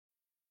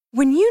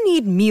When you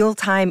need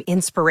mealtime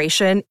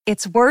inspiration,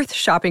 it's worth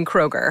shopping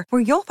Kroger,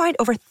 where you'll find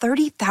over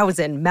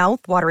 30,000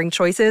 mouth-watering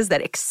choices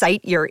that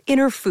excite your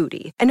inner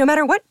foodie. And no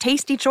matter what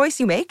tasty choice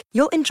you make,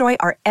 you'll enjoy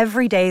our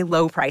everyday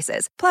low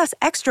prices, plus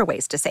extra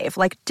ways to save,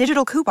 like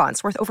digital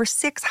coupons worth over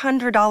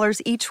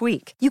 $600 each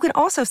week. You can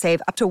also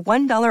save up to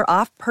 $1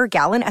 off per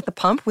gallon at the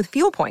pump with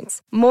fuel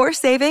points. More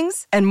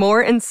savings and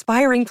more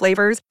inspiring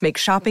flavors make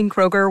shopping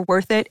Kroger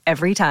worth it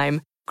every time.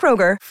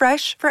 Kroger,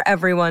 fresh for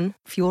everyone.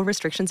 Fuel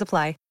restrictions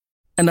apply.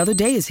 Another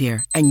day is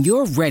here, and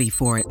you're ready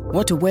for it.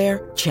 What to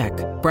wear? Check.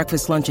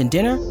 Breakfast, lunch, and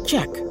dinner?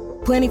 Check.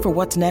 Planning for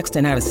what's next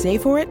and how to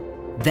save for it?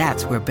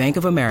 That's where Bank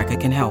of America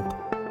can help.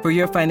 For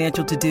your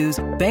financial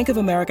to-dos, Bank of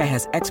America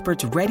has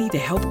experts ready to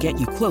help get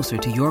you closer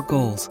to your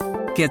goals.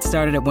 Get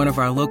started at one of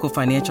our local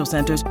financial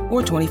centers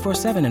or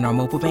 24/7 in our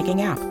mobile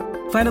banking app.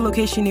 Find a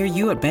location near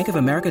you at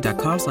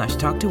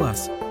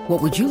bankofamerica.com/talktous.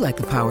 What would you like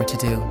the power to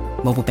do?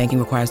 Mobile banking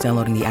requires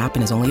downloading the app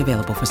and is only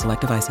available for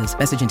select devices.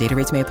 Message and data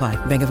rates may apply.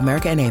 Bank of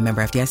America N.A.,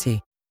 member FDIC.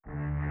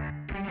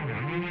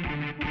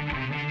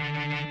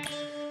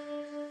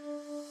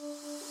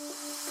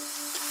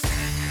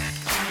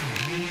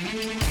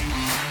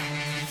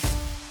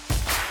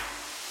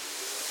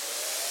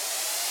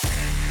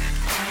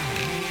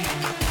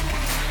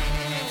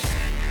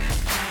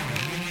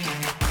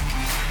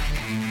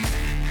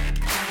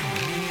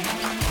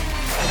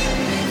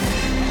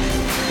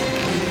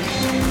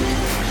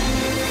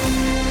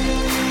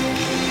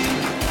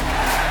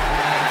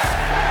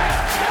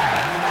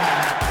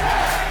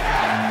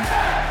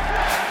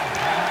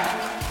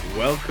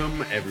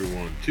 Welcome,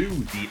 everyone, to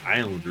the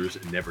Islanders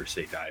Never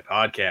Say Die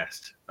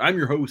podcast. I'm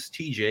your host,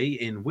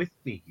 TJ, and with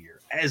me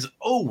here, as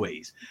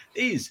always,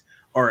 is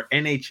our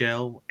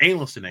NHL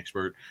analyst and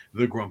expert,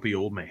 the Grumpy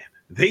Old Man.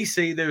 They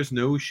say there's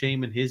no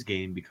shame in his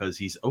game because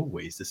he's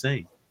always the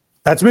same.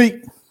 That's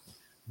me.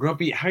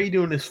 Grumpy, how are you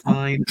doing this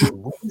fine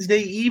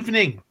Wednesday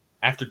evening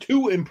after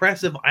two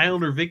impressive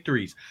Islander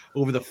victories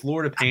over the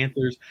Florida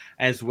Panthers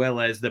as well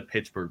as the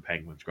Pittsburgh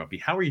Penguins? Grumpy,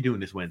 how are you doing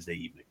this Wednesday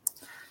evening?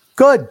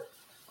 Good.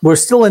 We're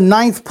still in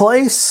ninth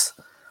place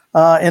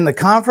in the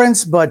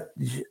conference, but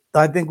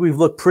I think we've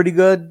looked pretty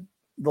good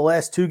the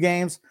last two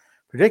games,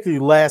 particularly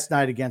last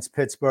night against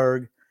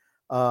Pittsburgh.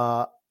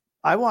 I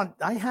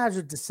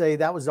hazard to say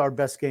that was our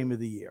best game of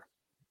the year.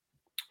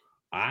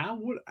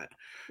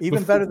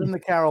 Even better than the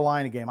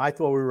Carolina game. I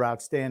thought we were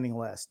outstanding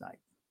last night.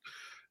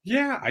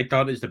 Yeah, I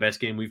thought it's the best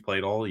game we've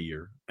played all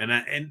year.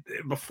 And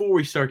before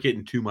we start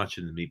getting too much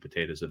in the meat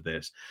potatoes of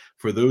this,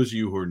 for those of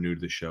you who are new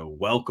to the show,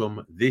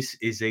 welcome. This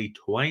is a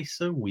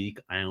twice-a-week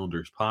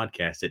Islanders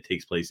podcast that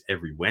takes place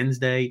every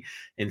Wednesday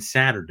and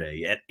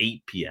Saturday at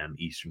 8 p.m.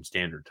 Eastern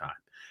Standard Time.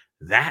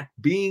 That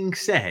being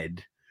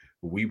said,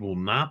 we will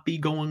not be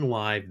going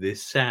live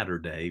this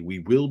Saturday. We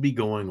will be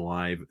going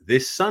live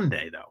this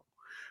Sunday, though.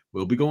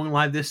 We'll be going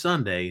live this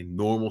Sunday,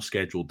 normal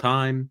scheduled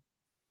time.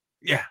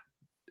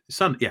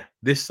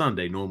 This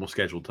Sunday, normal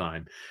scheduled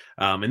time.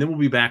 And then we'll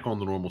be back on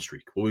the normal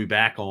streak. We'll be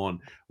back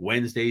on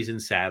Wednesdays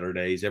and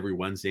Saturdays, every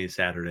Wednesday and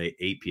Saturday,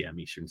 8 p.m.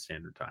 Eastern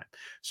Standard Time.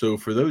 So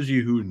for those of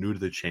you who are new to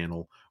the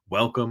channel,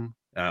 welcome.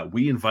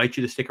 We invite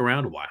you to stick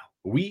around a while.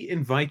 We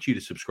invite you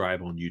to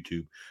subscribe on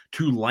YouTube,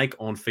 to like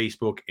on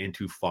Facebook, and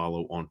to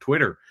follow on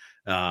Twitter.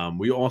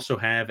 We also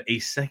have a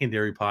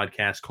secondary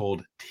podcast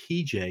called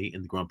TJ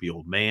and the Grumpy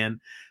Old Man,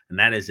 and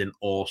that is an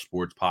all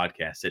sports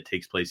podcast that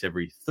takes place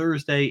every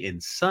Thursday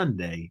and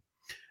Sunday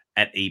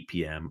at 8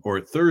 p.m. or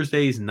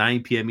Thursdays,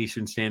 9 p.m.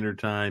 Eastern Standard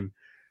Time,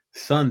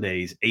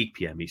 Sundays, 8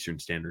 p.m. Eastern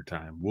Standard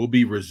Time. We'll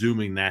be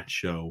resuming that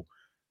show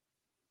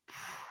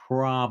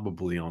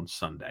probably on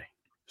Sunday.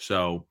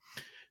 So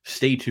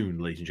stay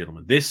tuned, ladies and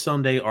gentlemen. This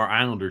Sunday, our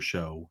Islanders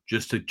show,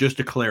 just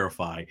to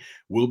clarify,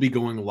 we'll be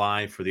going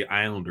live for the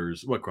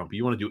Islanders. What, Grumpy?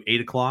 You want to do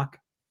 8 o'clock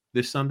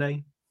this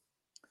Sunday?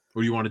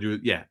 Or do you want to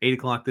do 8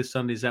 o'clock this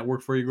Sunday? Does that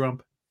work for you,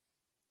 Grump?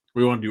 Or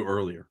do you want to do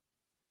earlier?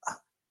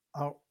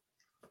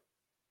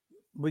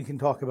 We can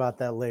talk about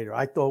that later.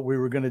 I thought we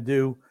were going to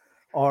do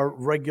our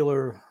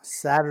regular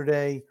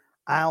Saturday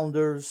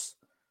Islanders,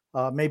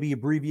 maybe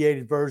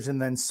abbreviated version,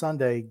 then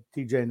Sunday,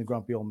 TJ and the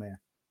Grumpy Old Man.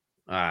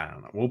 I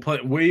don't know.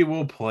 We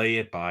will play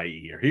it by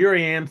ear. Here I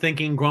am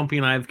thinking Grumpy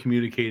and I have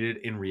communicated.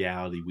 In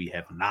reality, we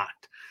have not.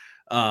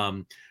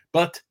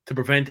 But to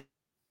prevent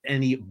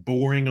any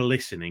boring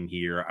listening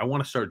here, I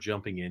want to start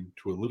jumping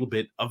into a little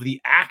bit of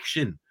the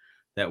action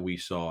that we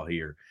saw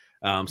here.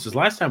 Since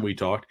last time we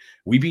talked,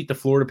 we beat the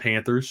Florida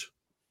Panthers,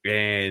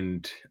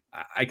 and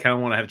I kind of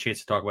want to have a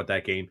chance to talk about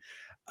that game.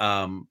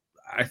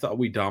 I thought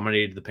we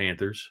dominated the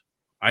Panthers.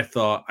 I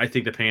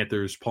think the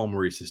Panthers, Paul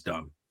Maurice is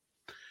done.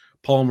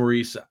 Paul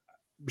Maurice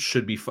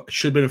should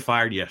have been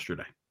fired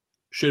yesterday.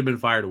 Should have been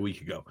fired a week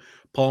ago.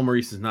 Paul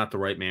Maurice is not the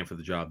right man for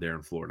the job there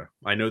in Florida.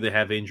 I know they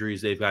have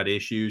injuries. They've got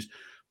issues.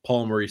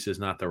 Paul Maurice is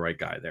not the right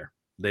guy there.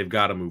 They've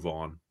got to move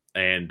on.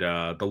 And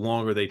the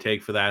longer they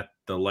take for that,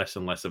 the less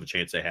and less of a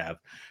chance they have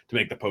to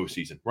make the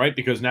postseason, right?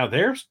 Because now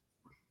they're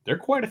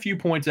quite a few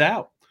points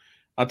out.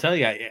 I'll tell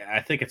you,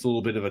 I think it's a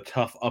little bit of a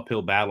tough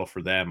uphill battle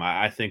for them.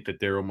 I think that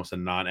they're almost a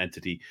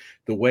non-entity.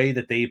 The way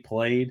that they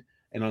played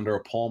and under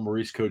a Paul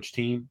Maurice coach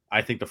team,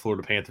 I think the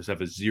Florida Panthers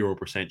have a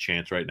 0%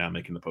 chance right now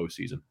making the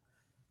postseason.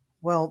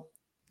 Well,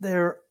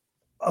 they're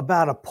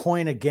about a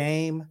point a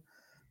game.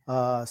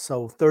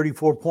 So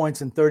 34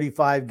 points in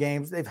 35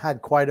 games. They've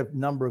had quite a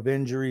number of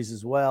injuries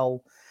as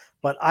well,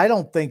 but I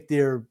don't think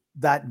they're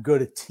that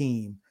good a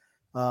team.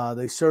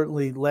 They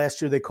certainly,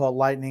 last year they caught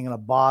lightning in a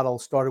bottle,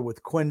 started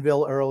with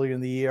Quinville early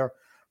in the year.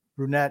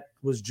 Brunette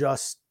was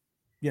just,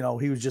 he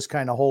was just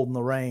kind of holding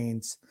the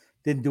reins,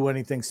 didn't do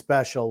anything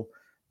special.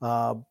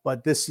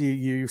 But this year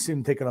you see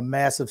them taking a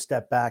massive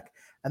step back,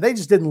 and they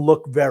just didn't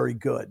look very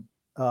good.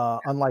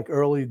 Unlike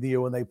early in the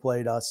year when they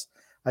played us,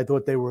 I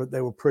thought they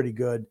were pretty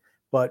good.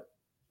 But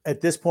at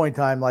this point in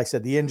time, like I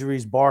said, the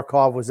injuries,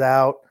 Barkov was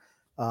out,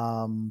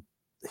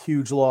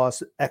 huge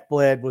loss.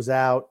 Ekblad was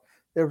out.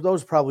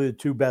 Those are probably the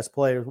two best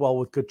players, well,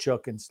 with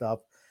Kachuk and stuff.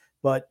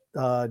 But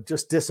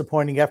just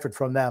disappointing effort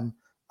from them.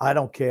 I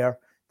don't care.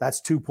 That's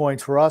 2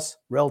 points for us,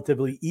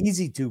 relatively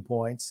easy 2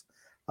 points.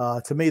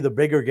 To me, the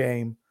bigger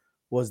game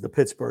was the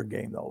Pittsburgh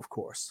game, though, of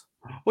course.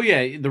 Well,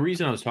 yeah, the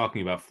reason I was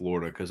talking about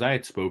Florida, because I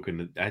had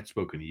spoken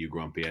to you,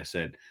 Grumpy. I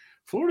said,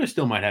 Florida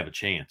still might have a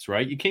chance,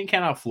 right? You can't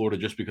count out Florida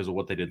just because of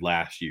what they did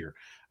last year.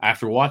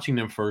 After watching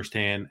them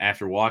firsthand,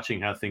 after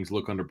watching how things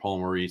look under Paul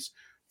Maurice,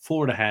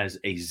 Florida has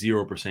a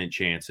 0%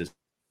 chance as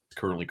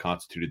currently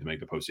constituted to make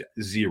the postseason.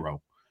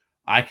 0.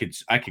 I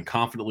can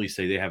confidently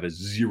say they have a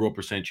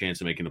 0%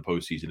 chance of making the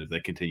postseason if they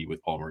continue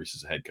with Paul Maurice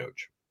as a head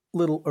coach.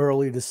 Little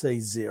early to say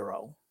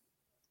 0.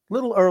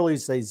 Little early to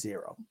say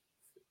 0.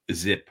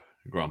 Zip,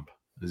 Grump.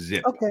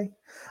 Zip. Okay.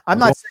 I'm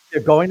not saying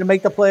they're going to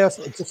make the playoffs.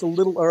 It's just a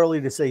little early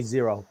to say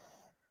 0.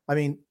 I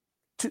mean,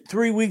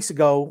 3 weeks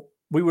ago,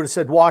 we would have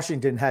said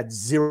Washington had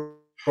 0%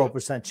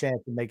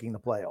 chance of making the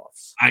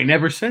playoffs. I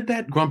never said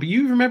that, Grumpy.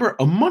 You remember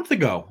a month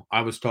ago,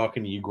 I was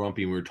talking to you,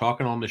 Grumpy, and we were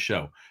talking on the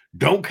show.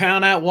 Don't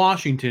count out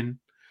Washington.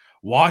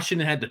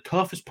 Washington had the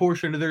toughest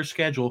portion of their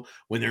schedule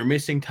when they're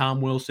missing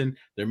Tom Wilson.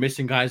 They're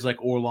missing guys like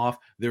Orloff.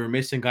 They were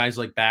missing guys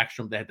like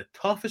Backstrom. They had the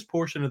toughest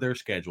portion of their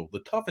schedule,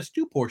 the toughest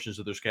 2 portions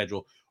of their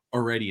schedule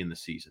already in the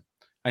season.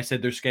 I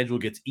said their schedule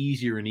gets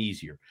easier and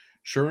easier.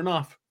 Sure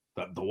enough,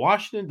 the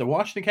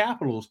Washington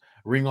Capitals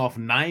ring off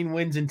 9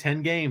 wins in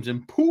 10 games,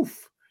 and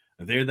poof,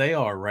 there they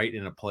are right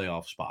in a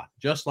playoff spot,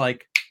 just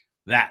like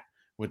that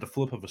with the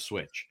flip of a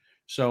switch.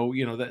 So,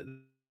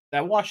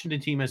 that Washington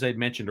team, as I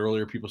mentioned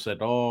earlier, people said,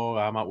 "Oh,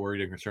 I'm not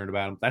worried or concerned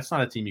about them." That's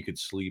not a team you could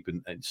sleep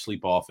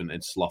sleep off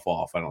and slough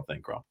off, I don't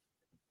think, Rob.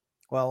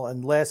 Well,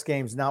 and last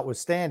night's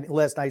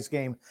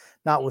game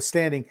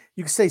notwithstanding,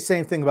 you could say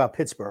same thing about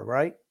Pittsburgh,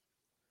 right?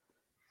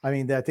 I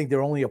mean, I think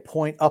they're only a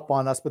point up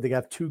on us, but they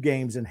got 2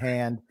 games in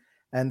hand,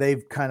 and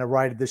they've kind of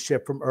righted the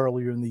ship from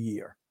earlier in the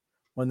year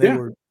when they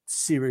were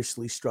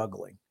seriously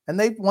struggling. And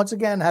they've once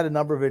again had a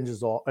number of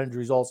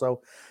injuries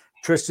also.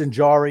 Tristan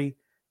Jarry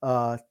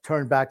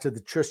turned back to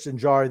the Tristan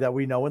Jarry that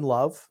we know and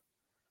love.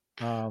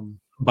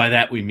 By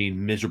that, we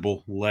mean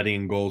miserable,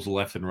 letting goals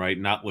left and right,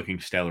 not looking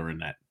stellar in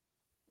that.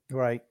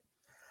 Right.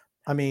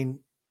 I mean,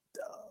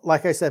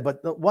 like I said,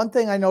 but the one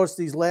thing I noticed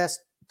these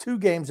last 2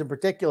 games in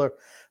particular,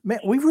 man,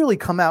 we've really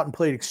come out and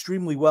played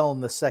extremely well in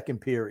the second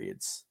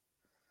periods.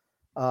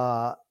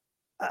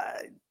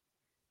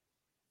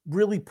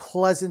 Really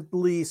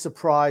pleasantly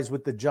surprised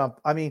with the jump.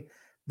 I mean,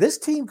 this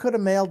team could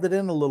have mailed it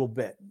in a little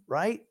bit,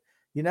 right?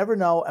 You never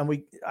know. And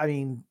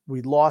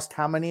we lost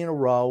how many in a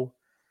row,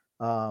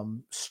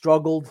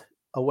 struggled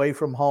away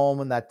from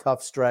home in that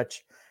tough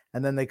stretch.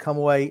 And then they come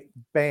away,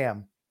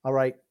 bam. All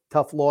right.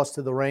 Tough loss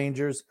to the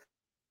Rangers.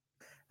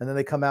 And then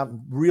they come out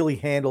and really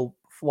handle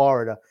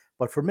Florida.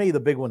 But for me, the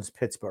big one's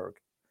Pittsburgh.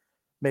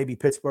 Maybe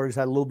Pittsburgh's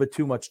had a little bit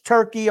too much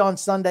turkey on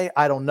Sunday.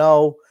 I don't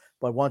know.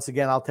 But once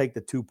again, I'll take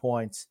the 2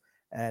 points.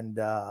 And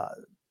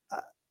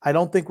I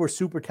don't think we're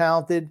super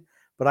talented,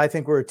 but I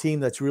think we're a team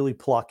that's really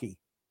plucky.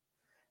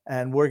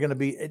 And we're going to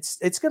be –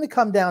 it's going to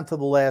come down to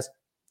the last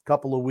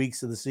couple of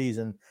weeks of the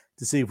season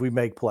to see if we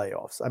make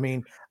playoffs. I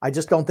mean, I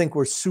just don't think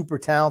we're super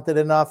talented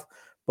enough,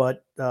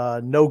 but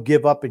no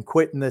give up and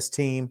quit in this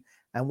team.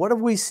 And what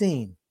have we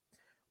seen?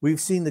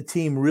 We've seen the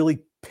team really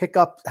pick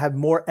up, have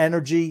more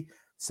energy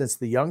since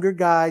the younger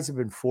guys have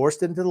been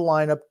forced into the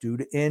lineup due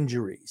to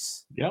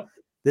injuries. Yep.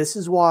 This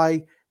is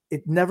why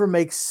it never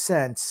makes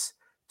sense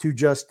to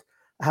just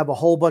have a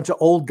whole bunch of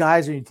old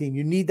guys on your team.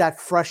 You need that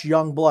fresh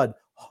young blood,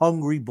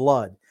 hungry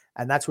blood.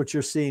 And that's what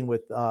you're seeing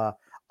with Atu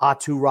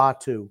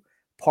Ratu,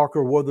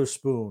 Parker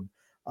Witherspoon,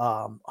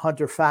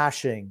 Hunter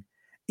Fashing,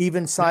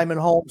 even Simon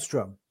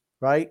Holmstrom,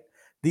 right?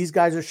 These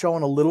guys are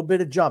showing a little bit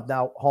of jump.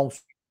 Now,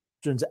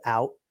 Holmstrom's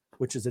out,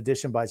 which is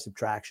addition by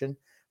subtraction,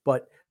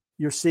 but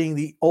you're seeing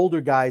the older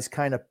guys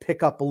kind of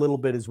pick up a little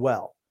bit as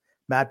well.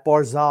 Matt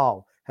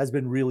Barzal has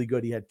been really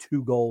good. He had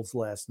 2 goals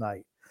last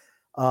night.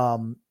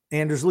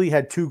 Anders Lee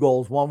had 2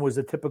 goals. One was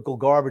a typical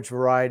garbage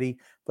variety,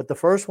 but the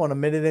first one, a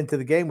minute into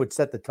the game, which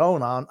set the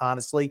tone on,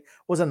 honestly,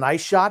 was a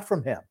nice shot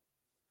from him.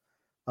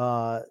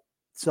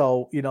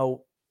 So,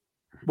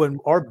 when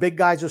our big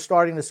guys are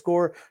starting to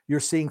score, you're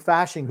seeing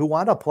Fashing, who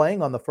wound up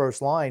playing on the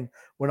first line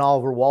when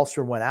Oliver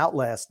Wahlstrom went out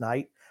last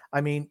night.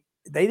 I mean,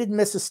 they didn't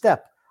miss a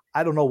step.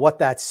 I don't know what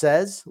that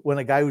says when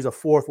a guy who's a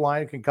fourth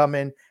liner can come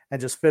in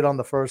and just fit on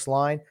the first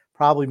line.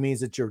 Probably means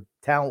that your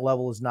talent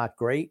level is not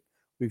great.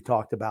 We've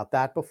talked about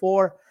that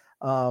before.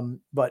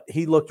 But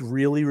he looked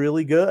really,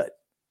 really good.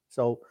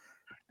 So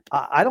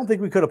I don't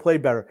think we could have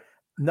played better.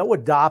 Noah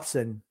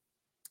Dobson,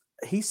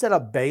 he set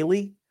up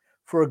Bailey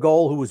for a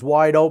goal who was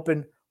wide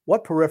open.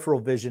 What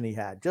peripheral vision he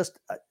had.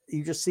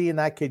 You just seeing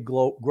that kid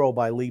grow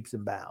by leaps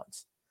and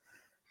bounds.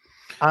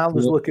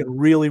 Islanders looking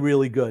really,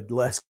 really good the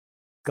last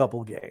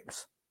couple of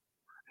games.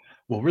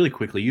 Well, really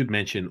quickly, you'd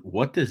mentioned,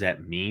 what does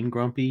that mean,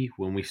 Grumpy,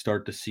 when we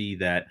start to see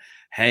that,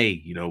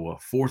 hey, a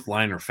fourth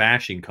liner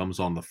Fasching comes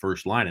on the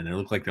first line and they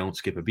look like they don't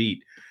skip a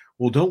beat?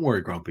 Well, don't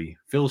worry, Grumpy.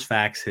 Phil's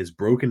Facts has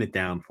broken it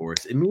down for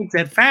us. It means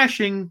that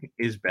Fasching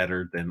is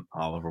better than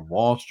Oliver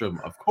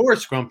Wahlstrom. Of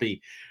course,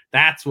 Grumpy.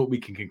 That's what we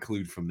can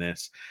conclude from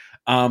this.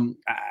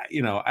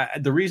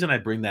 The reason I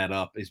bring that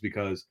up is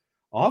because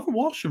Oliver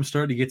Wahlstrom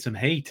started to get some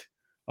hate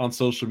on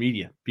social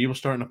media. People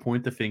starting to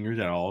point the fingers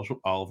at Oliver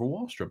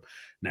Wahlstrom.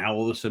 Now,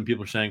 all of a sudden,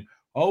 people are saying,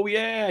 oh,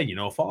 yeah,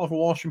 if Oliver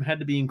Wahlstrom had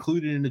to be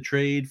included in the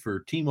trade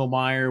for Timo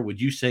Meier,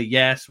 would you say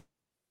yes?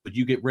 Would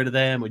you get rid of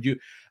them? Would you?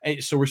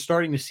 And so we're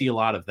starting to see a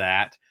lot of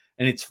that.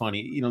 And it's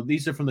funny,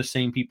 these are from the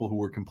same people who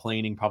were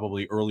complaining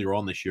probably earlier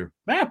on this year.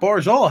 Matt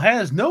Barzal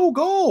has no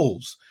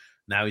goals.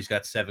 Now he's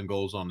got 7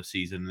 goals on the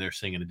season, and they're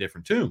singing a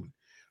different tune,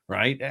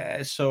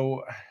 right?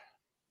 So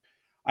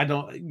I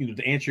don't,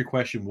 to answer your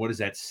question, what does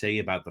that say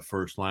about the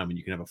first line when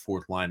you can have a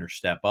fourth liner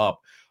step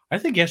up? I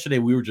think yesterday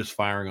we were just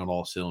firing on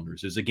all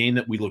cylinders. It's a game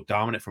that we looked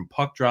dominant from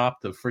puck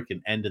drop to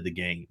freaking end of the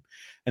game.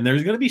 And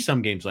there's going to be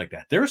some games like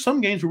that. There are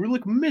some games where we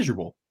look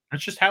miserable.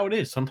 That's just how it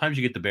is. Sometimes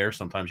you get the Bears,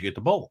 sometimes you get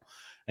the Bull.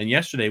 And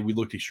yesterday we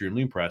looked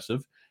extremely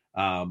impressive.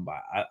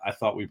 I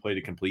thought we played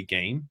a complete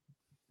game.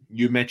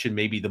 You mentioned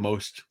maybe the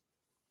most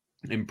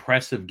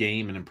impressive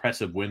game and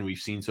impressive win we've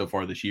seen so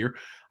far this year.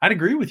 I'd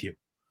agree with you.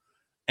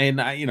 And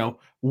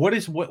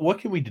what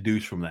can we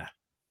deduce from that?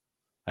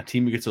 A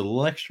team who gets a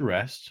little extra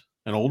rest,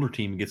 an older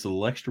team gets a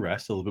little extra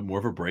rest, a little bit more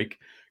of a break,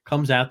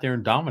 comes out there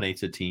and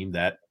dominates a team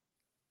that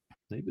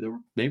maybe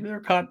they're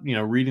caught,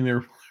 reading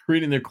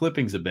their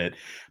clippings a bit.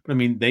 But I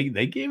mean,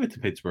 they gave it to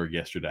Pittsburgh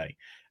yesterday.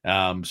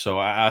 So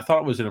I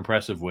thought it was an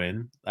impressive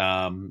win.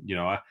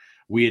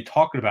 We had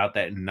talked about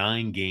that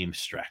 9-game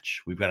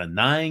stretch. We've got a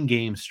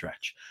 9-game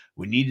stretch.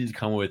 We needed to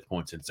come away with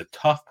points, and it's a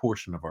tough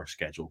portion of our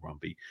schedule,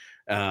 Grumpy.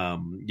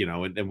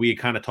 And we had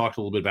kind of talked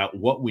a little bit about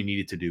what we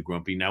needed to do,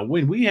 Grumpy. Now,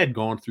 when we had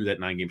gone through that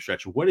 9-game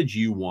stretch, what did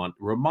you want?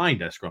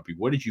 Remind us, Grumpy,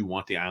 what did you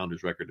want the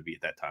Islanders' record to be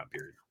at that time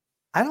period?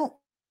 I don't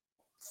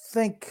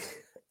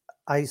think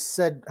I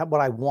said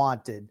what I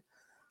wanted.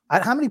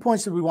 How many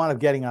points did we want of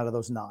getting out of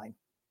those 9?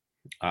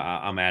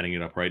 I'm adding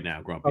it up right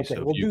now, Grumpy. Okay,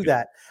 so we'll do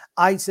that.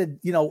 I said,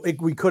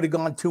 we could have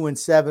gone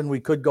 2-7.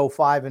 We could go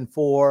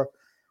 5-4,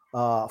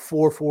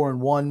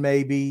 4-4-1,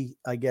 maybe.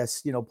 I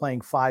guess,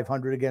 playing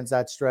 500 against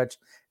that stretch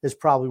is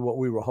probably what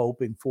we were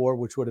hoping for,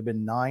 which would have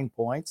been 9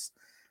 points.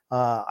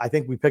 I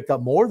think we picked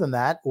up more than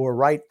that, or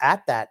right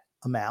at that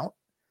amount.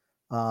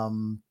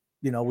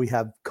 We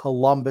have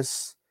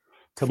Columbus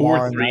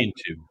tomorrow.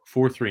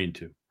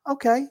 4-3-2.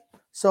 Okay,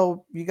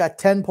 so you got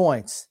 10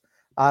 points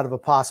out of a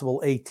possible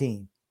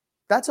 18.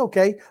 That's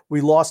okay. We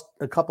lost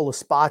a couple of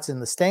spots in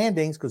the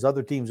standings because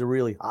other teams are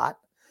really hot.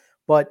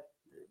 But,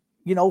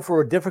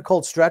 for a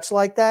difficult stretch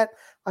like that,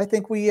 I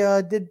think we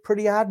did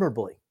pretty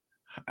admirably.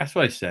 That's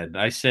what I said.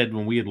 I said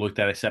when we had looked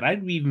at it, I said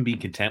I'd even be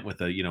content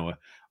with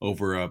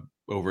over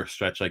a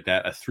stretch like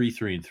that, a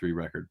 3-3-3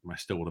 record. I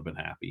still would have been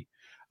happy.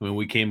 I mean,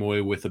 we came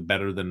away with a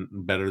better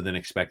than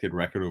expected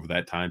record over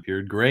that time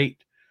period.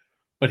 Great.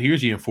 But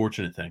here's the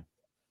unfortunate thing.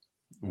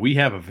 We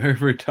have a very,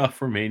 very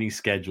tough remaining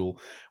schedule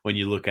when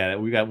you look at it.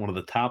 We got one of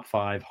the top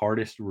 5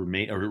 hardest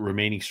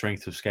remaining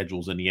strengths of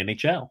schedules in the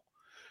NHL.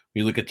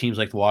 When you look at teams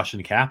like the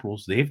Washington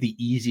Capitals, they have the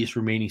easiest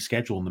remaining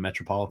schedule in the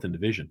Metropolitan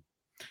Division.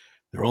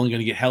 They're only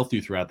going to get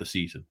healthier throughout the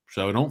season.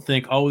 So I don't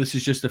think, this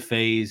is just a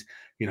phase.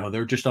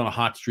 They're just on a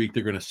hot streak.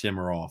 They're going to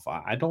simmer off.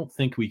 I don't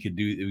think we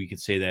could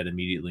say that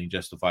immediately and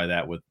justify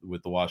that with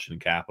the Washington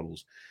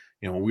Capitals.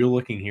 When we're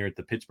looking here at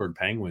the Pittsburgh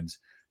Penguins,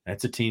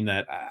 that's a team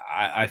that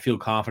I feel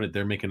confident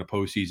they're making a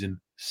postseason.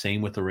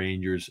 Same with the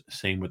Rangers.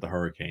 Same with the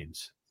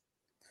Hurricanes.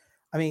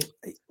 I mean,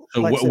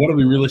 so what are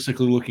we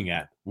realistically looking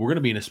at? We're going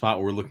to be in a spot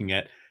where we're looking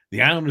at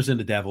the Islanders and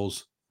the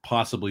Devils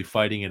possibly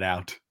fighting it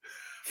out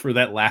for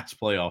that last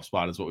playoff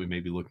spot is what we may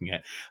be looking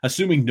at.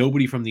 Assuming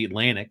nobody from the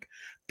Atlantic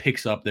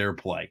picks up their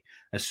play,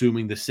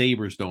 assuming the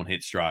Sabres don't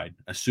hit stride,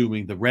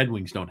 assuming the Red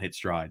Wings don't hit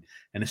stride,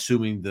 and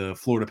assuming the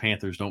Florida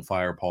Panthers don't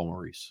fire Paul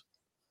Maurice.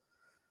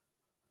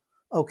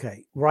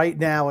 Okay, right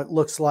now it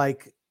looks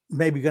like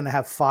maybe going to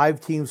have 5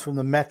 teams from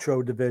the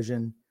Metro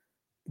Division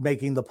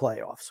making the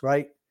playoffs,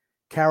 right?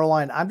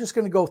 Carolina, I'm just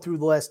going to go through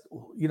the last,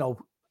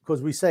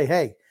 because we say,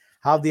 hey,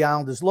 how have the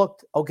Islanders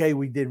looked? Okay,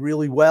 we did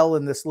really well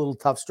in this little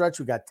tough stretch.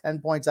 We got 10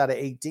 points out of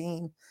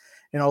 18.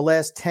 In our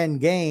last 10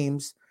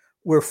 games,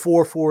 we're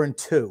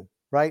 4-4-2,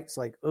 right? It's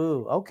like,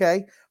 oh,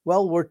 okay.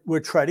 Well, we're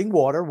treading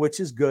water, which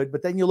is good.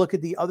 But then you look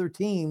at the other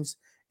teams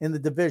in the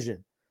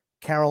division.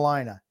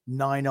 Carolina,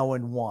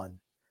 9-0-1.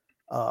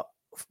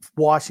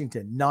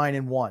 Washington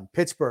 9-1,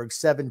 Pittsburgh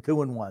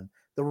 7-2-1,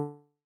 the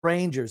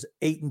Rangers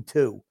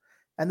 8-2,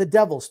 and the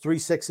Devils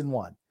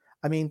 3-6-1.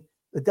 I mean,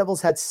 the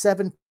Devils had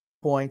 7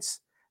 points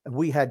and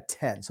we had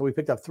 10. So we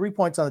picked up 3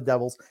 points on the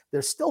Devils.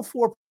 They're still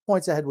 4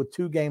 points ahead with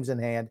 2 games in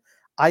hand.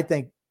 I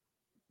think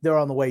they're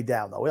on the way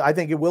down, though. I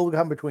think it will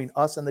come between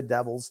us and the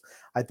Devils.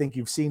 I think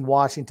you've seen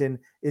Washington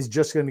is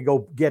just going to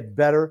go get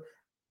better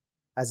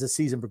as the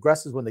season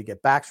progresses, when they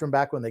get Backstrom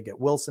back, when they get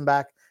Wilson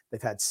back.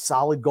 They've had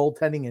solid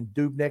goaltending in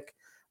Dubnyk.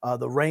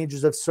 The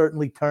Rangers have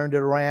certainly turned it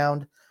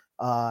around.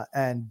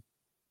 And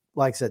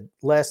like I said,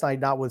 last night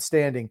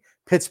notwithstanding,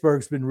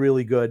 Pittsburgh's been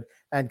really good,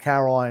 and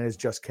Carolina is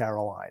just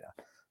Carolina.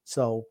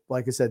 So,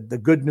 like I said, the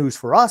good news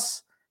for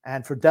us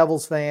and for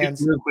Devils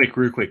fans.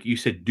 Real quick. You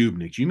said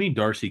Dubnyk. Do you mean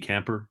Darcy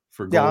Kemper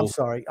for goal?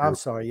 Yeah, I'm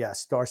sorry.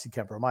 Yes, Darcy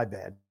Kemper. My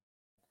bad.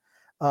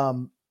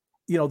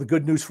 The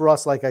good news for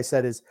us, like I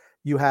said, is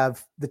you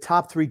have the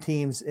top 3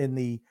 teams in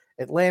the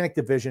Atlantic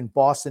Division: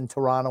 Boston,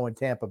 Toronto, and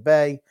Tampa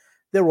Bay.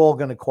 They're all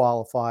going to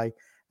qualify.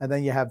 And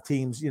then you have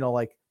teams,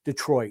 like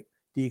Detroit.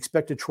 Do you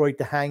expect Detroit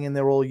to hang in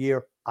there all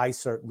year? I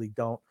certainly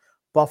don't.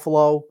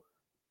 Buffalo,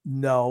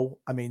 no.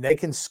 I mean, they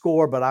can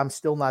score, but I'm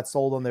still not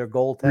sold on their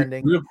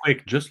goaltending. Real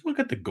quick, just look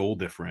at the goal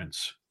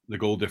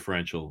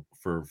differential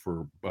for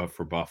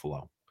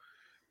Buffalo.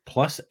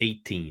 Plus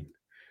 18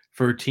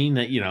 for a team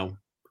that,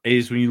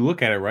 is, when you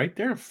look at it, right,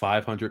 they're a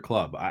 500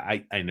 club.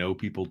 I know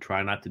people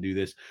try not to do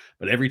this,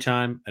 but every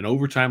time an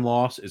overtime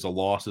loss is a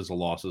loss is a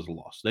loss is a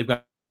loss. They've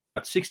got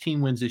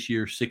 16 wins this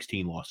year,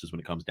 16 losses when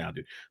it comes down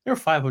to it. They're a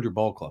 500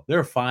 ball club. They're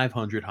a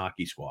 500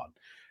 hockey squad.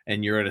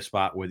 And you're at a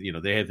spot where,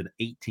 they have an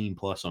 18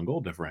 plus on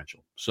goal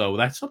differential. So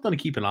that's something to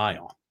keep an eye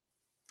on.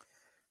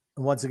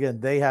 And once again,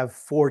 they have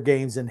 4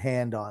 games in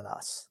hand on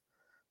us.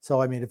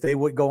 So, I mean, if they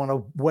would go on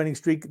a winning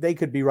streak, they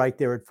could be right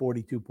there at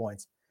 42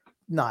 points.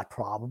 Not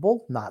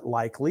probable, not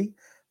likely,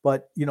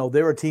 but,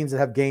 there are teams that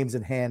have games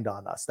in hand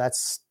on us.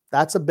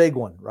 That's a big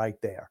one right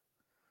there,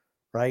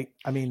 right?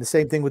 I mean, the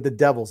same thing with the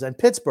Devils and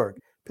Pittsburgh.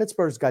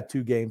 Pittsburgh's got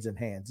 2 games in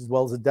hand, as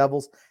well as the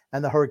Devils,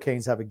 and the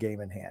Hurricanes have a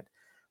game in hand.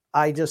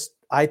 I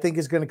think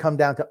it's going to come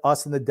down to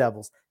us and the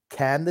Devils.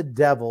 Can the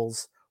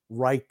Devils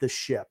right the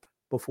ship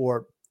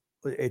before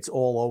it's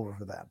all over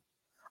for them?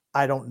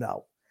 I don't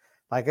know.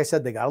 Like I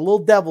said, they got a little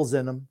Devils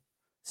in them,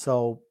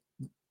 so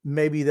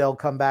maybe they'll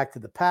come back to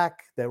the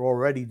pack. They're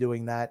already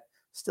doing that.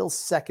 Still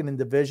second in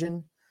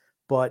division,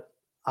 but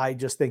I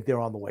just think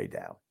they're on the way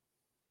down.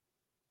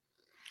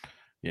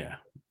 Yeah,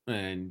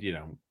 and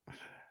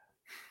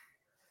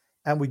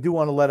And we do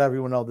want to let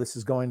everyone know this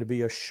is going to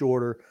be a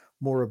shorter,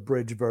 more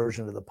abridged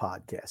version of the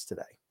podcast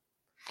today.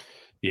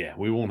 Yeah,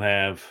 we won't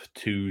have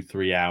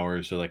 2-3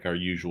 hours or like our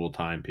usual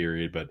time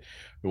period, but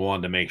we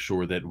wanted to make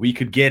sure that we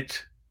could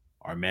get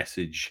our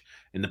message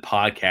in the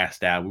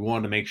podcast out. We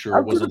wanted to make sure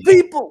it wasn't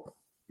people.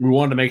 We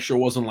wanted to make sure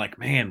it wasn't like,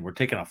 man, we're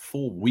taking a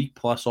full week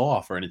plus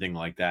off or anything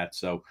like that.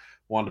 So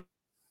wanted to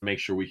make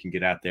sure we can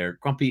get out there.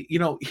 Grumpy,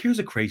 here's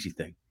a crazy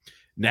thing.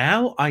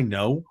 Now I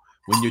know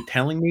when you're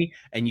telling me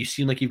and you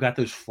seem like you've got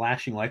those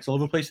flashing lights all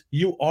over the place,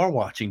 you are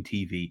watching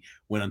TV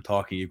when I'm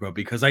talking to you,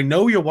 Grumpy, because I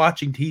know you're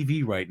watching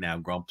TV right now,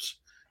 Grumps.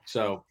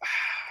 So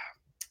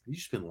you've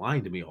just been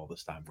lying to me all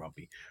this time,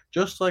 Grumpy,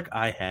 just like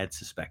I had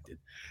suspected.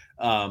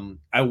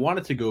 I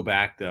wanted to go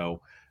back,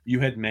 though. You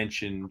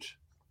mentioned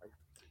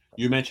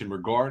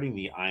regarding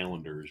the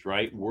Islanders,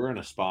 right? We're in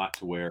a spot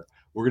to where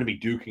we're going to be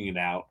duking it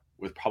out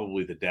with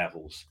probably the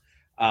Devils.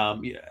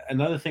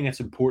 Another thing that's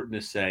important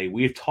to say,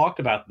 we have talked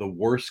about the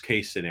worst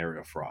case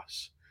scenario for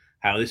us,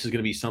 how this is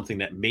going to be something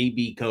that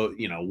maybe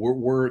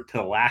we're to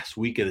the last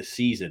week of the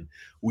season.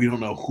 We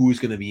don't know who's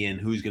going to be in,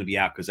 who's going to be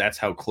out, because that's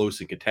how close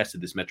and contested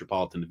this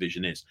Metropolitan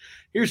Division is.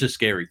 Here's a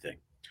scary thing.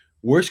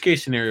 Worst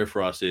case scenario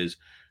for us is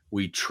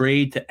we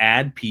trade to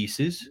add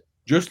pieces,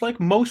 just like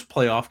most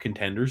playoff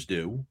contenders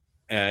do.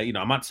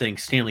 I'm not saying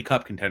Stanley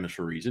Cup contenders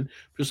for a reason,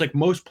 just like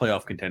most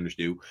playoff contenders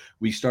do.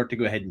 We start to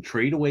go ahead and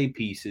trade away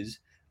pieces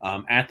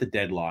at the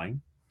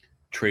deadline,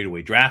 trade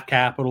away draft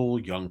capital,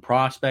 young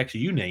prospects,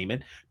 you name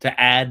it, to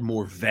add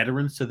more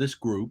veterans to this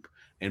group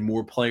and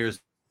more players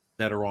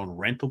that are on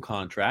rental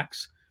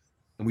contracts,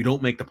 and we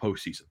don't make the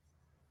postseason.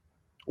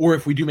 Or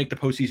if we do make the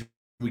postseason,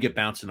 we get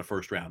bounced in the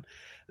first round.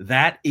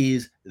 That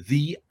is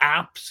the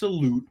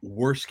absolute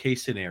worst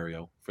case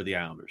scenario for the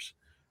Islanders.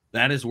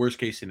 That is worst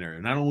case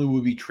scenario. Not only will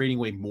we be trading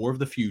away more of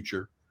the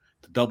future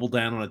to double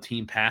down on a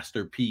team past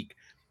their peak,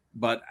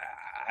 but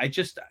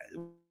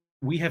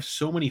we have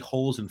so many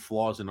holes and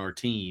flaws in our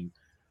team.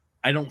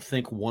 I don't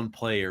think one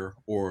player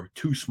or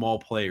 2 small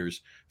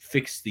players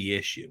fix the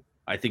issue.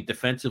 I think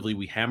defensively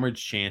we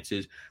hemorrhage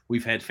chances.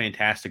 We've had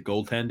fantastic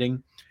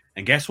goaltending.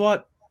 And guess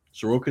what?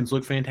 Sorokin's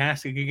look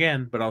fantastic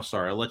again, but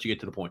I'll let you get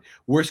to the point.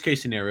 Worst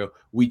case scenario,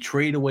 we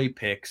trade away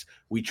picks.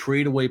 We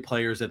trade away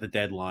players at the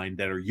deadline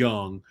that are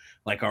young,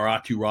 like our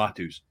Aatu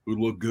Ratus, who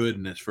look good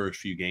in his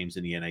first few games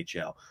in the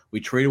NHL.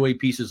 We trade away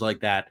pieces like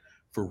that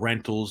for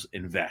rentals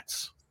and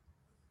vets.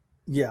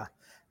 Yeah.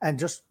 And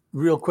just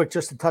real quick,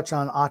 just to touch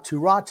on Aatu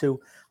Ratu,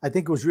 I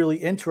think it was really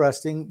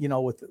interesting,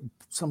 with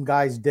some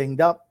guys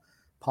dinged up.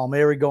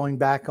 Palmieri going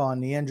back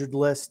on the injured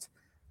list.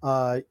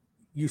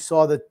 You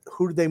saw that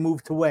who did they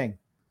move to wing?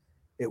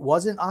 It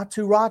wasn't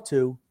Atu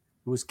Ratu.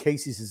 It was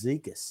Casey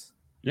Zizekas.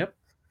 Yep.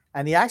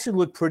 And he actually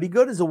looked pretty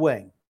good as a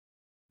wing.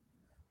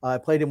 I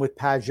played him with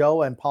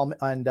Pajot and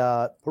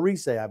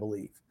Parise, I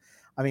believe.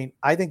 I mean,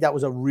 I think that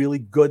was a really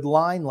good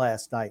line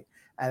last night.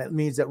 And it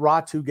means that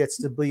Ratu gets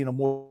to be in a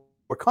more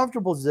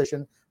comfortable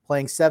position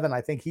playing 7.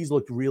 I think he's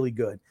looked really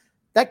good.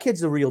 That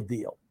kid's the real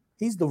deal.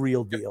 He's the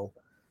real deal.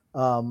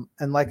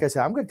 And like I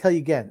said, I'm going to tell you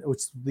again,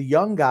 it's the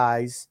young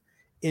guys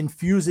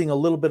infusing a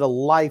little bit of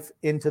life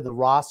into the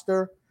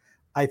roster,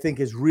 I think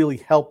has really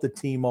helped the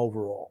team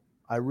overall.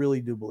 I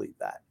really do believe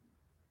that.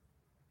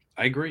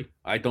 I agree.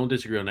 I don't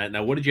disagree on that.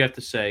 Now, what did you have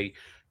to say?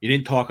 You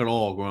didn't talk at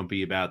all,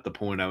 Grumpy, about the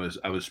point I was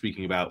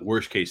speaking about,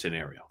 worst case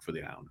scenario for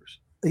the Islanders.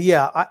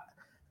 Yeah,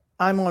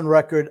 I'm on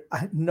record.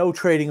 No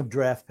trading of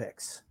draft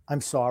picks.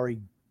 I'm sorry.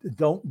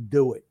 Don't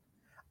do it.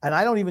 And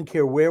I don't even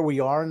care where we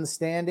are in the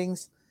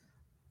standings.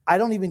 I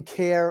don't even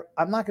care.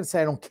 I'm not going to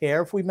say I don't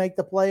care if we make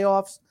the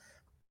playoffs,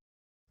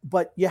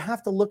 but you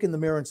have to look in the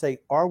mirror and say,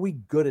 are we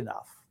good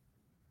enough?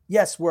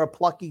 Yes, we're a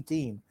plucky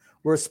team.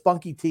 We're a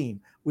spunky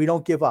team. We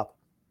don't give up.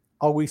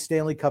 Are we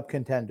Stanley Cup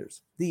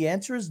contenders? The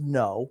answer is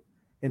no,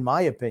 in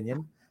my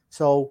opinion.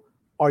 So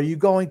are you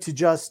going to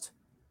just,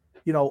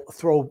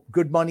 throw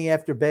good money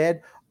after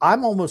bad?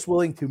 I'm almost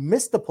willing to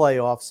miss the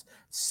playoffs,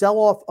 sell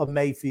off a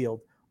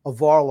Mayfield, a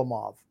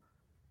Varlamov,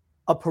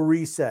 a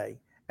Parise,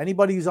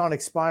 anybody who's on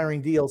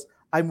expiring deals.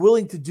 I'm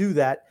willing to do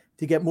that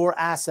to get more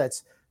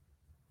assets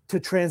to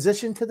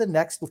transition to the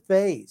next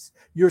phase.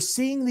 You're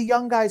seeing the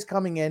young guys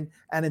coming in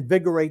and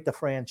invigorate the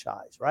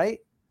franchise, right?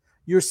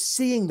 You're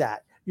seeing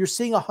that. You're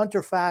seeing a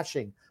Hunter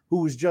Fasching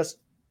who was just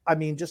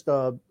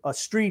a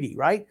streety,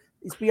 right?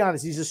 Let's be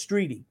honest, he's a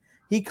streety.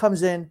 He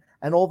comes in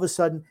and all of a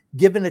sudden,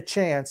 given a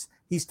chance,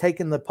 he's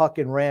taken the puck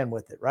and ran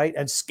with it, right?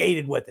 And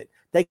skated with it.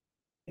 They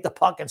the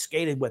puck and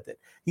skated with it.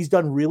 He's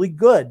done really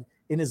good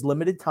in his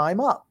limited time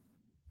up.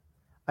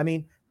 I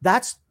mean,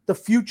 that's the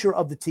future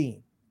of the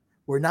team.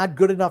 We're not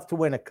good enough to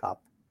win a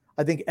cup.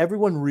 I think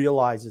everyone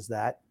realizes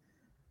that.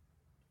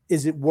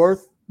 Is it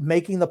worth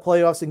making the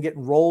playoffs and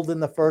getting rolled in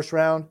the first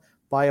round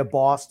by a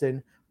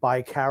Boston, by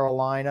a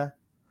Carolina,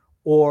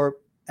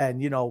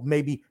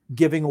 maybe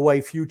giving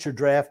away future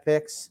draft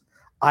picks?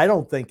 I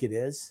don't think it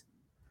is.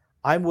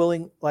 I'm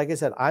willing, like I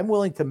said,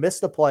 to miss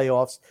the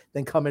playoffs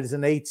than come in as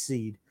an 8th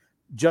seed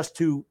just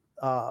to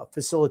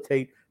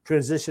facilitate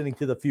transitioning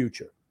to the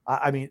future.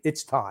 I mean,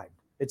 it's time.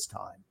 It's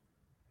time.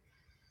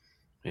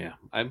 Yeah,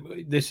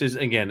 this is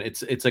again.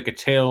 It's like a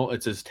tale.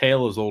 It's as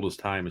tale as old as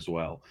time as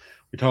well.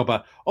 We talk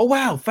about, oh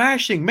wow,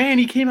 Fasching, man,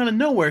 he came out of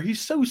nowhere. He's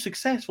so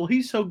successful.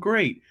 He's so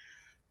great.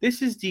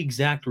 This is the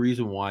exact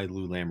reason why,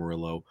 Lou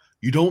Lamoriello,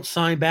 you don't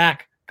sign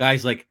back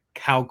guys like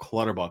Cal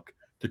Clutterbuck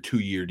to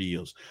 2-year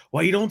deals.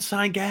 Why you don't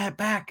sign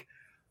back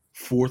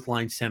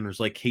 4th-line centers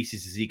like Casey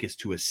Zizekas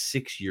to a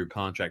 6-year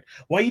contract?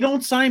 Why you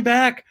don't sign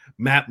back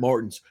Matt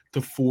Martins to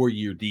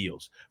 4-year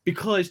deals?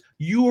 Because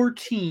your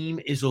team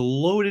is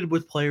loaded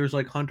with players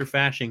like Hunter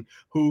Fasching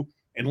who,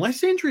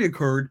 unless injury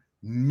occurred,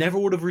 never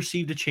would have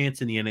received a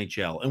chance in the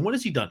NHL. And what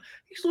has he done?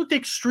 He's looked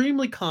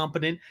extremely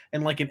competent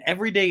and like an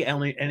everyday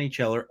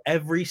NHLer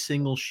every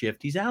single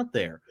shift he's out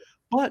there.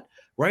 But,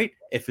 right,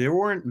 if there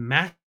weren't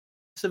massive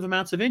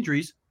amounts of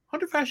injuries,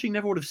 Hunter Fasching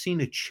never would have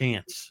seen a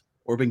chance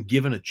or been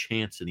given a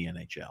chance in the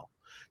NHL.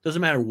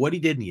 Doesn't matter what he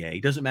did in the A.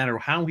 Doesn't matter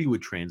how he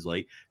would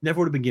translate. Never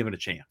would have been given a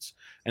chance.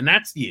 And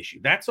that's the issue.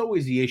 That's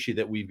always the issue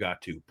that we've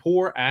got to.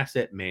 Poor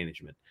asset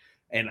management.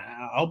 And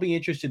I'll be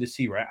interested to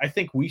see, right? I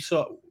think we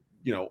saw,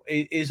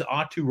 is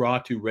Atu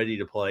Ratu ready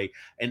to play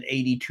an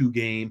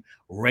 82-game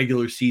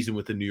regular season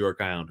with the New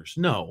York Islanders?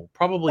 No,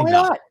 probably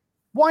not.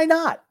 Why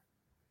not?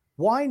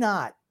 Why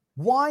not?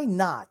 Why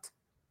not?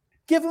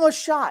 Give him a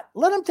shot.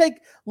 Let me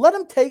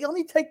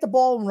take the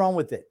ball and run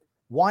with it.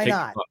 Why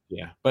not?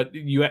 Yeah. But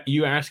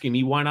you asking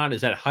me why not? Is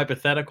that a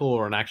hypothetical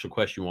or an actual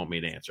question you want me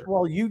to answer?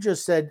 Well, you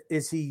just said,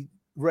 is he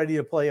ready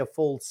to play a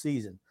full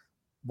season?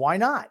 Why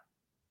not?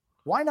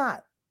 Why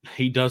not?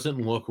 He doesn't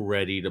look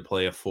ready to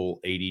play a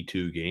full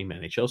 82-game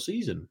NHL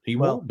season. He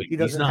won't be. He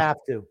doesn't have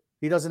to.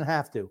 He doesn't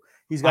have to.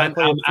 He's got to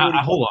play.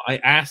 Hold on. I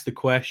asked the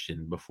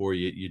question before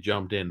you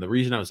jumped in. The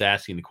reason I was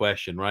asking the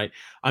question, right?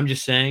 I'm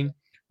just saying,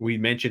 we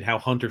mentioned how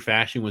Hunter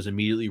Fasching was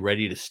immediately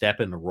ready to step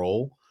in the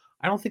role.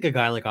 I don't think a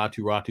guy like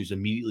Atu Ratu is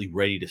immediately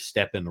ready to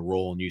step in the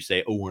role and you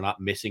say, oh, we're not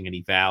missing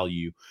any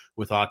value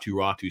with Atu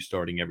Ratu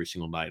starting every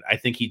single night. I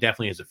think he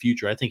definitely has a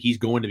future. I think he's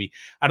going to be,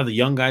 out of the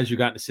young guys who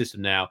got in the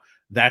system now,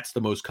 that's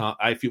the most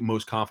I feel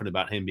most confident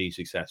about him being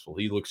successful.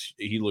 He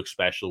looks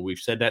special. We've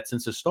said that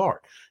since the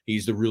start.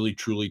 He's the really,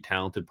 truly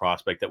talented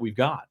prospect that we've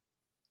got.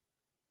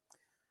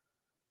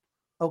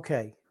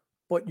 Okay,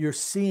 but you're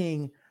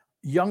seeing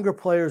younger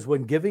players,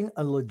 when giving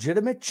a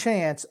legitimate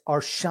chance,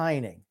 are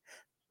shining.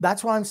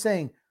 That's why I'm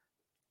saying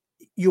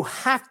you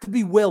have to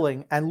be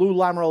willing, and Lou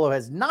Lamoriello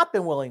has not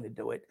been willing to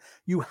do it.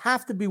 You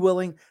have to be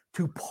willing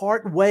to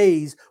part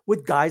ways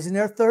with guys in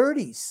their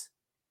 30s.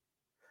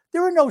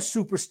 There are no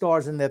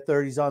superstars in their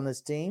 30s on this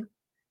team.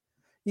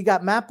 You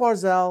got Matt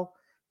Barzal.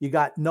 you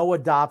got Noah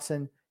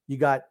Dobson, you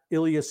got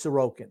Ilya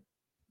Sorokin.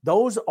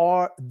 Those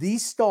are the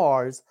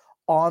stars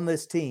on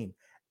this team.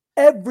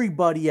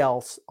 Everybody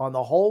else on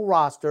the whole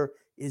roster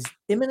is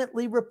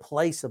imminently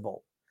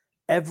replaceable.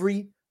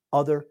 Every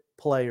other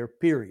player,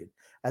 period.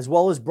 As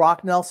well as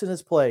Brock Nelson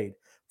has played.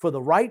 For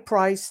the right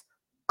price,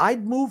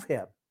 I'd move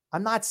him.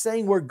 I'm not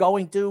saying we're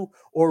going to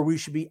or we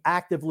should be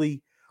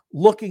actively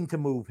looking to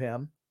move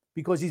him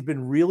because he's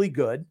been really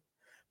good.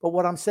 But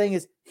what I'm saying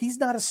is he's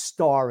not a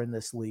star in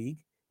this league.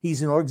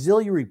 He's an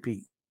auxiliary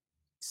piece.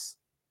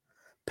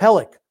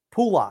 Pelech,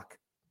 Pulak.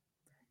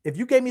 If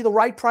you gave me the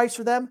right price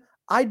for them,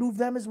 I'd move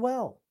them as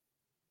well.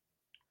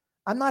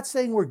 I'm not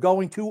saying we're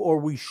going to or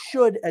we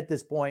should at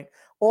this point.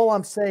 All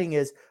I'm saying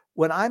is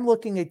when I'm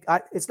looking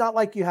at, it's not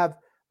like you have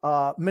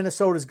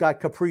Minnesota's got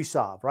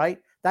Kaprizov, right?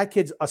 That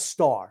kid's a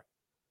star.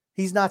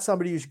 He's not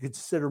somebody you should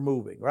consider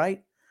moving,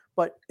 right?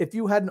 But if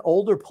you had an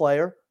older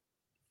player,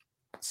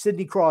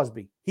 Sidney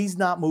Crosby, he's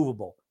not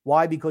movable.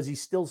 Why? Because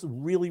he's still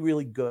really,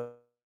 really good,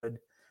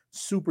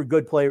 super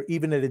good player,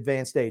 even at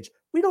advanced age.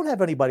 We don't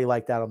have anybody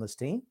like that on this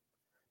team.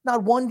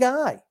 Not one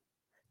guy.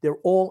 They're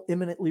all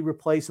imminently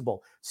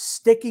replaceable.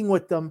 Sticking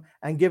with them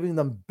and giving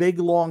them big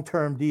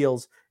long-term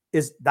deals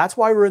that's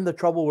why we're in the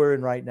trouble we're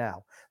in right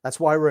now. That's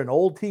why we're an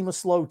old team, a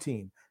slow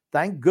team.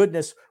 Thank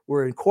goodness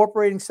we're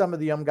incorporating some of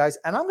the young guys.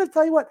 And I'm going to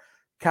tell you what,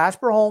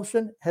 Casper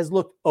Holmstrom has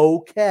looked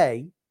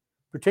okay,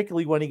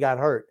 particularly when he got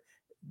hurt.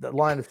 The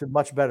lineup's been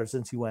much better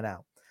since he went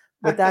out.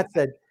 But that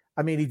said,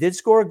 I mean, he did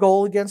score a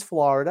goal against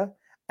Florida,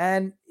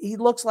 and he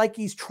looks like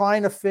he's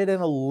trying to fit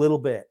in a little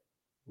bit.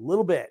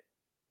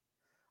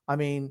 I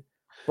mean,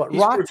 but he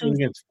scored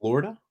against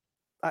Florida?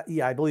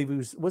 Yeah, I believe he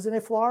was. Wasn't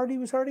it Florida he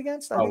was hurt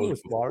against? I think it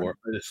was Florida.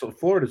 So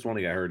Florida's one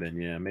he got hurt in.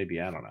 Yeah, maybe.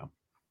 I don't know.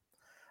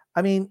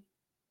 I mean,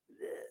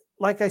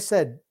 like I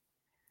said,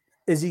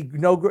 is he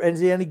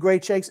any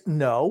great shakes?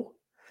 No,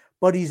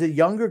 but he's a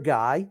younger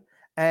guy,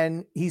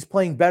 and he's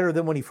playing better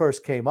than when he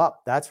first came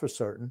up. That's for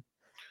certain.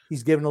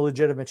 He's given a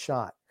legitimate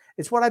shot.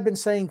 It's what I've been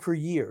saying for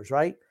years,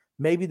 right?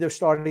 Maybe they're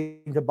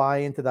starting to buy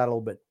into that a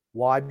little bit.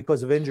 Why?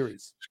 Because of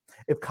injuries.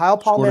 If Kyle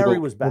Palmieri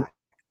was back.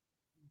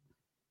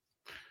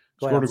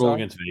 Scored a goal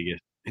against Vegas.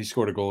 He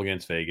scored a goal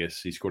against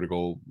Vegas. He scored a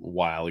goal a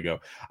while ago.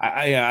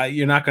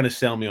 You're not going to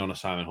sell me on a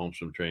Simon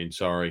Holmstrom train.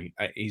 Sorry.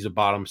 He's a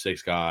bottom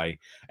six guy.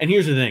 And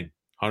here's the thing.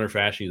 Hunter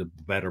Fashy is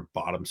a better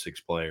bottom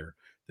six player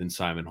than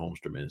Simon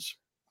Holmstrom is.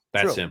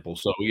 That's simple.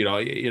 So,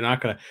 you're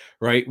not going to,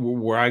 right,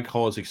 where I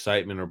cause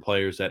excitement are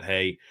players that,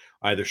 hey,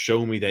 either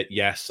show me that,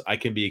 yes, I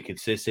can be a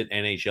consistent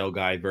NHL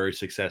guy, very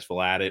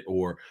successful at it,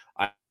 or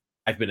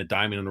I've been a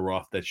diamond in the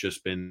rough that's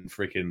just been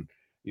freaking,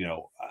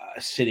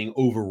 sitting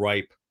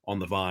overripe on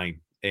the vine,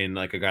 and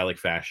like a guy like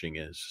Fasching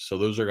is. So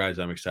those are guys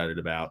I'm excited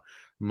about.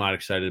 I'm not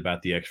excited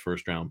about the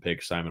first round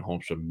pick, Simon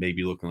Holmstrom,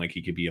 maybe looking like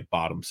he could be a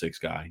bottom six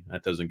guy.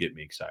 That doesn't get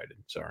me excited.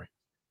 Sorry.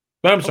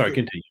 But I'm sorry,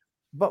 continue.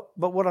 But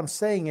what I'm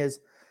saying is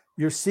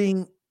you're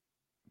seeing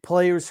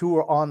players who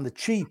are on the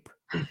cheap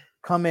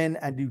come in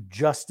and do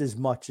just as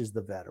much as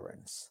the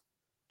veterans,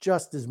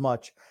 just as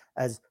much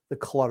as the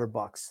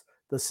Clutterbucks,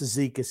 the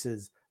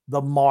Cizicases,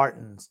 the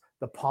Martins,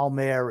 the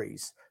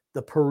Palmieris,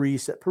 the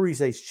Parise.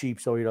 Parise's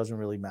cheap, so he doesn't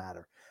really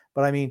matter.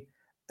 But I mean,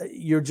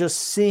 you're just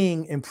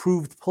seeing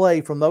improved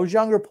play from those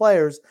younger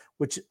players,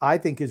 which I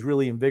think has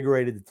really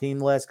invigorated the team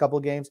the last couple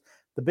of games.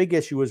 The big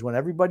issue is when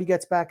everybody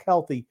gets back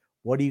healthy,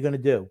 what are you going to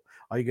do?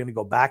 Are you going to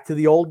go back to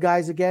the old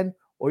guys again,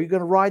 or are you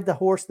going to ride the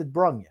horse that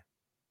brung you?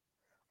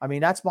 I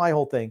mean, that's my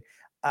whole thing.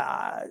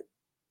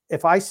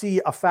 If I see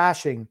a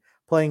Fasching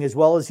playing as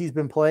well as he's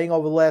been playing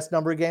over the last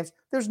number of games,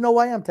 there's no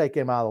way I'm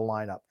taking him out of the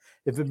lineup.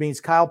 If it means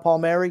Kyle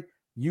Palmieri,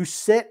 you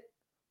sit,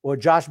 or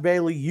Josh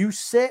Bailey, you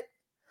sit,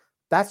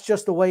 that's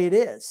just the way it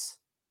is.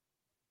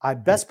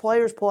 Best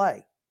players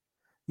play.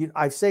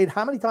 I've said,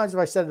 how many times have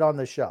I said it on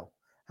this show?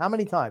 How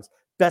many times?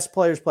 Best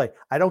players play.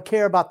 I don't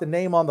care about the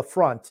name on the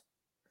front.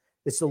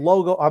 It's the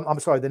logo. I'm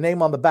sorry, the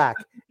name on the back.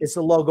 It's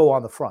the logo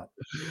on the front.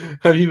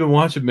 Have you been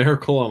watching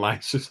Miracle on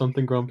Ice or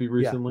something, Grumpy,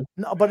 recently?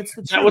 Yeah. No, but it's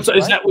the truth.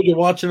 Is that what you're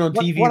watching on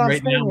TV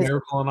right now,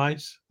 Miracle on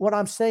Ice? What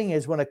I'm saying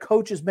is when a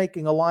coach is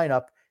making a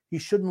lineup, he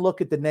shouldn't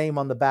look at the name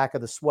on the back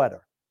of the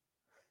sweater.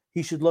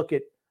 He should look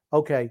at,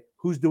 okay,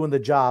 who's doing the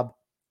job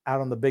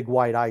out on the big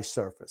white ice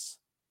surface.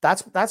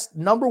 That's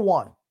number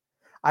one.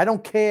 I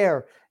don't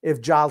care if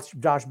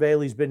Josh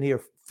Bailey's been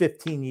here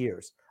 15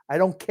 years. I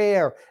don't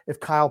care if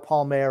Kyle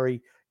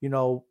Palmieri,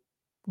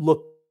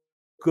 looked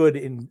good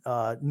in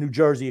New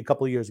Jersey a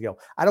couple of years ago.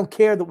 I don't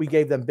care that we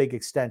gave them big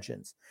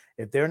extensions.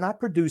 If they're not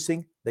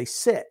producing, they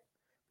sit.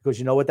 Because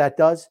you know what that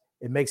does?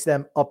 It makes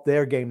them up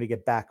their game to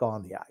get back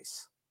on the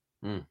ice.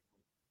 Mm.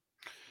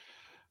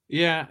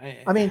 Yeah.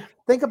 I mean,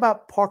 think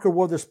about Parker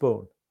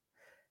Wotherspoon.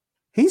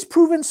 He's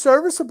proven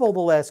serviceable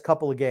the last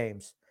couple of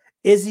games.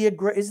 Is he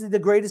the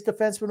greatest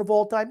defenseman of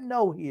all time?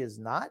 No, he is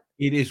not.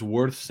 It is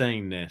worth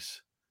saying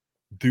this.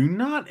 Do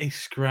not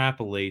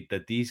extrapolate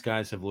that these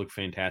guys have looked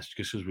fantastic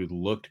just because we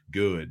looked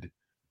good.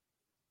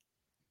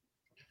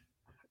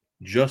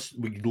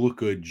 We look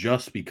good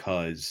just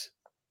because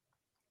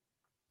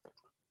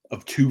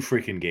of 2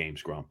 freaking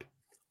games, Grump.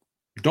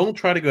 Don't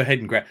try to go ahead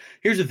and grab.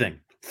 Here's the thing.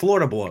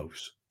 Florida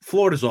blows.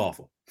 Florida's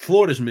awful.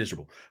 Florida's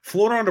miserable.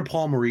 Florida under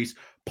Paul Maurice.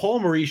 Paul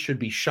Maurice should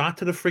be shot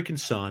to the freaking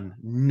sun,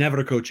 never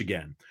to coach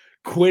again.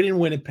 Quit in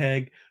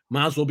Winnipeg.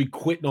 Might as well be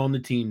quitting on the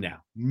team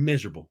now.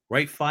 Miserable,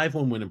 right?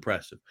 5-1 win,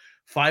 impressive.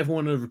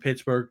 5-1 over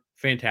Pittsburgh,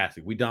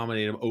 fantastic. We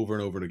dominated them over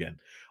and over and again.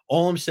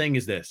 All I'm saying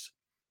is this.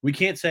 We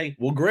can't say,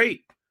 well,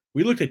 great.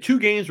 We looked at 2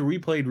 games where we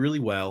played really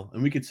well,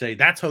 and we could say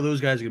that's how those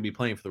guys are going to be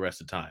playing for the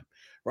rest of the time,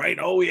 right?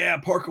 Oh, yeah,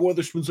 Parker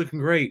Weatherspoon's looking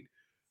great.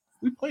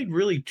 We played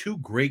really 2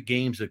 great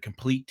games of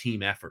complete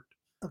team effort.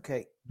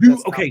 Okay.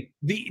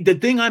 The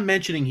thing I'm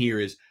mentioning here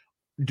is,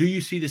 do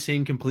you see the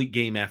same complete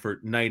game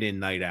effort night in,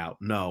 night out?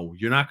 No,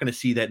 you're not going to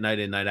see that night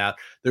in, night out.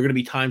 There are going to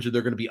be times where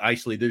they're going to be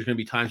isolated. There's going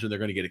to be times when they're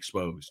going to get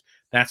exposed.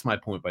 That's my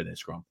point by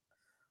this, Grump.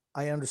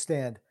 I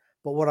understand.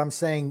 But what I'm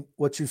saying,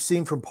 what you've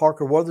seen from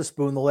Parker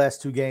Weatherspoon the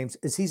last 2 games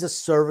is he's a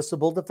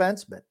serviceable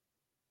defenseman.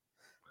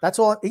 That's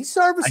all. He's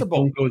serviceable.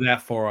 I don't go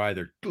that far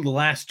either. The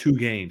last 2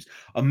 games,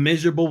 a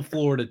miserable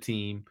Florida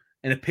team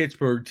and a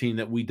Pittsburgh team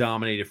that we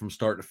dominated from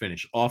start to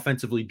finish.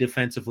 Offensively,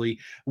 defensively,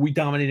 we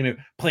dominated them.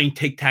 Playing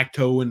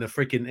tic-tac-toe in the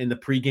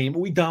pregame.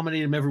 We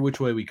dominated them every which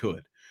way we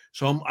could.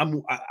 So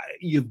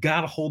you've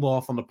got to hold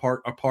off on the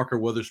Parker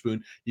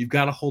Weatherspoon. You've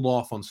got to hold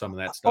off on some of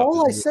that stuff.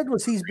 All I said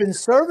was he's been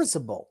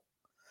serviceable.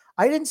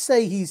 I didn't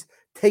say he's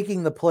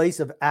taking the place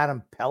of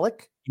Adam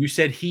Pelech. You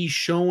said he's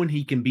shown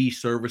he can be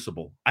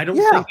serviceable. I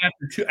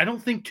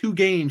don't think 2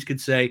 games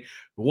could say,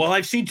 well,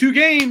 I've seen 2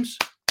 games.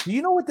 Do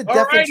you know what the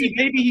definition?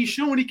 Maybe he's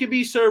shown he can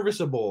be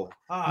serviceable.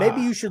 Maybe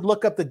you should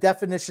look up the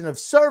definition of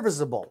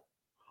serviceable.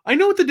 I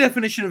know what the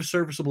definition of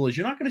serviceable is.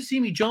 You're not going to see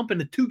me jump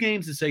into 2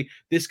 games and say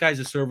this guy's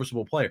a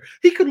serviceable player.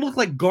 He could look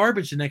like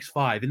garbage the next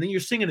 5, and then you're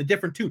singing a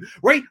different tune,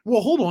 right?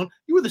 Well, hold on.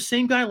 You were the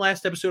same guy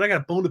last episode. I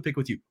got a bone to pick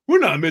with you. We're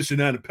not missing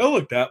Adam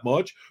Pelech that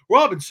much.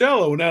 Robin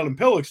Salo and Adam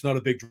Pelech's not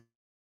a big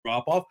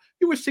drop off.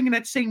 You were singing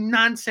that same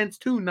nonsense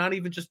tune, not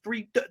even just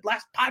 3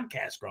 last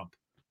podcast, Grump.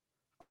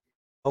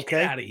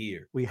 Okay, get out of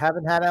here. We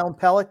haven't had Alan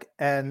Pelech,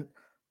 and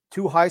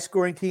 2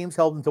 high-scoring teams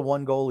held them to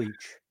 1 goal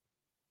each.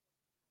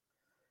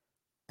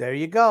 There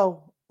you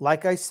go.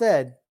 Like I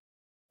said,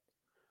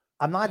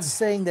 I'm not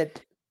saying that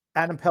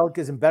Adam Pelech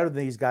isn't better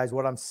than these guys.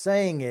 What I'm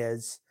saying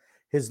is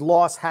his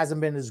loss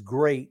hasn't been as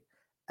great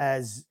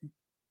as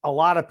a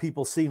lot of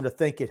people seem to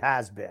think it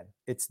has been.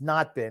 It's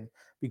not been,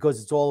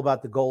 because it's all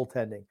about the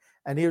goaltending.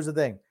 And here's the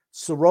thing.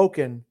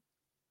 Sorokin,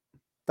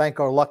 thank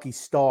our lucky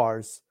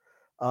stars,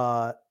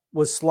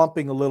 was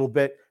slumping a little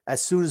bit.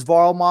 As soon as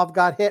Varlamov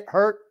got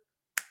hurt,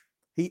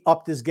 he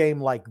upped his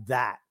game like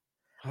that.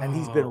 And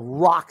he's been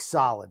rock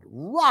solid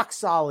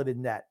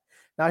in net.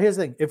 Now, here's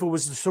the thing. If it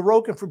was the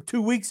Sorokin from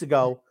 2 weeks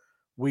ago,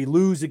 we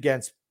lose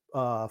against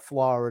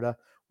Florida.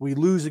 We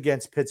lose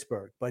against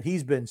Pittsburgh. But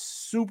he's been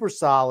super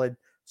solid,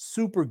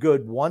 super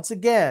good once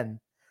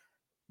again,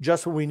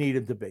 just when we need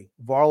him to be.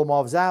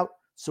 Varlamov's out.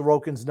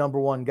 Sorokin's number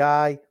 1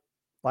 guy.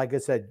 Like I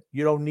said,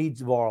 you don't need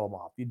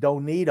Varlamov. You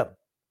don't need him.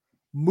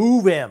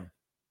 Move him.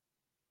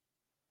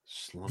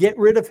 Get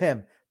rid of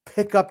him.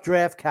 Pick up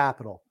draft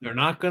capital. They're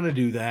not going to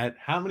do that.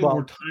 How many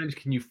more times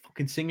can you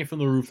fucking sing it from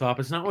the rooftop?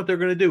 It's not what they're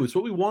going to do. It's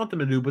what we want them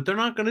to do, but they're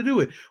not going to do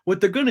it. What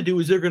they're going to do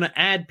is they're going to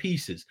add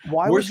pieces.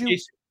 Why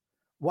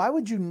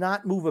would you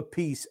not move a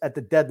piece at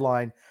the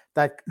deadline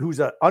who's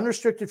an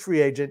unrestricted free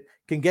agent,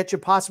 can get you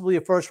possibly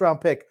a first-round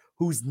pick,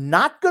 who's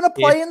not going to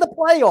play in the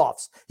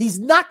playoffs? He's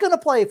not going to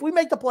play. If we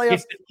make the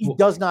playoffs, he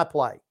does not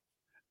play.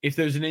 If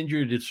there's an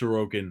injury to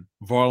Sorokin,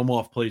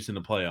 Varlamov plays in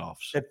the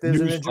playoffs. If there's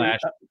an injury,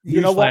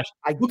 you know what?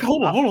 Look,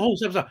 hold on.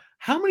 Stop.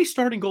 How many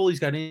starting goalies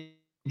got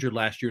injured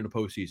last year in the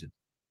postseason?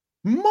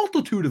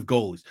 Multitude of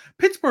goalies.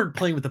 Pittsburgh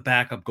playing with a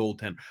backup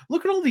goaltender.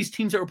 Look at all these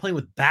teams that were playing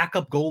with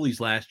backup goalies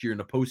last year in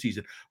the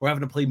postseason. We're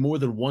having to play more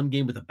than 1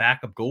 game with a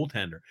backup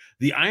goaltender.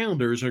 The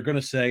Islanders are going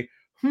to say,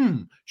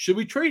 should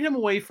we trade him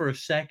away for a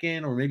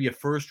second or maybe a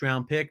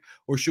first-round pick?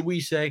 Or should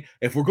we say,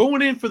 if we're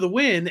going in for the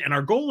win and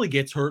our goalie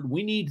gets hurt,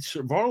 we need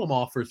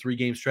Varlamov for a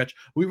 3-game stretch.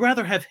 We'd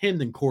rather have him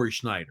than Corey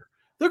Schneider.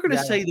 They're going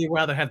to say they'd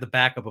rather have the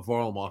backup of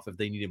Varlamov if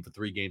they need him for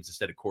 3 games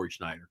instead of Corey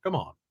Schneider. Come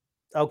on.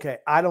 Okay,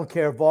 I don't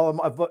care if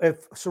Varlamov.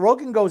 If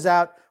Sorokin goes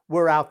out,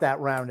 we're out that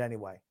round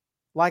anyway.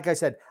 Like I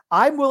said,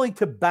 I'm willing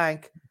to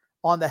bank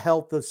on the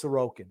health of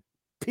Sorokin,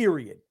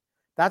 period.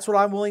 That's what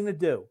I'm willing to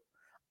do.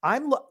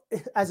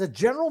 As a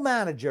general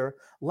manager,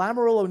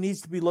 Lamoriello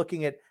needs to be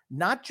looking at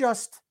not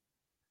just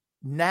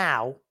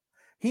now,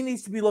 he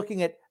needs to be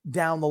looking at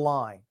down the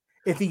line.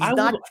 If he's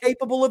not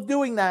capable of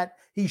doing that,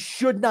 he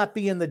should not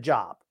be in the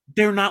job.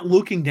 They're not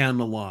looking down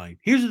the line.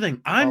 Here's the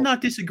thing. I'm not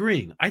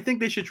disagreeing. I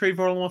think they should trade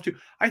Varlamov too.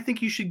 I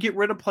think you should get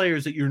rid of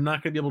players that you're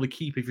not going to be able to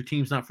keep if your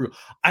team's not for real.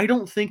 I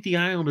don't think the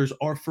Islanders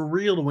are for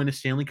real to win a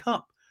Stanley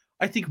Cup.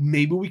 I think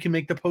maybe we can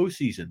make the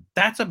postseason.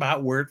 That's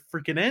about where it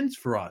freaking ends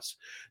for us.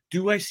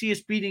 Do I see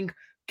us beating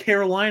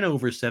Carolina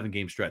over a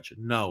 7-game stretch?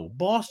 No.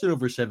 Boston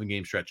over a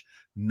 7-game stretch?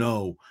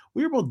 No.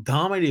 We were both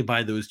dominated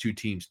by those 2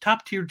 teams,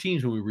 top-tier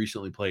teams when we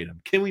recently played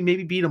them. Can we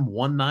maybe beat them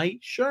one night?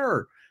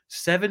 Sure.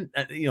 7,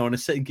 in a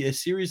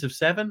series of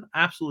 7?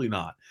 Absolutely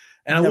not.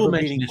 And I will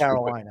mention this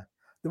Carolina.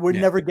 We're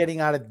never getting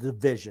out of the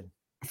division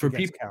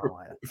against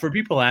Carolina. For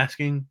people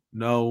asking,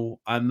 no,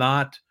 I'm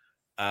not.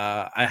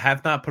 I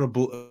have not put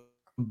a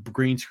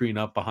green screen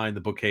up behind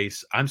the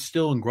bookcase. I'm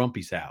still in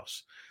Grumpy's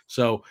house.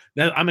 So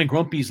I'm in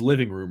Grumpy's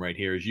living room right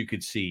here, as you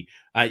could see.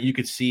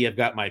 I've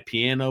got my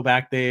piano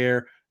back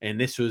there, and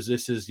this is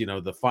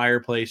the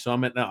fireplace. So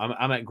I'm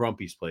at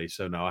Grumpy's place.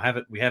 So no,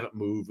 we haven't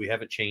moved. We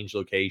haven't changed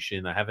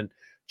location. I haven't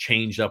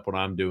changed up what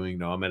I'm doing.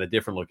 No, I'm at a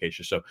different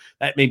location. So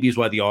that maybe is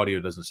why the audio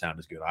doesn't sound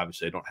as good.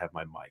 Obviously, I don't have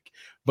my mic.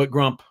 But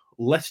Grump,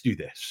 let's do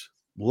this.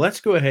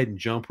 Let's go ahead and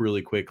jump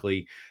really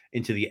quickly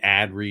into the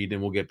ad read,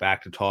 and we'll get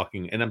back to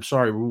talking. And I'm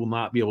sorry, we will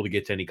not be able to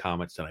get to any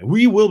comments tonight.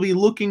 We will be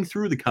looking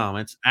through the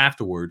comments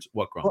afterwards.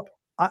 What, Grump?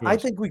 Well, I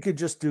think we could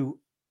just do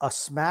a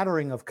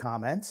smattering of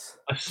comments.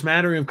 A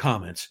smattering of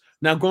comments.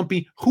 Now,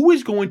 Grumpy, who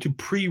is going to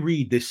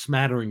pre-read this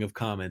smattering of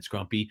comments,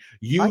 Grumpy?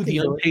 You, the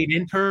unpaid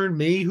intern,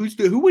 me?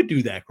 Who would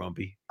do that,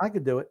 Grumpy? I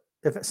could do it.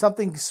 If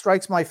something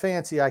strikes my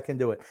fancy, I can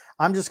do it.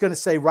 I'm just going to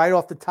say right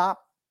off the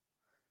top,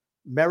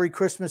 Merry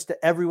Christmas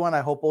to everyone.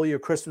 I hope all your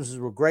Christmases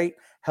were great.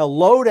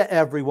 Hello to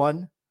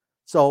everyone.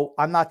 So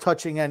I'm not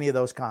touching any of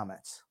those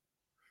comments.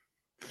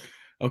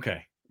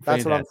 Okay.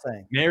 That's what I'm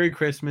saying. Merry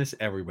Christmas,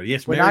 everybody.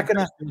 Yes, Merry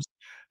Christmas.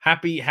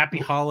 Happy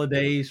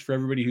holidays for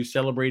everybody who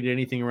celebrated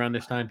anything around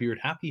this time period.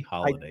 Happy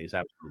holidays,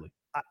 absolutely.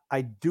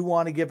 I do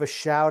want to give a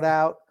shout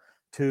out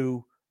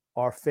to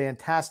our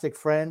fantastic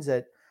friends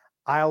at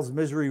Isles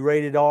Misery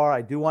Rated R.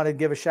 I do want to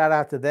give a shout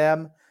out to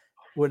them.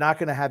 We're not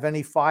going to have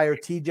any fire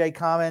TJ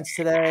comments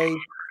today.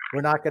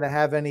 We're not going to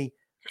have any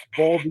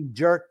Baldy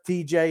Jerk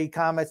TJ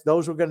comments.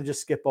 Those we're going to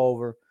just skip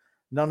over.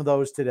 None of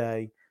those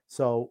today.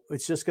 So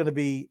it's just going to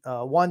be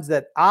ones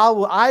that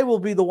I will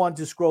be the one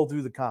to scroll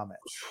through the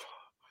comments.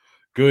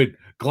 Good.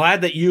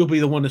 Glad that you'll be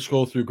the one to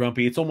scroll through,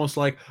 Grumpy. It's almost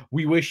like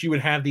we wish you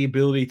would have the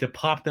ability to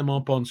pop them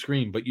up on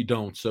screen, but you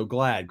don't. So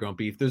glad,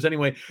 Grumpy. If there's any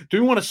way,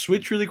 do we want to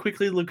switch really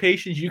quickly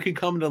locations? You can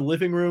come to the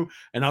living room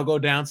and I'll go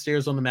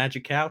downstairs on the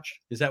magic couch.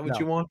 Is that what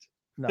you want?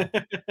 No.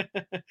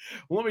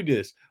 Well, let me do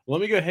this.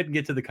 Let me go ahead and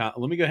get to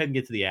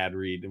the ad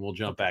read, and we'll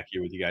jump back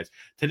here with you guys.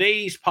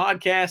 Today's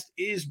podcast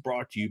is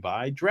brought to you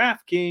by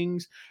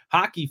DraftKings.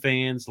 Hockey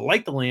fans,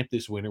 light the lamp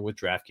this winter with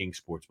DraftKings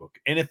Sportsbook,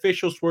 an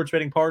official sports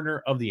betting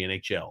partner of the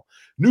NHL.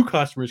 New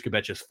customers can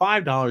bet just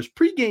 $5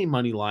 pregame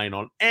money line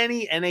on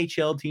any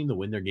NHL team to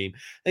win their game.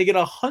 They get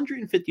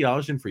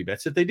 $150 in free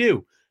bets if they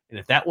do. And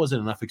if that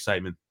wasn't enough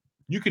excitement,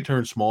 you can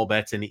turn small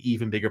bets into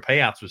even bigger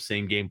payouts with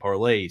same-game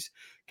parlays.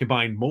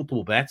 Combine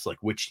multiple bets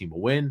like which team will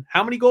win,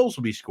 how many goals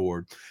will be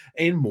scored,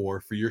 and more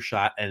for your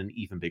shot at an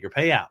even bigger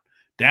payout.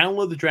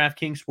 Download the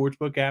DraftKings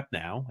Sportsbook app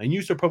now and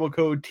use the promo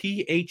code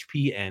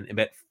THPN and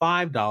bet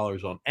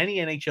 $5 on any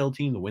NHL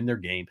team to win their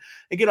game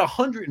and get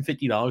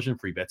 $150 in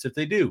free bets if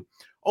they do.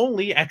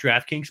 Only at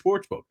DraftKings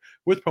Sportsbook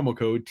with promo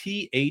code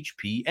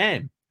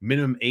THPN.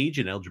 Minimum age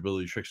and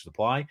eligibility restrictions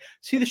apply.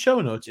 See the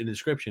show notes in the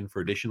description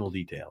for additional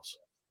details.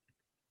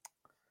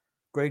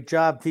 Great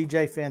job,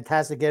 TJ.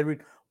 Fantastic,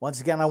 Edward. Once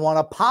again, I want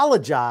to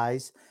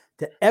apologize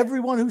to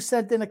everyone who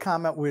sent in a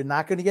comment. We're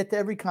not going to get to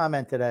every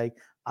comment today.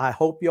 I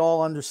hope you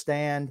all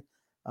understand.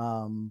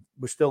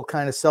 We're still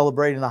kind of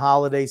celebrating the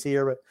holidays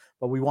here,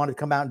 but we wanted to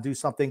come out and do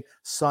something.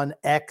 Son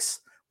X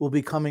will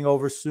be coming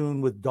over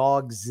soon with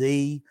Dog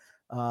Z.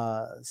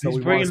 He's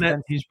bringing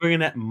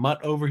that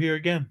mutt over here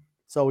again.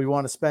 So we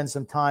want to spend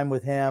some time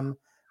with him.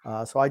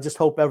 So I just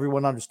hope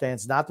everyone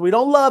understands. Not that we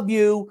don't love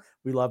you.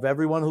 We love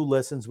everyone who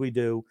listens. We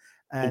do.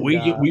 And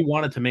we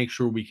wanted to make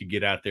sure we could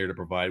get out there to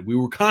provide. We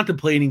were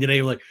contemplating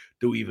today, like,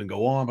 do we even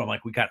go on? But I'm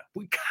like, we gotta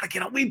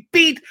get on. We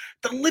beat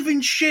the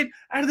living shit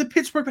out of the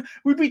Pittsburgh.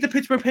 We beat the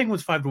Pittsburgh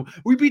Penguins 5-1.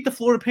 We beat the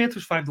Florida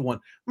Panthers 5-1.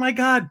 My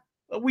God,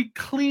 we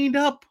cleaned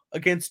up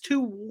against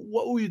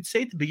what we would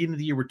say at the beginning of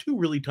the year were two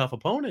really tough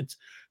opponents.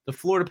 The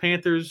Florida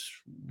Panthers,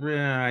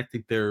 I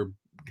think they're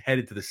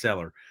headed to the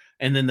cellar,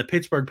 and then the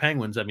Pittsburgh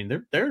Penguins. I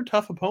mean, they're a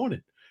tough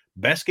opponent.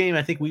 Best game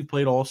I think we've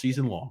played all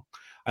season long.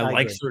 I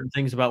like agree. Certain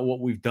things about what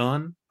we've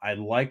done. I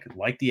like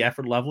the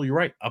effort level. You're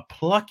right. A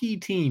plucky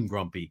team,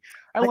 Grumpy.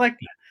 I like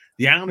that.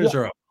 The Islanders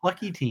are a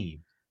plucky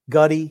team.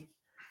 Gutty,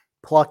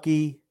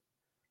 plucky.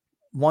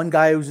 One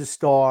guy who's a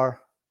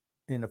star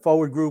in the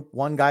forward group,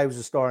 one guy who's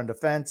a star in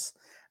defense,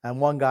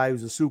 and one guy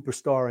who's a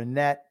superstar in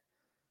net.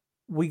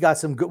 We have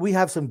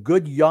some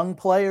good young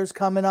players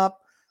coming up.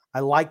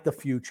 I like the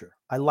future.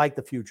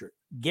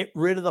 Get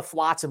rid of the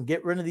flotsam.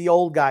 Get rid of the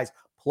old guys.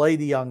 Play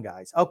the young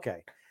guys.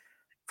 Okay.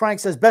 Frank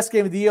says, best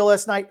game of the year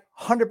last night.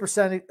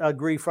 100%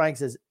 agree. Frank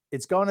says,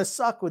 it's going to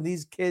suck when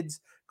these kids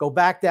go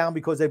back down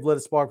because they've lit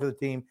a spark for the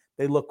team.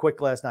 They looked quick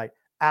last night.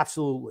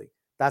 Absolutely.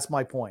 That's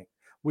my point.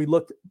 We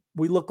looked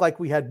like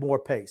we had more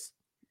pace.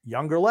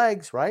 Younger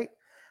legs, right?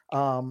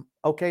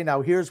 Okay,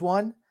 now here's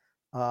one.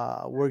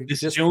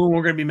 This is the only one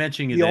we're going to be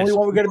mentioning. The only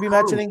one we're going to be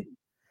mentioning.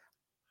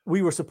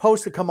 We were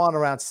supposed to come on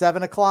around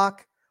 7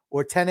 o'clock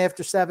or 10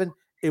 after 7.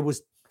 It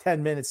was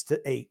 10 minutes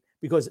to 8.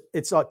 Because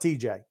it's not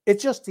TJ.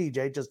 It's just TJ.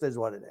 It just is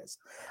what it is.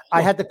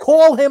 I had to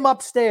call him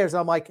upstairs.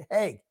 I'm like,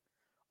 hey,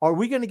 are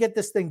we going to get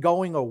this thing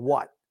going or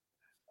what?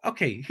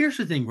 Okay, here's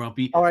the thing,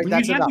 Grumpy. All right, When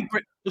that's you have enough.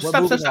 We're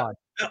stop, moving stop,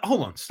 stop. on.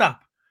 Hold on,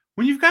 stop.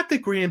 When you've got the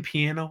grand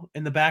piano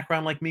in the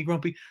background, like me,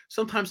 Grumpy,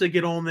 sometimes I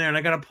get on there and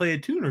I got to play a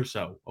tune or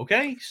so.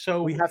 Okay,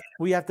 so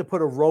We have to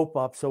put a rope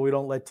up so we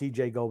don't let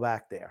TJ go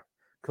back there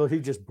because he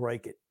just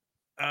break it.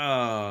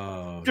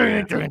 oh,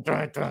 yeah.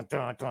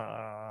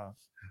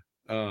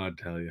 Oh, I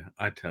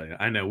tell you,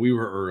 I know we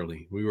were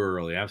early.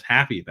 I was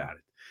happy about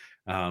it.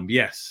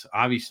 Yes,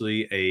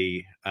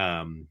 obviously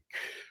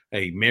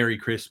a Merry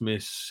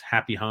Christmas,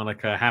 Happy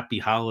Hanukkah, Happy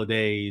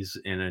Holidays,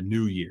 and a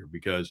New Year.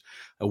 Because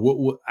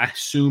what I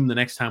assume the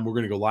next time we're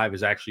going to go live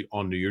is actually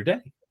on New Year's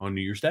Day. On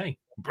New Year's Day,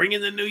 bring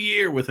in the new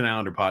year with an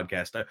Islander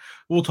podcast.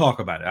 We'll talk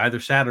about it either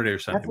Saturday or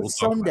Sunday. That's a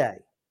Sunday.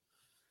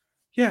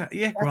 Yeah,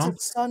 That's Grump. a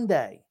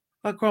Sunday.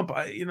 Grump,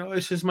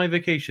 this is my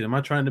vacation. I'm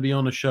not trying to be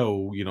on the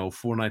show,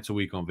 4 nights a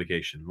week on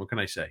vacation. What can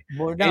I say?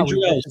 Well, no,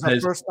 this is the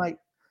first night.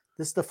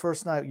 This is the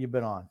first night you've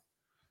been on.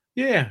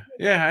 Yeah,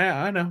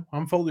 I know.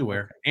 I'm fully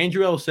aware.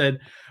 Andrew L said,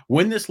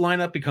 when this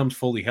lineup becomes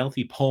fully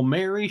healthy,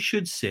 Palmieri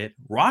should sit.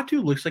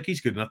 Ratu looks like he's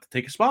good enough to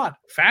take a spot.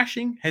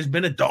 Fashing has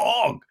been a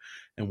dog,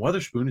 and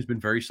Weatherspoon has been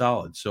very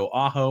solid. So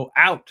Aho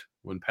out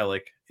when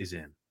Pellick is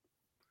in.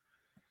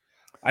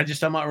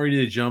 I'm not ready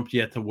to jump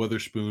yet to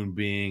Witherspoon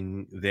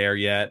being there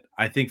yet.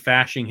 I think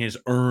Fashing has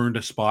earned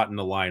a spot in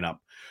the lineup.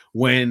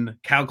 When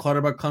Cal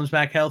Clutterbuck comes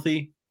back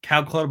healthy,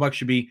 Cal Clutterbuck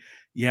should be,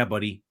 yeah,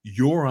 buddy,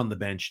 you're on the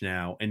bench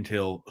now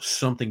until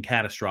something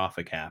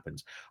catastrophic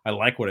happens. I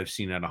like what I've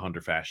seen out of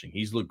Hunter Fashing.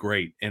 He's looked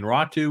great. And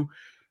Ratu,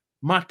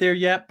 not there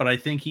yet, but I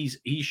think he's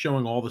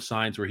showing all the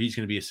signs where he's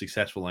going to be a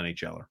successful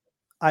NHLer.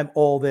 I'm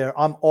all there.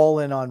 I'm all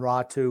in on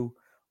Ratu,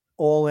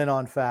 all in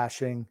on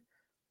Fashing.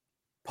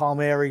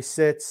 Palmieri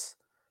sits.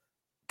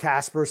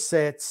 Casper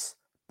sits,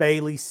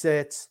 Bailey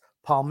sits,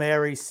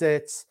 Palmieri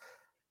sits,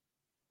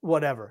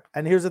 whatever.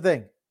 And here's the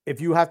thing.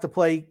 If you have to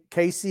play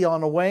Casey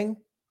on a wing,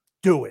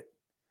 do it.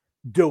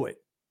 Do it.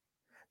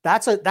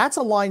 That's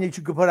a line that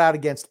you could put out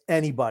against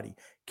anybody.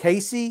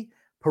 Casey,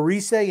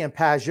 Parise, and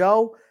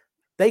Pajot,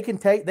 they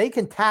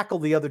can tackle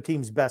the other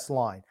team's best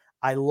line.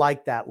 I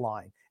like that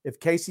line. If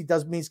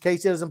means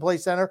Casey doesn't play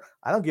center,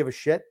 I don't give a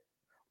shit.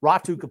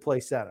 Ratu could play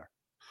center.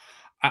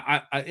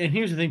 And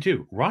here's the thing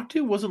too.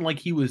 Ratu wasn't like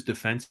he was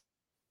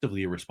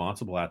defensively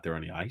irresponsible out there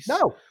on the ice.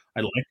 No.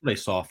 I liked what I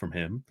saw from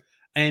him.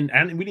 And we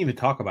didn't even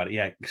talk about it.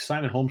 Yeah,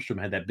 Simon Holmstrom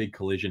had that big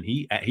collision.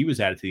 He was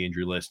added to the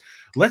injury list.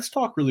 Let's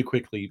talk really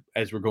quickly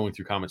as we're going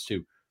through comments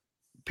too.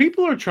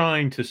 People are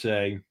trying to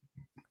say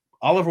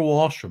Oliver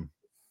Wahlstrom,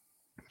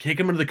 kick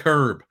him to the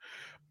curb,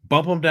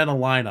 bump him down the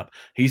lineup.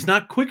 He's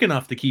not quick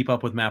enough to keep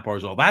up with Matt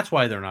Barzal. That's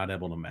why they're not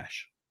able to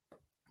mesh.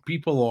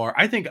 People are.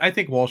 I think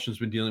Wahlstrom's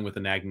been dealing with a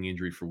nagging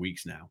injury for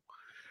weeks now,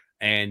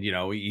 and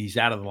he's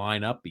out of the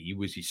lineup.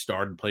 He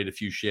started, played a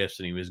few shifts,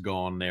 and he was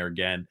gone there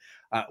again.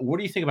 What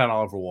do you think about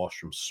Oliver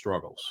Wahlstrom's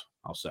struggles?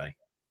 I'll say.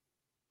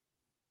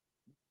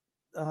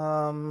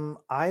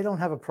 I don't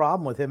have a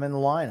problem with him in the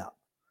lineup.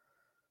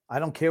 I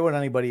don't care what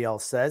anybody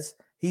else says.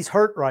 He's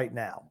hurt right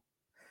now.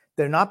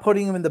 They're not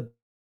putting him in the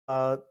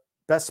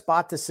best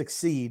spot to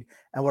succeed,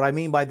 and what I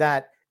mean by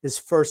that is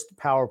first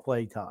power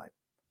play time.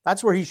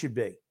 That's where he should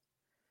be.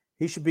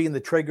 He should be in the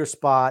trigger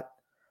spot.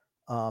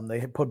 They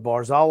had put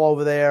Barzal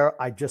over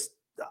there. I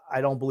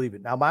don't believe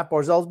it. Now, Matt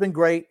Barzal's been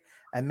great.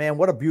 And, man,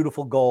 what a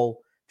beautiful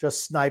goal.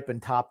 Just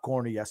sniping top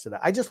corner yesterday.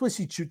 I just wish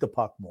he'd shoot the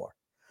puck more.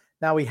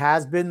 Now, he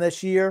has been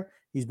this year.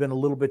 He's been a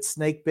little bit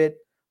snake bit.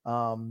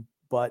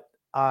 But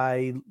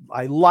I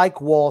like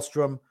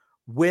Wahlstrom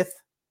with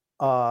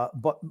a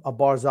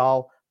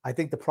Barzal. I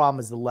think the problem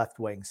is the left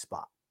wing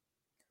spot.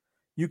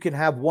 You can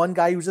have one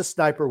guy who's a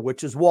sniper,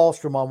 which is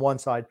Wahlstrom on one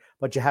side,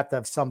 but you have to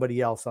have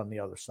somebody else on the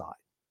other side.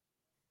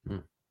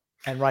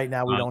 And right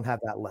now we don't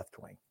have that left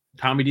wing.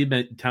 Tommy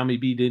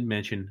B did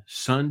mention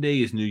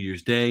Sunday is New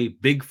Year's Day,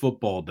 big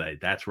football day.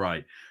 That's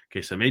right.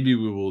 Okay, so maybe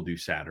we will do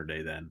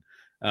Saturday then.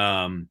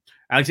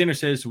 Alexander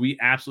says we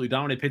absolutely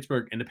dominate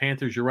Pittsburgh and the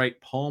Panthers. You're right.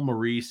 Paul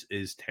Maurice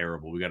is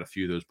terrible. We got a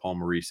few of those. Paul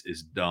Maurice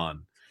is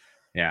done.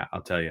 Yeah,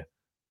 I'll tell you.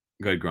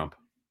 Go ahead, Grump.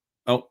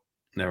 Oh,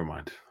 never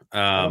mind.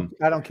 I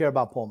don't care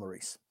about Paul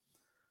Maurice.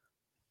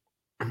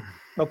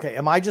 Okay,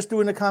 am I just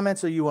doing the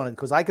comments or you want to?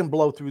 Because I can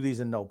blow through these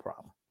and no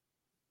problem.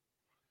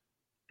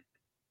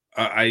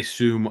 I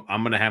assume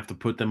I'm going to have to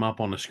put them up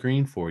on the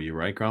screen for you,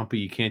 right, Grumpy?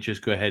 You can't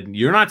just go ahead and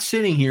you're not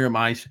sitting here.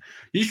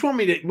 You just want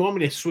me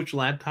to switch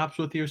laptops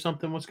with you or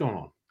something? What's going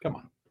on? Come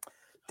on.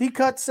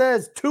 D-Cut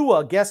says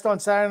Tua guest on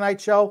Saturday Night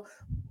Show.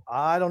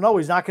 I don't know.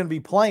 He's not going to be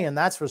playing.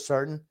 That's for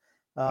certain.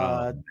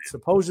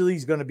 Supposedly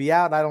he's going to be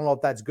out. I don't know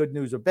if that's good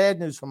news or bad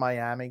news for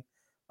Miami,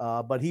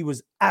 but he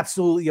was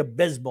absolutely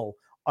abysmal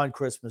on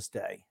Christmas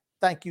Day.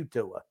 Thank you,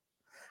 Tua.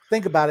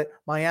 Think about it.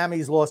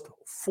 Miami's lost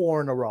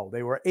 4 in a row.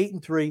 They were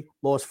 8-3,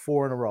 lost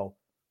 4 in a row.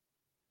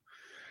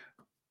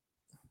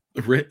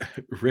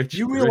 Rich,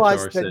 you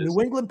realize that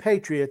New England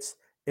Patriots,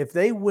 if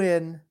they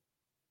win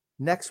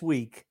next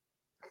week,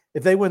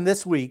 if they win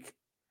this week,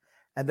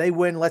 and they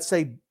win, let's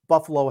say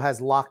Buffalo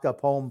has locked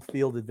up home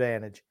field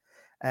advantage,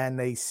 and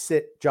they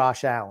sit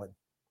Josh Allen,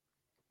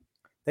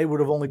 they would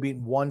have only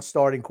beaten one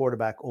starting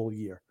quarterback all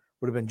year.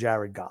 would have been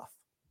Jared Goff.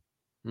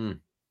 Hmm.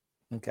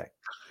 Okay.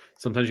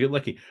 Sometimes you get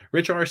lucky.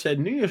 Rich R said,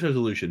 New Year's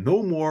resolution,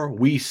 no more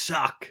we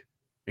suck,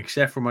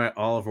 except for my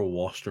Oliver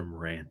Wahlstrom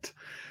rant.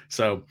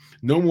 So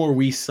no more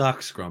we suck,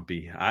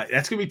 Scrumpy.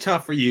 That's going to be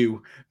tough for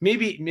you.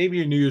 Maybe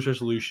your New Year's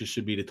resolution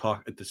should be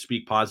to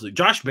speak positively.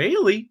 Josh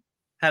Bailey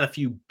had a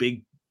few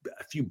big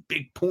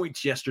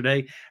points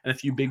yesterday and a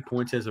few big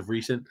points as of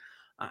recent.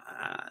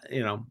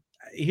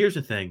 Here's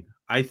the thing.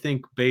 I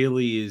think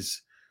Bailey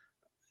is.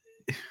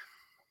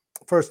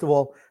 First of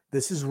all,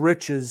 this is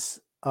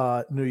Rich's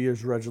New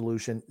Year's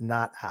resolution,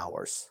 not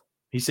ours.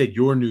 He said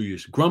your New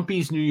Year's,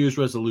 Grumpy's New Year's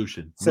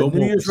resolution. So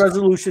New Year's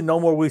resolution, no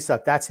more we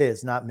suck. That's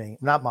his, not me,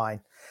 not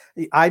mine.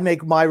 I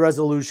make my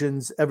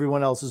resolutions.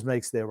 Everyone else's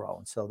makes their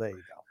own. So there you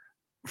go.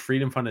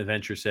 Freedom Fund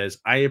Adventure says,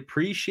 I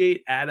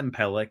appreciate Adam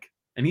Pelech,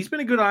 and he's been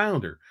a good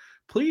Islander.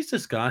 Please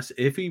discuss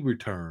if he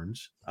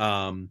returns,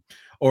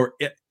 or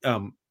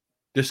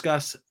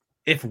discuss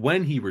if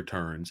when he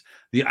returns,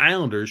 the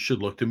Islanders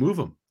should look to move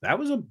him. That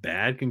was a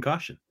bad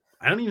concussion.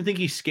 I don't even think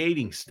he's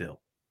skating still.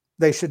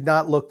 They should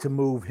not look to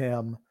move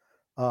him.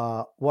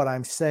 What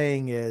I'm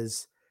saying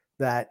is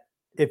that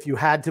if you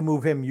had to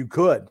move him, you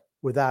could,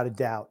 without a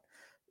doubt.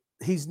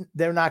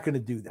 They're not going to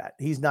do that.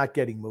 He's not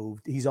getting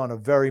moved. He's on a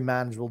very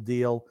manageable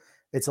deal.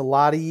 It's a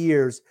lot of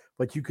years,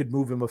 but you could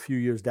move him a few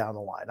years down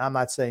the line. I'm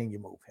not saying you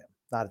move him.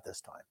 Not at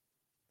this time.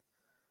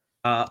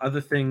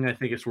 Other thing I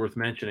think it's worth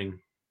mentioning,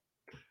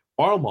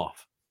 Varlamov,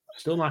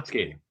 still not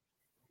skating.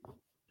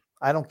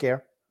 I don't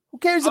care. Who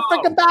cares? He's a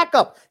freaking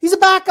backup. He's a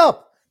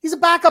backup. He's a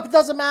backup. It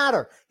doesn't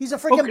matter. He's a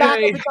freaking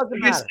backup. It doesn't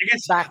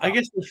matter. I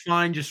guess we're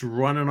fine just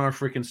running our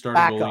freaking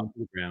starting goalie into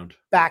the ground.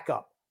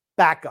 Backup.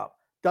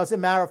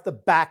 Doesn't matter if the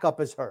backup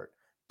is hurt.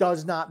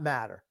 Does not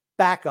matter.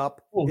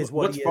 Backup is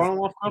what he is.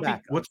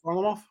 What's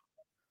Varlamov?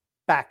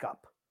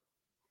 Backup.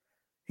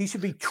 He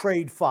should be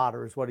trade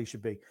fodder is what he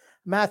should be.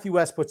 Matthew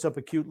S. puts up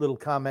a cute little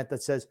comment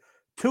that says,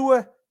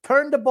 Tua,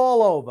 turn the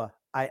ball over.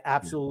 I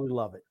absolutely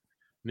love it.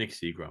 Nick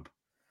Seagrump.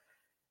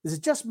 Is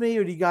it just me,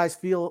 or do you guys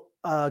feel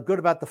good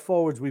about the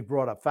forwards we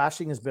brought up?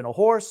 Fasching has been a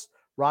horse.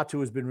 Ratu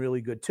has been really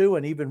good too.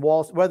 And even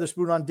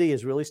Weatherspoon on D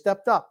has really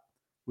stepped up.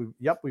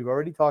 We've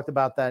already talked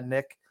about that,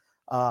 Nick.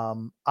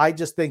 I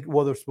just think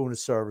Weatherspoon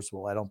is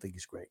serviceable. I don't think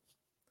he's great.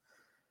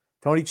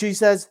 Tony Chi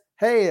says,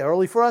 hey,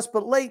 early for us,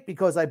 but late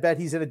because I bet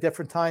he's in a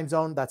different time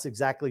zone. That's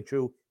exactly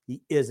true.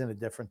 He is in a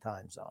different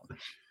time zone.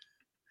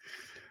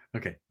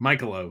 Okay.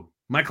 Michael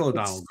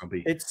O'Donnell,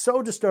 Grumpy. It's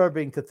so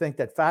disturbing to think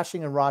that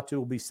Fasching and Ratu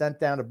will be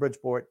sent down to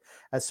Bridgeport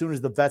as soon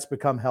as the vets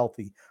become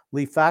healthy.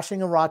 Leave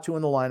Fasching and Ratu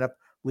in the lineup.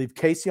 Leave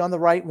Casey on the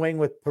right wing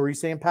with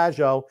Parise and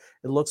Pajot.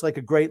 It looks like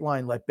a great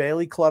line. Let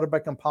Bailey,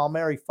 Clutterbuck, and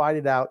Palmieri fight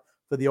it out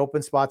for the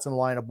open spots in the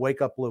lineup.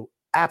 Wake up, Lou.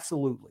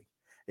 Absolutely.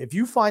 If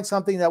you find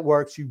something that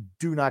works, you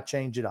do not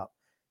change it up.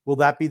 Will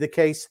that be the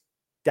case?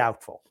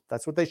 Doubtful.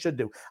 That's what they should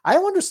do. I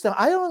don't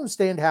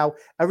understand how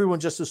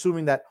everyone's just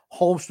assuming that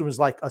Holmstrom is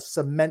like a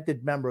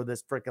cemented member of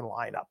this freaking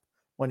lineup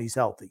when he's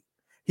healthy.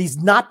 He's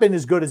not been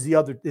as good as the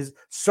other, is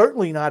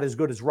certainly not as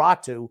good as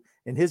Ratu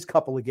in his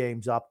couple of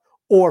games up,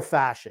 or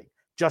Fasching.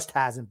 Just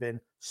hasn't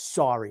been.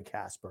 Sorry,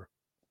 Casper.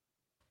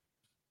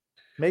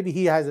 Maybe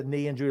he has a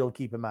knee injury that'll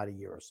keep him out a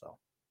year or so.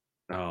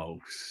 Oh,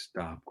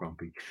 stop,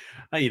 Grumpy.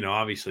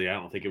 Obviously, I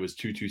don't think it was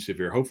too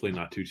severe. Hopefully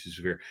not too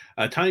severe.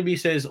 Tiny B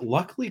says,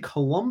 luckily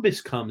Columbus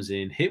comes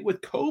in hit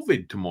with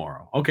COVID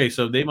tomorrow. Okay,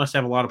 so they must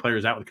have a lot of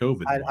players out with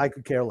COVID. I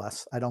could care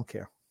less. I don't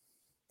care.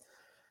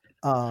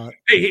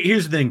 Hey,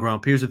 here's the thing,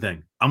 Grump. Here's the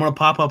thing. I'm going to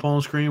pop up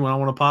on screen when I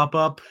want to pop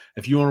up.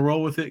 If you want to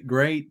roll with it,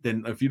 great.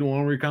 Then if you don't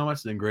want to read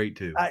comments, then great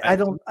too.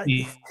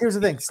 Here's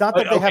the thing. It's not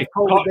that they have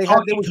COVID.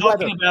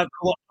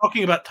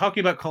 Talking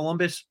about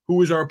Columbus,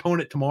 who is our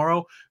opponent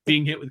tomorrow,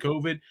 being hit with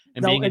COVID.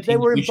 And they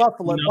were in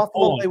Buffalo.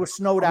 Buffalo, they were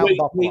snowed out in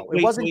Buffalo.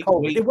 It wasn't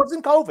COVID. It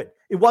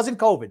wasn't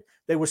COVID.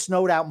 They were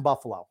snowed out in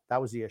Buffalo.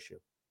 That was the issue.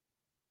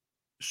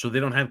 So they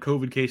don't have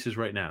COVID cases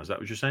right now. Is that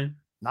what you're saying?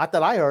 Not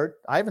that I heard.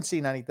 I haven't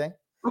seen anything.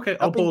 Okay,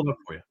 I'll pull it up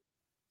for you.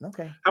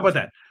 Okay. How about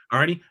that?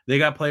 Alrighty, they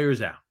got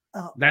players out.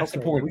 That's the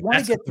point. We want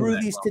to get through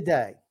these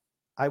today.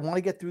 I want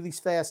to get through these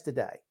fast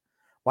today.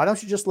 Why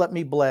don't you just let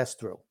me blast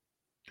through?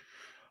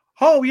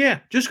 Oh, yeah.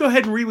 Just go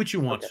ahead and read what you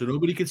want so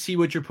nobody can see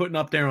what you're putting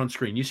up there on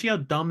screen. You see how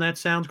dumb that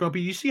sounds,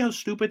 Grumpy? You see how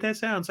stupid that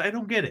sounds? I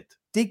don't get it.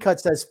 D-Cut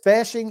says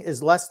Fasching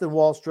is less than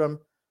Wahlstrom.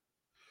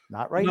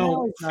 Not right now.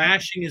 No,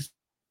 Fasching is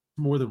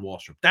more than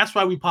Wahlstrom. That's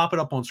why we pop it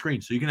up on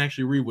screen so you can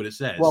actually read what it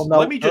says. Well, no,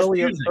 let me just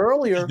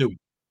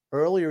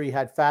earlier he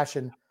had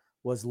Fasching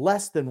was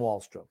less than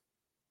Wahlstrom.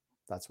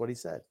 That's what he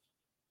said.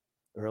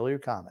 Earlier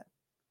comment.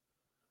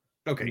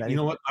 Okay, you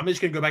know what? I'm just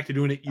going to go back to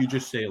doing it. You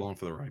just say along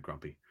for the ride,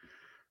 Grumpy.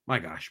 My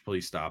gosh,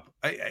 please stop.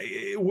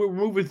 We're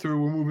moving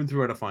through. We're moving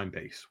through at a fine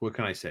pace. What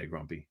can I say,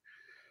 Grumpy?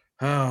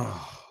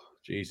 Oh,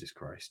 Jesus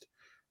Christ.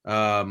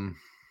 CJ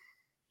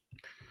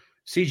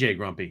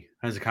Grumpy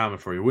has a comment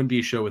for you. Wouldn't be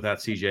a show without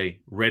CJ.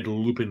 Red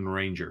Lupin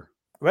Ranger.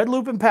 Red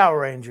Lupin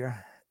Power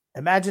Ranger.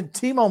 Imagine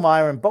Timo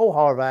Meyer and Bo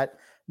Horvat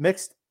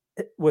mixed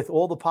with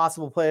all the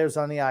possible players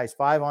on the ice.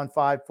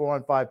 5-on-5,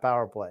 4-on-5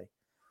 power play.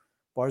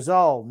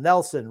 Barzal,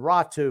 Nelson,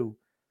 Ratu,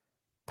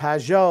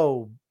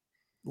 Pajot,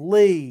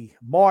 Lee,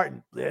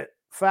 Martin,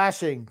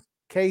 Fashing,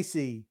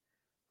 Casey.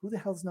 Who the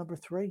hell's number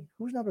 3?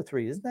 Who's number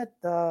 3? Isn't that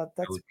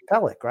that's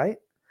Pellick, right?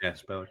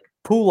 Yes, Pellick.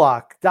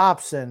 Pulak,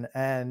 Dobson,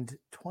 and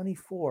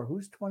 24.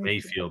 Who's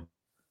 24?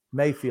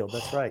 Mayfield.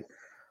 That's right.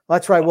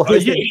 That's right. Well,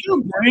 is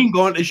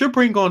your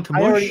brain gone to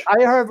mush?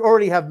 I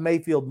already have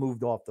Mayfield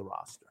moved off the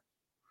roster.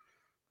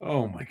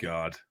 Oh my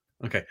God.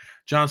 Okay.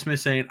 John Smith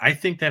saying, I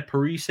think that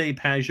Parise,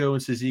 Pajot,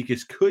 and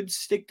Cizikas could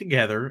stick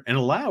together and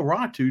allow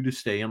Ratu to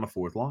stay on the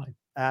fourth line.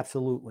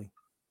 Absolutely.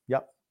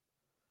 Yep.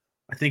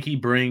 I think he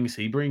brings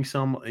a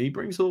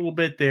little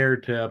bit there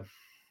to.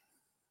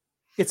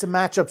 It's a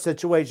matchup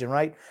situation,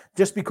 right?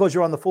 Just because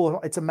you're on the full,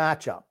 it's a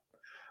matchup.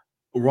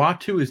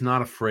 Ratu is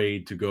not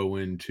afraid to go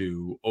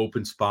into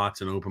open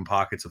spots and open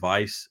pockets of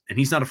ice, and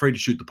he's not afraid to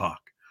shoot the puck.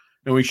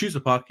 And when he shoots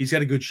the puck, he's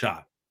got a good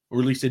shot, or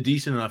at least a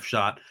decent enough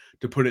shot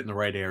to put it in the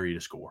right area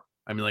to score.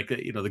 I mean,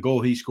 the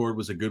goal he scored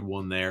was a good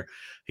one there.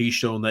 He's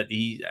shown that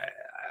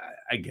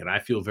again, I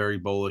feel very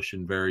bullish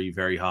and very,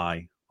 very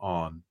high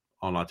on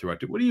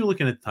Ratu. What are you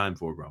looking at the time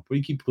for, Grump? What do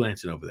you keep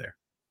glancing over there?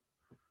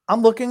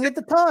 I'm looking at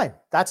the time.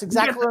 That's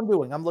exactly what I'm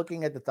doing. I'm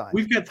looking at the time.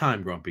 We've got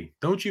time, Grumpy.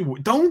 Don't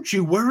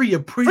you worry, you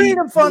pretty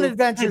Freedom Fun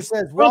Adventure head.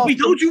 Says Grumpy.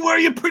 Don't you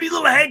worry, your pretty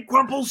little head,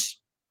 Grumples.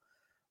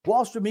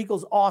 Wallstrom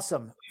equals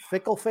awesome.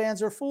 Fickle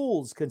fans are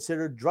fools.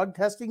 Consider drug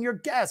testing your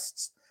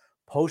guests.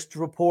 Post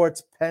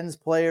reports: Penn's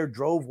player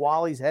drove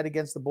Wally's head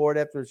against the board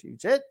after a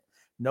huge hit.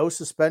 No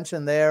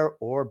suspension there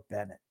or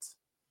Bennett.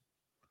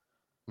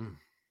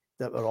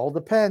 That it all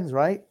depends,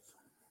 right?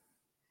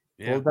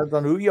 Yeah. It all depends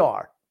on who you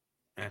are.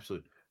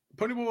 Absolutely.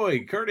 Pony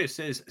Boy Curtis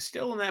says,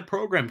 still in that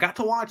program. Got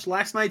to watch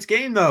last night's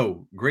game,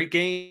 though. Great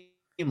game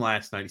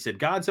last night. He said,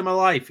 God's in my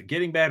life.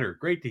 Getting better.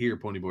 Great to hear,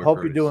 Pony Boy Hope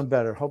Curtis. You're doing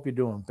better. Hope you're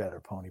doing better,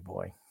 Pony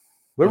Boy.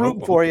 We're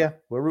rooting for you.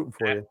 We're rooting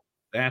for you.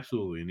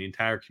 Absolutely. And the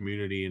entire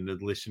community and the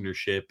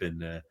listenership and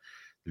the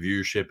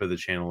viewership of the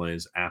channel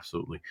is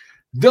absolutely.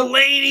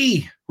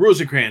 Delaney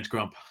Rosencrantz,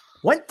 Grump.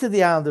 Went to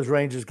the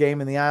Islanders-Rangers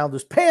game, and the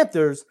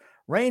Islanders-Panthers.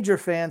 Ranger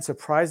fans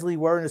surprisingly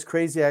weren't as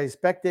crazy as I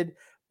expected,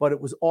 but it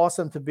was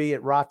awesome to be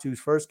at Ratu's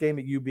first game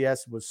at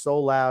UBS. It was so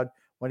loud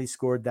when he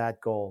scored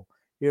that goal.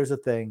 Here's the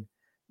thing,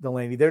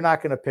 Delaney, they're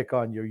not going to pick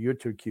on you. You're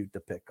too cute to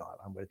pick on.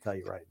 I'm going to tell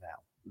you right now.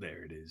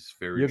 There it is.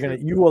 Very true.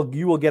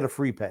 You will get a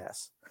free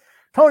pass.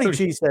 Tony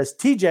G says,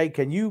 TJ,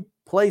 can you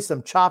play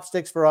some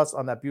chopsticks for us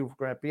on that beautiful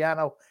grand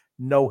piano?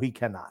 No, he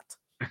cannot.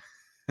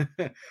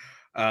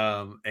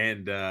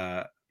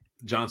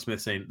 John Smith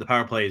saying the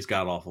power play is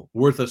god awful.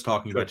 Worth us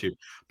talking about you.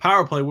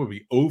 Power play, what are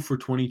we 0 for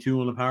 22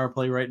 on the power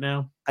play right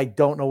now? I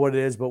don't know what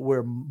it is, but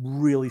we're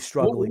really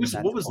struggling.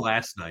 What was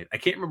last night? I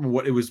can't remember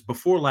what it was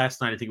before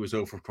last night. I think it was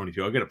 0 for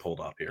 22. I'll get it pulled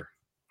up here.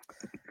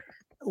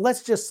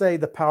 Let's just say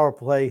the power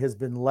play has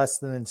been less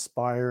than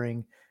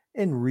inspiring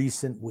in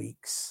recent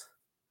weeks.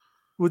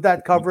 Would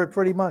that cover it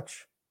pretty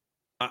much?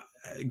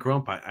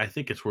 Grump, I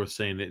think it's worth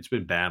saying that it's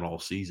been bad all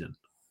season.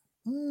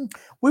 We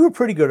were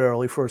pretty good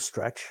early for a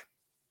stretch.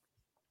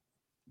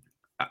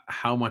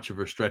 How much of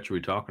a stretch are we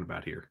talking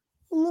about here?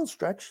 A little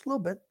stretch, a little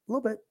bit.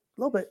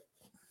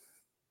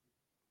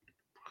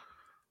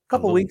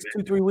 Couple weeks,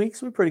 2-3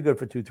 weeks. We're pretty good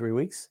for 2-3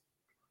 weeks.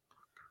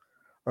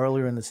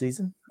 Earlier in the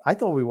season, I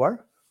thought we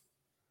were,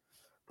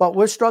 but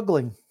we're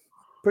struggling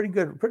pretty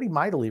good, pretty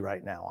mightily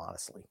right now,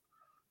 honestly.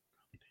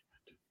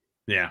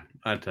 Yeah,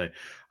 I tell you,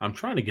 I'm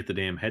trying to get the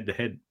damn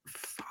head-to-head.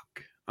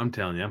 Fuck, I'm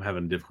telling you, I'm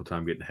having a difficult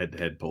time getting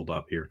head-to-head pulled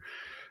up here.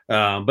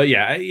 But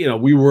yeah,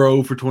 we were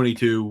 0 for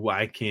 22.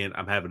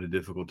 I'm having a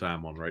difficult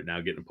time on right now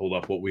getting pulled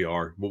up what we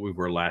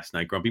were last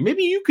night, Grumpy.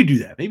 Maybe you could do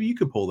that. Maybe you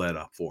could pull that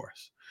up for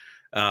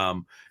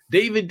us.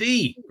 David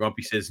D.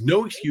 Grumpy says,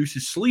 no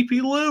excuses.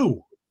 Sleepy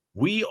Lou.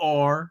 We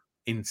are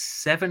in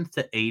 7th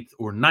to 8th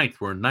or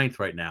 9th. We're in 9th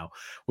right now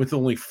with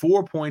only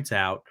 4 points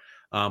out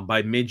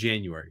by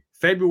mid-January.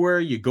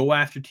 February, you go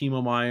after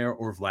Timo Meier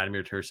or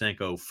Vladimir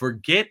Tarasenko.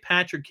 Forget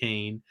Patrick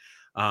Kane.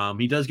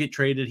 He does get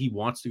traded. He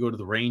wants to go to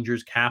the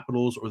Rangers,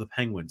 Capitals, or the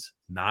Penguins,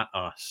 not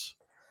us.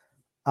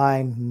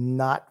 I'm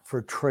not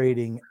for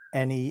trading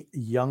any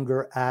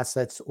younger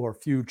assets or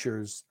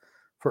futures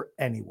for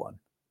anyone.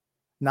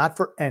 Not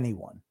for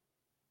anyone.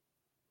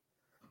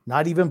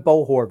 Not even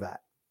Bo Horvat.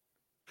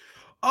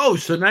 Oh,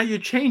 so now you're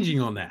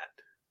changing on that.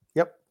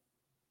 Yep.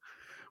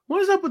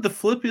 What is up with the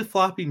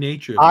flippy-floppy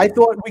nature? I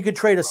thought we could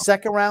trade a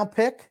second-round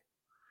pick.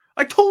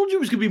 I told you it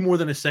was going to be more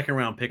than a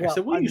second-round pick. Well, I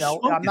said, what are you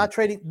smoking? I'm not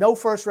trading. No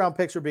first-round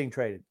picks are being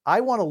traded.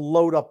 I want to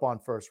load up on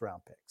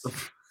first-round picks.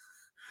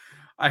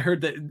 I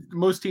heard that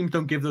most teams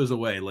don't give those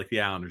away like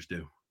the Islanders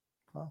do.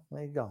 Well,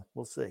 there you go.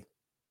 We'll see.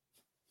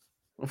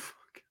 Oh, fuck.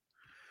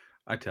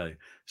 I tell you.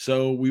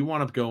 So we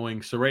wound up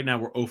going. So right now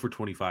we're 0 for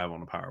 25 on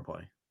the power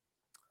play.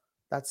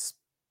 That's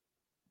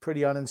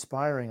pretty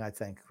uninspiring, I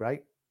think,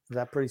 right? Is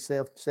that pretty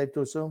safe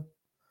to assume?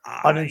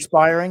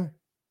 Uninspiring?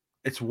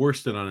 It's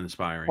worse than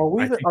uninspiring. Are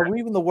we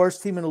even the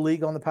worst team in the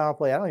league on the power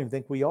play? I don't even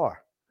think we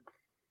are.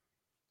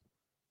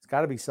 It's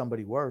got to be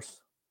somebody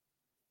worse.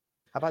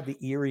 How about the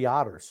Erie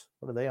Otters?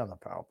 What are they on the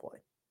power play?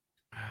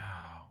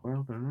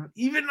 Well, they're not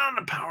even on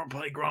the power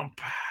play, Grump.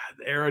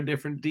 they're a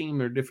different team.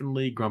 They're a different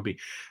league, Grumpy.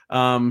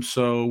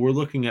 So we're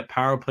looking at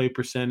power play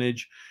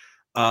percentage.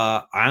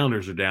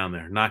 Islanders are down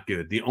there. Not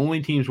good. The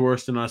only teams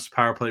worse than us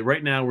power play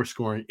right now, we're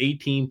scoring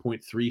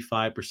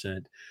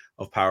 18.35%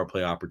 of power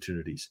play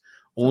opportunities.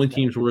 Only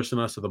teams worse than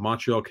us are the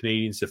Montreal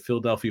Canadiens, the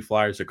Philadelphia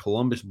Flyers, the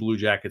Columbus Blue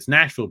Jackets,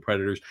 Nashville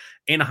Predators,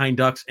 Anaheim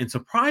Ducks, and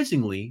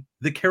surprisingly,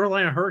 the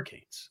Carolina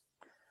Hurricanes.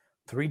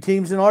 3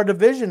 teams in our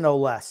division, no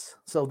less.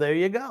 So there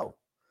you go.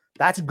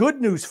 That's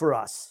good news for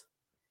us.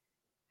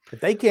 If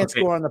they can't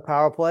score on the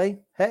power play,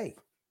 hey.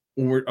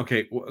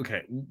 Okay.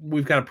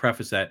 We've got to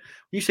preface that.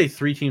 When you say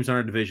 3 teams in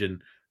our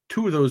division,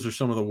 2 of those are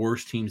some of the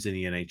worst teams in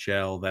the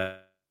NHL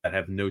that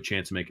have no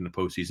chance of making the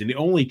postseason. The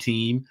only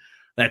team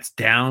that's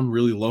down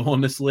really low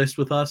on this list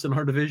with us in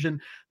our division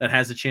that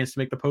has a chance to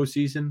make the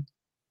postseason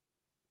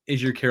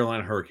is your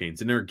Carolina Hurricanes,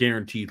 and they're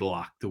guaranteed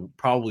lock to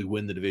probably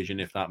win the division,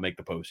 if not make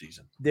the postseason.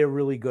 They're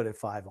really good at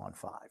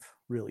 5-on-5.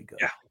 Really good.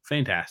 Yeah,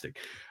 fantastic.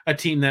 A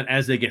team that,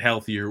 as they get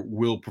healthier,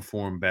 will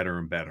perform better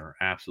and better.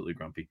 Absolutely,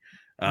 Grumpy.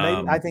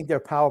 I think their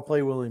power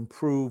play will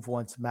improve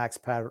once Max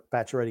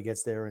Pacioretty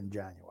gets there in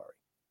January.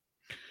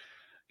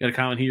 Got a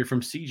comment here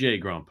from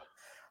CJ Grump.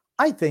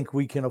 I think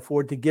we can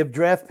afford to give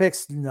draft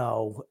picks.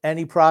 No.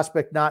 Any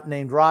prospect not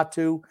named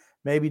Ratu,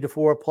 maybe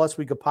DeFore. Plus,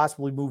 we could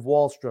possibly move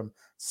Wahlstrom,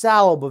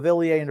 Salo,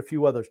 Bavillier, and a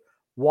few others.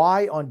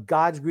 Why on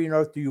God's green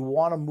earth do you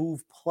want to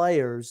move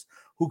players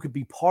who could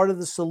be part of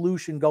the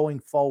solution going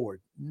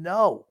forward?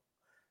 No,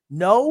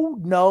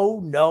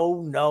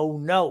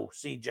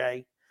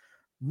 CJ.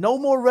 No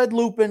more Red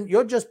Lupin.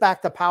 You're just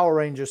back to Power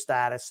Ranger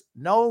status.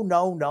 No.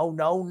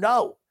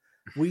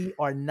 We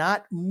are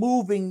not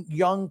moving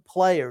young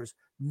players.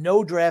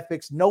 No draft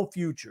picks, no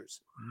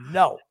futures.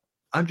 No.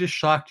 I'm just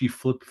shocked you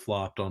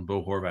flip-flopped on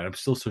Bo Horvat. I'm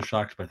still so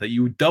shocked about that.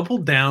 You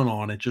doubled down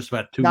on it just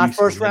about 2 weeks ago. Not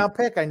first-round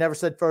pick. I never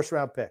said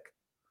first-round pick.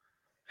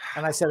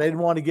 And I said I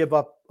didn't want to give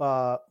up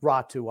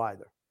Ratu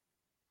either.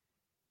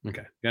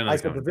 Okay. I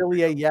said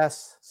Bavillier,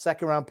 yes.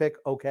 Second-round pick,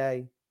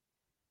 okay.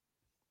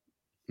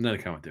 Another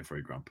comment there for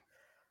you, Grump.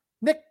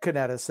 Nick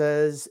Canetta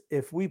says,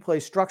 if we play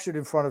structured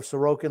in front of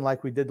Sorokin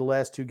like we did the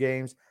last 2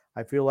 games,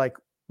 I feel like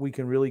we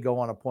can really go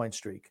on a point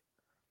streak.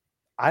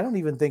 I don't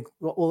even think –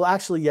 well,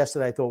 actually,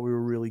 yesterday I thought we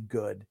were really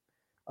good.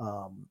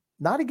 It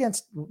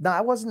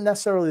wasn't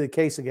necessarily the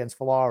case against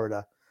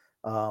Florida.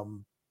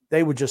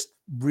 They were just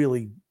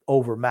really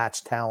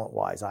overmatched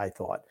talent-wise, I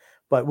thought.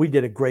 But we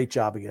did a great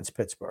job against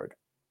Pittsburgh.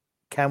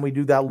 Can we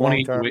do that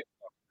long-term?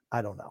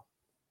 I don't know.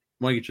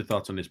 I want to get your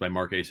thoughts on this by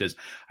Mark A. Says,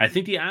 I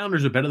think the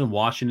Islanders are better than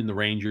Washington, the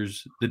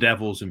Rangers, the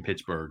Devils, and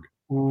Pittsburgh.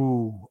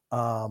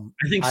 I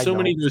think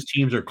many of those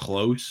teams are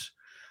close.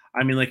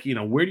 I mean,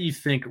 where do you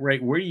think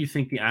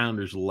the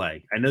Islanders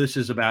lay? I know this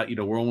is about,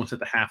 we're almost at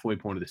the halfway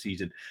point of the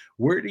season.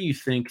 Where do you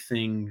think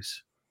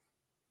things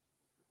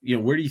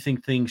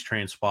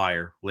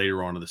transpire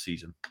later on in the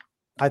season?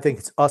 I think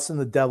it's us and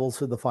the Devils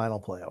for the final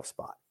playoff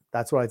spot.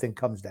 That's what I think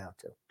comes down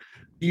to.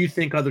 Do you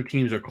think other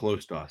teams are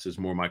close to us is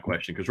more my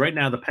question. Because right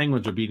now the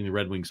Penguins are beating the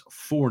Red Wings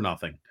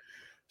 4-0.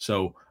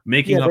 So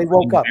making up the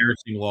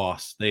embarrassing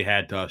loss they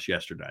had to us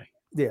yesterday.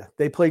 Yeah,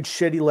 they played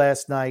shitty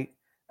last night.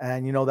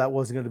 And, that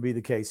wasn't going to be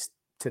the case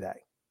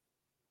today.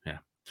 Yeah.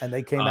 And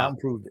they came out and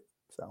proved it.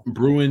 So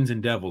Bruins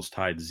and Devils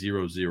tied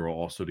 0-0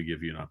 also to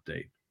give you an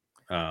update.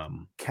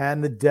 Can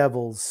the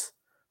Devils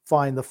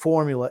find the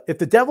formula? If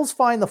the Devils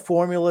find the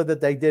formula that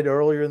they did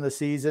earlier in the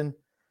season,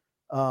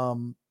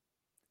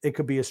 it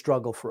could be a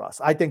struggle for us.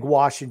 I think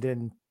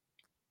Washington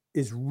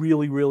is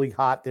really, really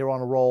hot. They're on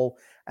a roll,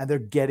 and they're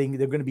going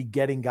to be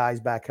getting guys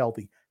back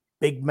healthy.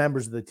 Big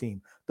members of the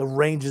team. The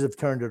Rangers have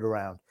turned it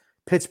around.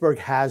 Pittsburgh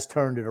has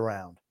turned it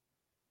around.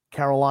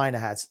 Carolina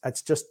has.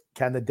 That's just,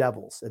 can the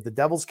Devils? If the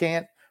Devils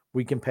can't,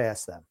 we can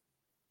pass them.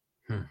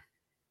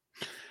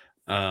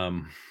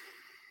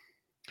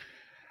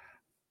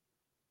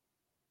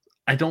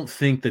 I don't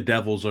think the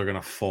Devils are going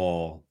to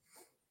fall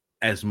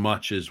as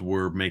much as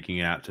we're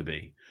making out to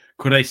be.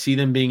 Could I see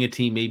them being a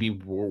team maybe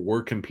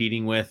we're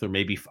competing with, or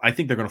maybe I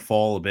think they're going to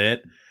fall a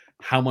bit.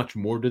 How much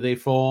more do they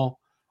fall?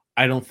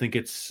 I don't think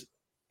it's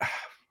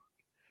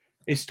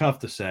tough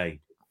to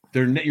say.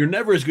 You're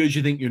never as good as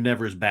you think. You're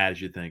never as bad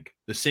as you think.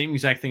 The same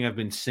exact thing I've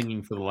been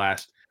singing for the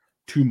last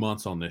 2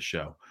 months on this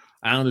show.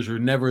 Islanders are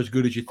never as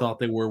good as you thought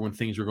they were when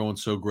things were going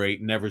so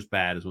great. Never as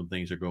bad as when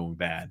things are going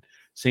bad.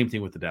 Same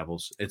thing with the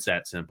Devils. It's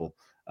that simple.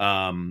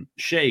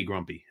 Shay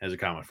Grumpy has a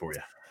comment for you.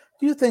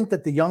 Do you think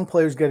that the young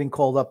players getting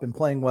called up and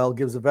playing well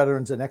gives the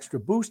veterans an extra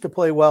boost to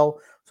play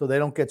well so they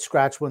don't get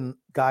scratched when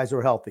guys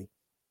are healthy?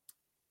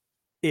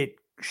 It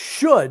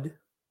should.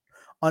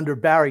 Under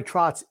Barry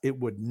Trotz, it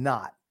would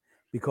not,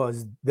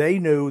 because they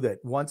knew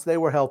that once they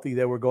were healthy,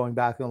 they were going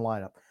back in the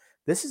lineup.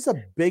 This is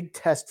a big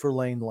test for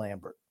Lane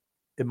Lambert,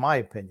 in my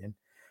opinion,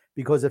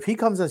 because if he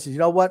comes and says, you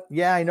know what?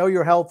 Yeah, I know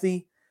you're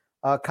healthy,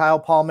 Kyle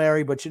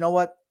Palmieri, but you know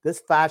what? This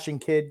Fashion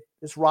kid,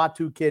 this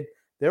Ratu kid,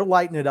 they're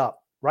lighting it up.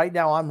 Right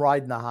now, I'm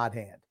riding the hot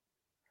hand.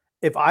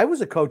 If I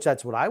was a coach,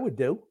 that's what I would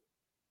do.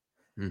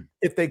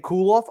 If they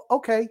cool off,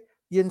 okay,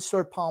 you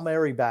insert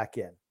Palmieri back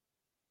in.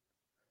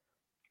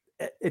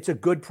 it's a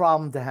good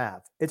problem to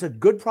have. It's a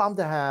good problem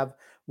to have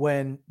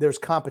when there's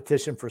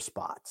competition for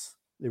spots.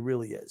 It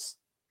really is.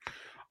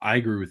 I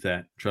agree with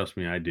that. Trust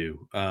me, I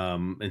do.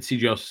 And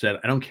CJ also said,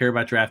 I don't care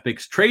about draft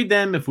picks. Trade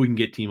them if we can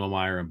get Timo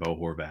Meyer and Bo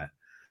Horvat.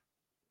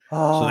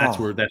 So that's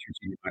where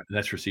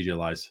CJ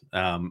lies.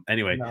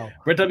 Anyway, No,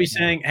 Brett W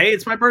saying, "Hey,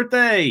 it's my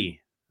birthday."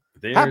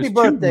 Happy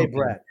birthday,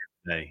 Brett.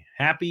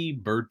 Happy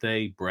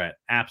birthday, Brett.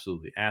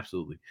 Absolutely.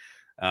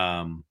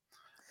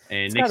 And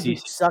It's got to be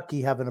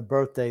sucky having a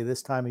birthday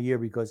this time of year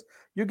because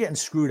you're getting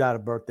screwed out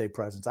of birthday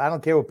presents. I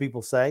don't care what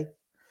people say.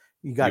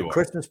 You got a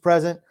Christmas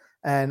present,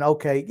 and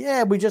okay,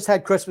 yeah, we just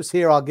had Christmas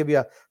here. I'll give you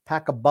a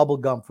pack of bubble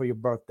gum for your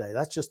birthday.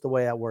 That's just the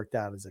way that worked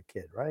out as a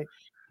kid, right?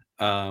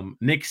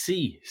 Nick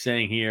C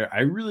saying here, I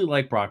really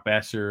like Brock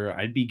Besser.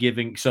 I'd be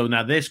giving. So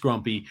now this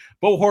Grumpy,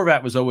 Bo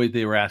Horvat was always,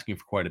 they were asking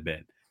for quite a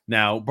bit.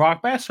 Now,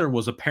 Brock Besser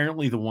was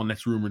apparently the one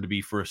that's rumored to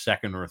be for a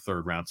second or a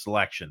third round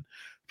selection.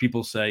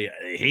 People say,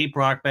 I hate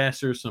Brock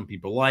Besser. Some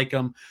people like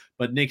him.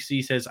 But Nick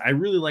C says, I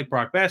really like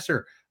Brock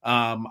Besser.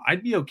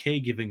 I'd be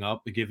okay giving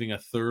a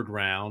third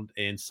round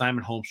and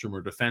Simon Holmstrom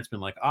or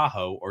defenseman like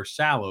Aho or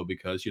Salo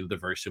because, they're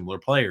very similar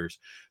players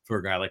for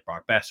a guy like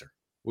Brock Besser.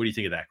 What do you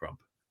think of that, Grump?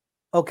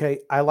 Okay,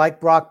 I like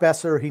Brock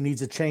Besser. He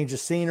needs a change of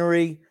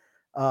scenery.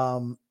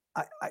 Again,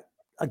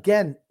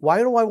 why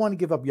do I want to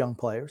give up young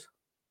players?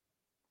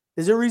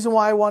 Is there a reason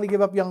why I want to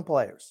give up young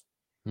players?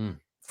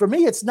 For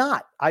me, it's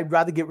not. I'd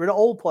rather get rid of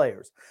old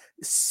players.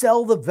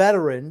 Sell the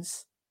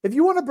veterans. If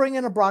you want to bring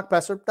in a Brock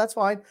Besser, that's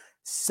fine.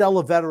 Sell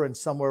a veteran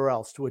somewhere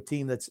else to a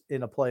team that's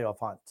in a playoff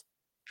hunt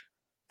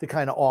to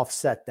kind of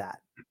offset that.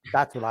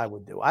 That's what I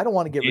would do. I don't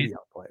want to get rid of young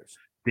players.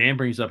 Dan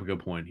brings up a good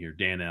point here.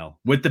 Dan L.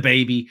 with the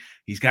baby.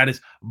 He's got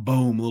his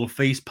little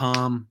face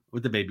palm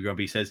with the baby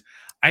Grumpy. He says,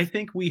 I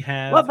think we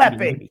have. Love that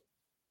baby.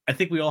 I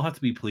think we all have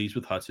to be pleased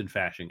with Hudson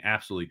Fasching.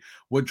 Absolutely.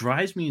 What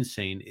drives me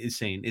insane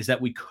is that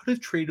we could have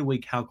traded away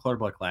Cal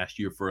Clutterbuck last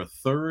year for a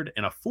third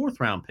and a fourth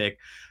round pick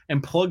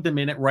and plugged him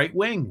in at right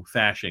wing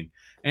Fasching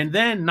and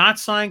then not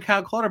sign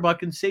Cal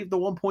Clutterbuck and save the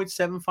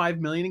 $1.75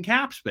 million in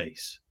cap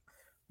space.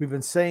 We've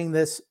been saying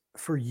this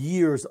for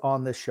years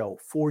on this show.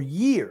 For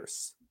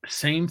years.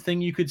 Same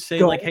thing you could say,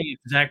 hey,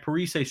 Zach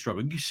Parise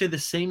struggling. You say the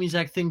same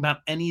exact thing about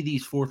any of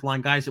these fourth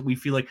line guys that we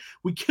feel like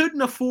we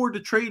couldn't afford to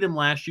trade him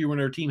last year when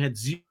our team had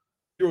zero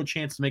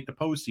chance to make the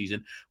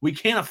postseason. We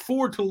can't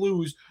afford to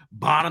lose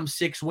bottom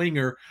six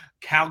winger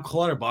Cal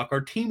Clutterbuck.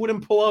 Our team would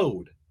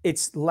implode.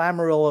 It's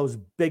Lamoriello's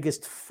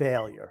biggest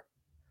failure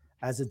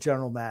as a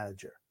general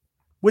manager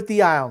with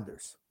the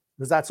Islanders.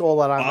 Because that's all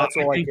that I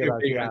care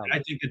about. I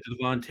think that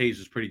Devon Toews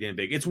is pretty damn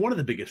big. It's one of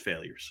the biggest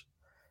failures.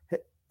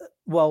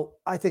 Well,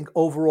 I think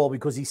overall,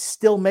 because he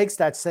still makes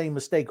that same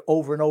mistake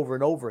over and over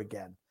and over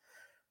again.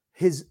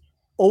 He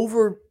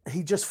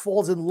just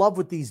falls in love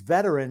with these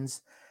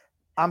veterans.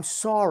 I'm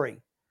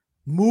sorry.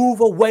 Move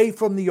away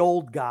from the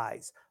old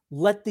guys.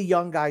 Let the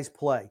young guys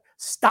play.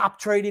 Stop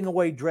trading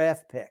away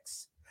draft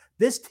picks.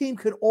 This team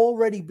could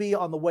already be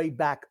on the way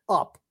back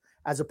up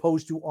as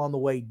opposed to on the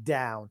way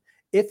down.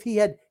 If he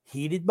had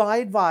heeded my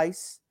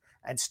advice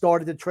and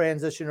started the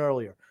transition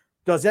earlier.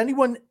 Does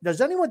anyone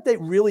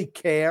really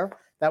care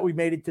that we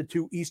made it to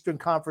 2 Eastern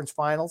Conference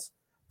Finals?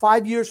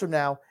 5 years from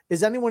now,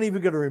 is anyone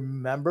even going to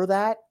remember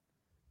that?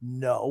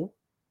 No,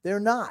 they're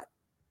not.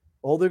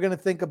 All they're not going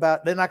to think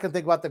about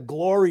the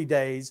glory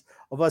days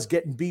of us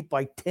getting beat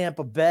by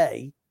Tampa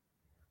Bay.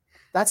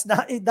 That's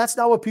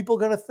not what people are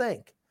going to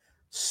think.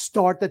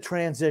 Start the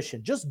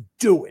transition. Just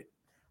do it.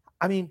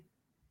 I mean,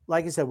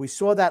 like I said, we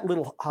saw that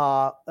little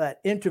that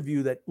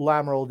interview that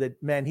Lamoriello did.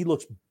 Man, he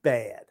looks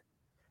bad.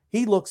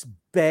 He looks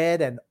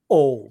bad and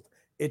old.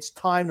 It's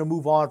time to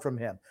move on from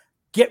him.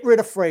 Get rid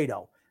of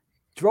Fredo.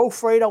 Throw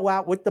Fredo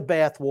out with the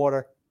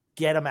bathwater.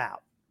 Get him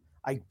out.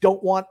 I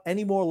don't want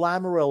any more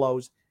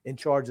Lamoriellos in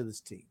charge of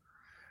this team.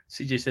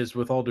 CJ says,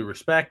 with all due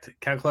respect,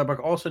 Cal Clutterbuck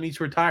also needs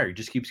to retire. He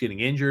just keeps getting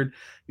injured.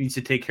 He needs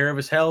to take care of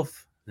his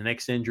health. The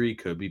next injury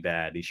could be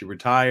bad. He should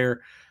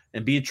retire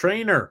and be a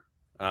trainer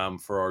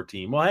for our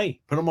team. Well, hey,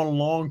 put him on a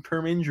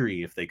long-term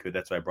injury if they could.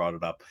 That's why I brought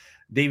it up.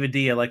 David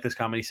D, I like this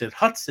comment. He said,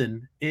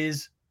 Hudson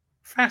is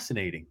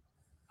fascinating.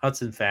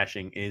 Hudson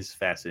Fasching is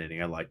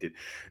fascinating. I liked it.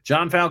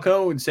 John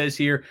Falcone says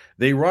here,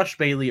 they rushed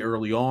Bailey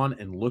early on,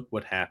 and look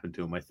what happened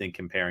to him. I think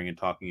comparing and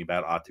talking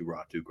about Aatu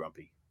Räty,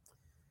 Grumpy.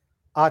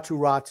 Aatu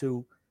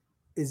Räty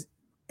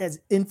has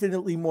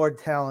infinitely more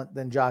talent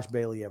than Josh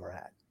Bailey ever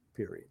had,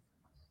 period.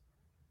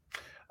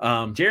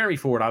 Jeremy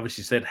Ford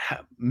obviously said,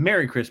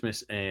 Merry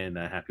Christmas and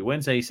Happy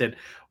Wednesday. He said,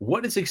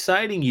 what is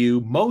exciting you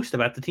most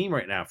about the team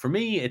right now? For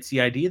me, it's the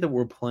idea that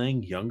we're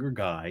playing younger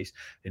guys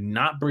and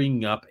not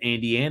bringing up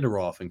Andy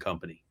Anderoff and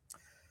company.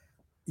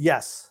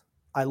 Yes,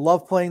 I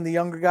love playing the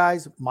younger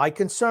guys. My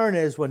concern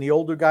is when the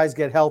older guys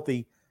get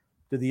healthy,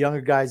 do the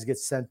younger guys get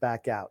sent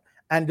back out?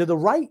 And do the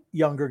right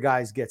younger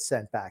guys get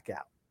sent back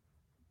out?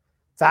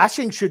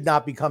 Fasching should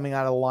not be coming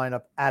out of the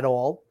lineup at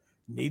all.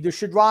 Neither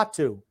should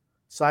Räty.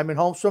 Simon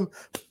Holmstrom,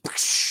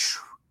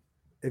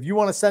 if you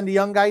want to send a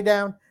young guy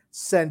down,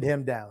 send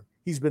him down.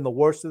 He's been the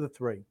worst of the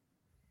three.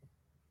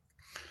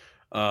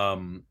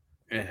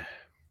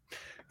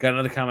 Got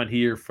another comment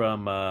here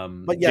from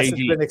But yes, JG.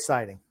 it's been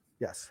exciting.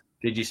 Yes.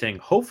 JG saying,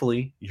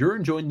 hopefully you're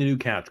enjoying the new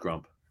couch,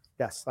 Grump.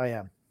 Yes, I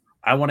am.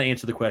 I want to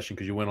answer the question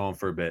because you went on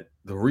for a bit.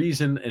 The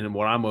reason and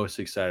what I'm most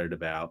excited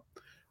about,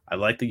 I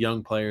like the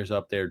young players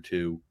up there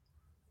too.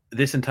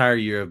 This entire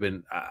year,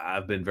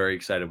 I've been very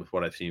excited with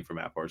what I've seen from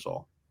Matt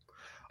Barzal.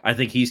 I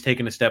think he's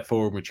taken a step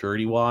forward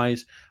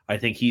maturity-wise. I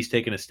think he's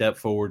taken a step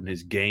forward in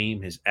his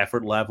game, his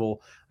effort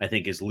level. I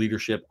think his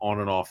leadership on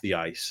and off the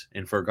ice.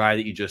 And for a guy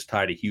that you just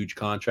tied a huge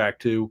contract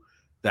to,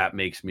 that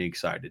makes me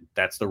excited.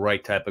 That's the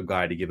right type of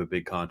guy to give a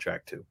big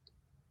contract to.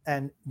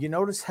 And you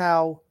notice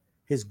how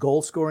his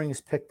goal scoring is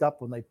picked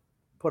up when they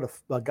put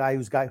a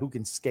guy who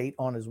can skate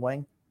on his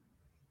wing?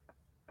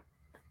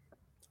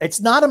 It's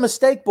not a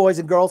mistake, boys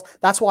and girls.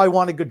 That's why I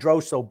wanted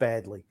Gaudreau so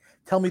badly.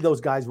 Tell me those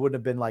guys wouldn't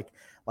have been like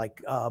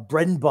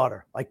bread and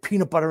butter, like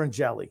peanut butter and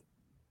jelly.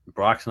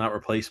 Brock's not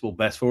replaceable.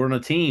 Best forward on the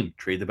team.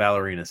 Trade the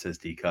ballerina, says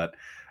D-Cut.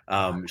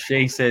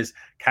 Shay says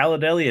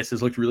Kaladelius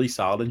has looked really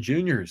solid in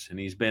juniors, and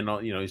he's been,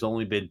 he's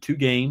only been 2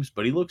 games,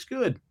 but he looks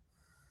good.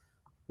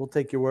 We'll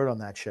take your word on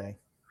that, Shay.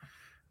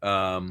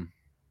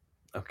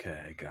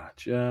 Okay,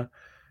 gotcha.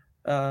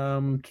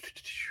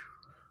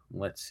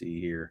 Let's see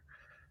here.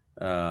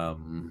 How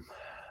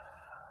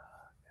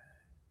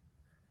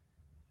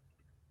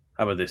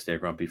about this there,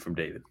 Grumpy, from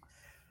David?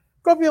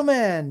 Grumpy old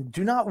man,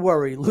 do not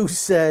worry. Lou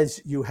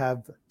says you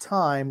have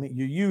time.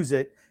 You use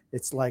it.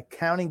 It's like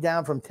counting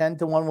down from 10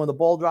 to 1 when the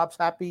ball drops.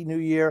 Happy New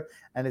Year.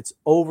 And it's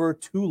over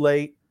too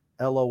late.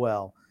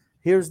 LOL.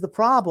 Here's the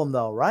problem,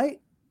 though, right?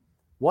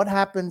 What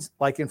happens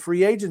like in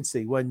free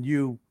agency when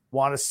you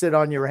want to sit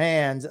on your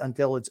hands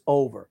until it's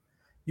over?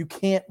 You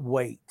can't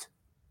wait.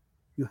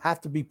 You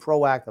have to be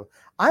proactive.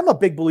 I'm a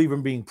big believer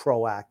in being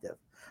proactive.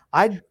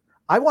 I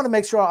want to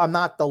make sure I'm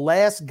not the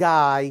last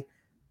guy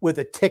with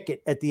a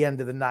ticket at the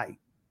end of the night.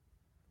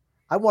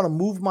 I want to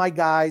move my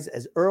guys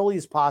as early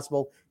as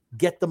possible,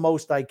 get the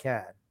most I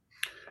can.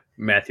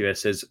 Matthew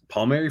S. says,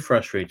 Palmieri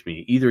frustrates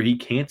me. Either he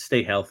can't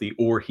stay healthy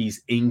or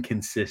he's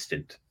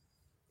inconsistent.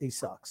 He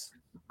sucks.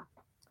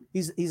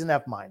 He's an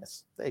F-.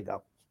 There you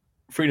go.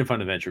 Freedom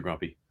Fund Adventure,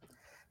 Grumpy.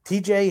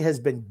 TJ has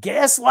been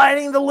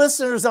gaslighting the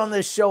listeners on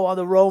this show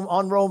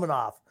on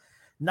Romanoff,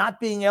 not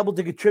being able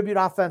to contribute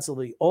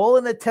offensively, all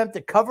in an attempt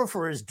to cover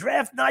for his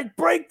draft night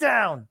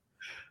breakdown.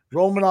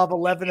 Romanov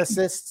 11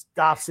 assists,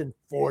 Dobson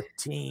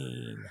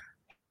 14.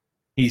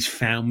 He's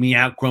found me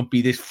out,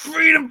 Grumpy, this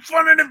Freedom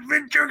Fun and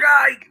Adventure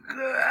guy.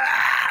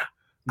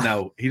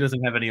 No, he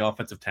doesn't have any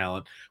offensive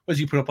talent. Was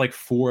he put up like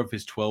 4 of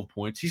his 12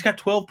 points? He's got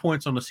 12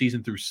 points on the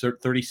season through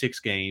 36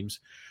 games.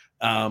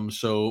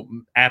 So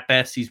at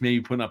best, he's maybe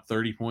putting up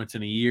 30 points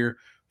in a year.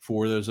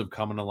 4 of those have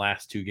come in the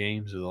last 2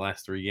 games or the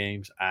last 3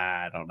 games.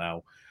 I don't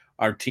know.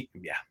 Our team,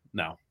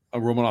 no.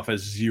 Romanov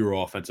has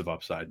 0 offensive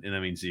upside, and I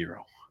mean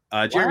 0.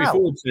 Jeremy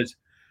Ford says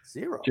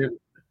 0.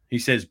 He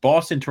says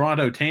Boston,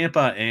 Toronto,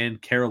 Tampa, and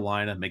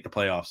Carolina make the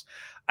playoffs.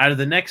 Out of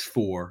the next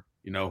 4,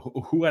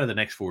 who out of the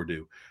next 4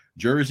 do?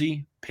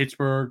 Jersey,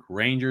 Pittsburgh,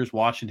 Rangers,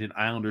 Washington,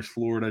 Islanders,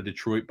 Florida,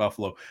 Detroit,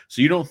 Buffalo.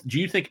 So do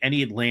you think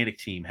any Atlantic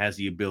team has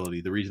the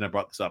ability? The reason I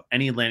brought this up,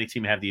 any Atlantic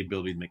team have the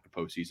ability to make the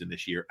postseason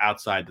this year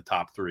outside the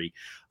top 3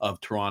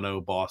 of Toronto,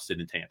 Boston,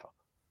 and Tampa?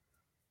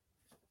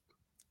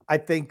 I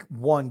think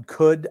one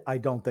could. I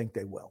don't think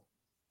they will.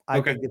 I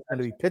think it's going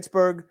to be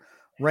Pittsburgh,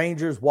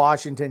 Rangers,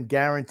 Washington,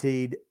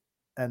 guaranteed.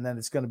 And then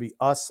it's going to be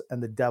us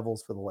and the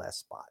Devils for the last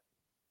spot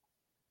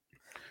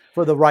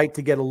for the right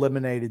to get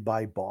eliminated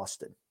by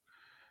Boston.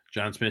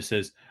 John Smith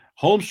says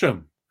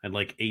Holmstrom had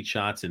like 8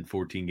 shots in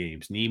 14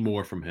 games. Need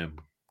more from him.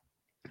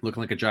 Looking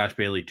like a Josh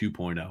Bailey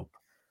 2.0.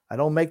 I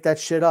don't make that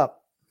shit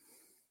up.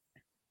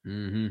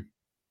 I'll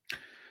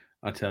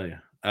tell you.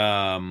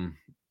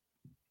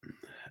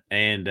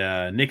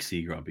 And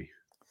Nixie, Grumpy.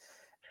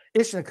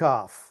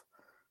 Ishakov.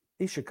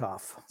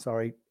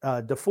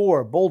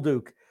 DeFore,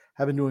 Bolduc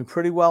have been doing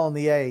pretty well in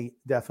the A,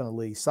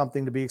 definitely.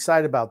 Something to be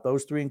excited about.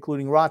 Those 3,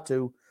 including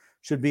Ratu,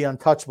 should be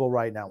untouchable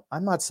right now.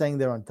 I'm not saying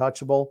they're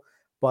untouchable,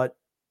 but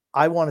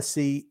I want to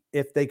see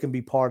if they can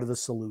be part of the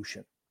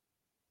solution.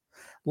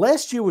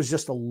 Last year was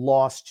just a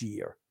lost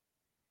year.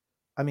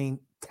 I mean,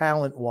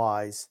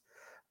 talent-wise,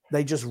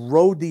 they just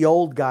rode the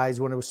old guys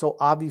when it was so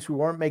obvious we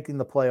weren't making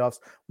the playoffs.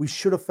 We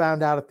should have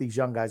found out if these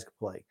young guys could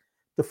play.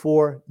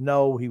 DeFore,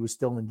 no, he was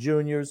still in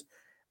juniors.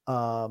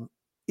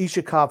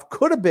 Ishakov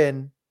could have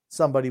been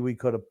somebody we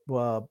could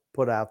have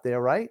put out there,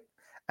 right?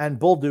 And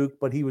Bolduc,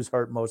 but he was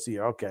hurt most of the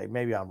year. Okay,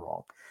 maybe I'm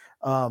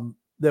wrong.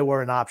 There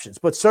weren't options,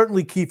 but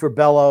certainly Kiefer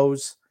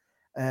Bellows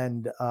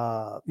and,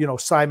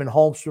 Simon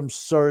Holmstrom,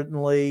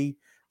 certainly.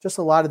 Just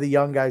a lot of the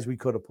young guys we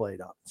could have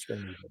played up.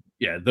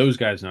 Yeah, those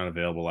guys not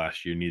available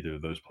last year, neither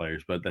of those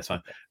players, but that's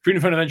fine.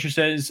 Freedom Fund Adventure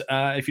says,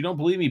 if you don't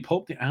believe me,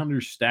 poke the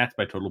Islanders' stats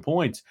by total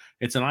points.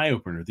 It's an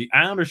eye-opener. The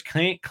Islanders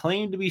can't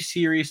claim to be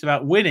serious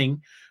about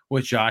winning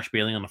with Josh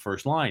Bailey on the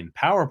first line.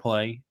 Power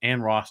play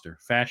and roster.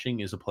 Fashing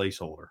is a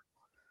placeholder.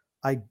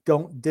 I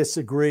don't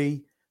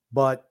disagree,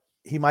 but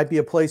he might be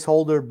a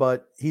placeholder,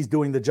 but he's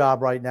doing the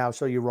job right now,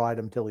 so you ride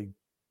him till the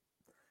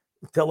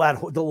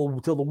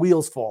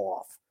wheels fall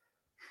off.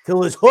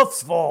 till his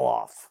hoofs fall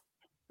off.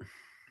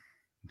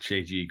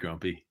 JG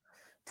grumpy.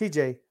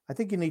 TJ, I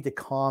think you need to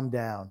calm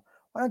down.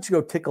 Why don't you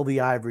go tickle the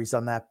ivories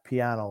on that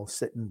piano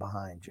sitting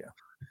behind you?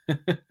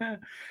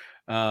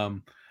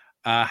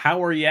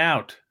 How are you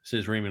out?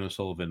 Says Raymond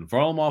O'Sullivan.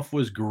 Varlamov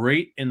was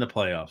great in the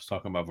playoffs.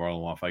 Talking about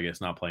Varlamov, I guess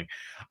not playing.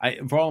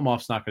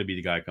 Varlamov's not going to be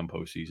the guy come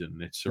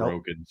postseason. It's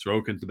Sorokin. Nope.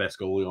 Sorokin's the best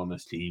goalie on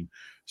this team.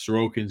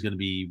 Sorokin's going to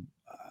be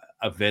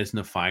a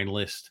Vezina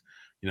finalist.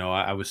 You know,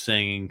 I was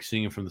singing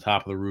from the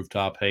top of the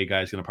rooftop, hey,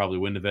 guy's going to probably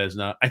win the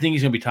Vezina. I think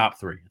he's going to be top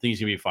 3. I think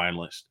he's going to be a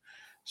finalist.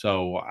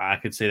 So I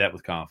could say that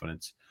with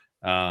confidence.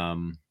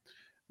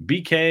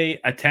 BK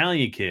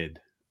Italian Kid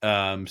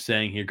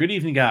saying here, good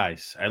evening,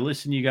 guys. I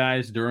listen to you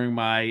guys during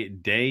my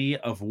day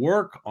of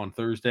work on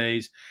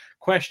Thursdays.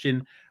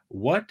 Question,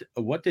 what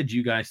did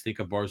you guys think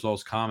of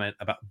Barzal's comment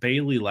about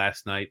Bailey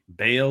last night?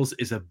 Bales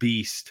is a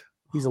beast.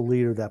 He's a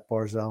leader, that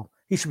Barzal.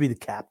 He should be the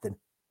captain.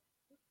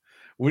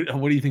 What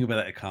do you think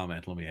about that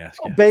comment? Let me ask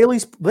you.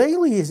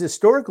 Bailey has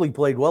historically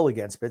played well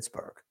against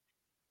Pittsburgh.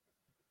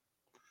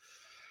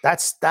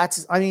 That's.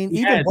 I mean,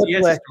 even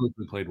Butch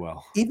played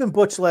well. Even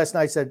Butch last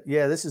night said,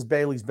 "Yeah, this is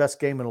Bailey's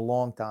best game in a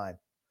long time,"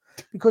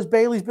 because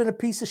Bailey's been a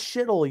piece of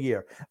shit all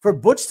year. For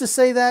Butch to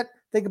say that,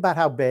 think about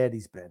how bad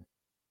he's been.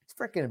 He's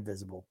freaking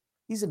invisible.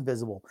 He's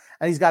invisible,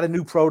 and he's got a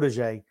new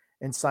protege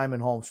in Simon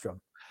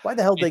Holmstrom. Why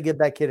the hell did they give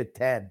that kid a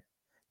 10?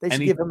 They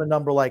should give him a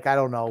number like, I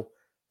don't know,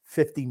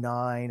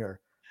 59 or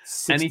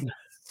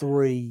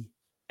 63.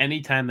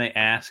 Anytime they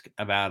ask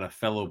about a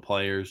fellow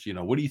player's, you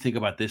know, what do you think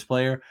about this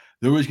player?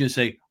 They're always going to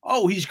say,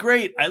 oh, he's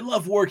great. I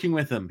love working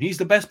with him. He's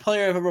the best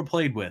player I've ever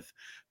played with.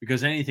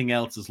 Because anything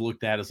else is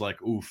looked at as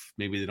like, oof,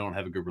 maybe they don't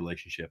have a good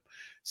relationship.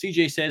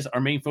 CJ says our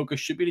main focus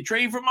should be to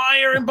trade for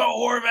Meyer and Bo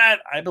Horvat.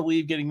 I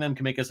believe getting them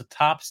can make us a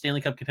top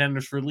Stanley Cup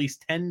contenders for at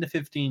least 10 to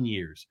 15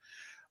 years.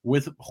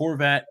 With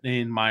Horvat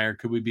and Meyer,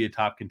 could we be a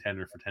top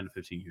contender for 10 to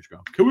 15 years ago?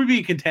 Could we be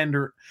a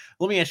contender?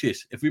 Let me ask you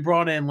this. If we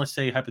brought in, let's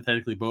say,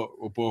 hypothetically, Bo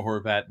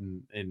Horvat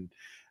and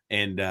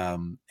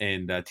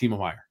Timo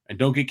Meyer, and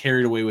don't get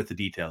carried away with the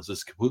details.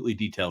 It's completely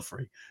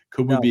detail-free.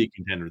 Could we be a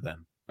contender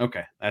then?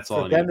 Okay, that's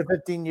all I need. 10 to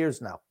 15 years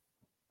now.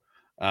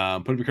 He'll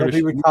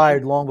be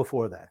retired long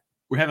before that.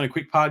 We're having a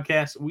quick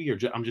podcast.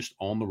 I'm just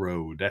on the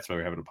road. That's why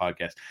we're having a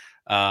podcast.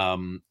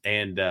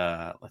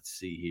 Let's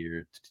see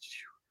here.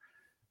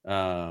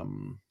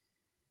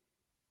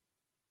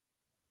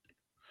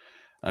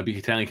 Big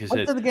Italian said,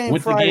 went to the game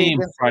Friday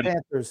against the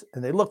Panthers,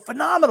 and they look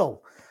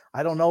phenomenal.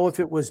 I don't know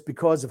if it was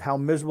because of how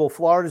miserable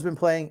Florida's been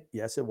playing.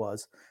 Yes, it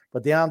was.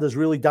 But the Islanders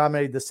really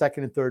dominated the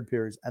second and third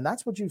periods, and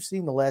that's what you've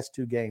seen the last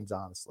 2 games,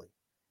 honestly.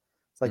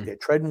 It's like they're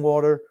treading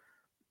water,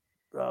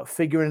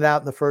 figuring it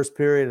out in the first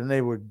period, and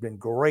they would have been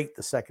great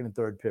the second and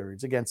third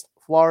periods against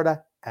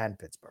Florida and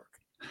Pittsburgh.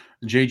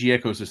 JG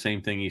echoes the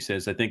same thing. He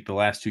says, I think the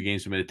last 2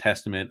 games have been a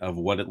testament of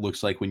what it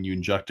looks like when you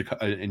inject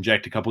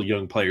a couple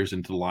young players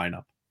into the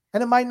lineup.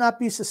 And it might not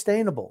be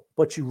sustainable,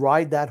 but you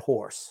ride that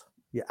horse.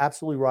 You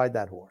absolutely ride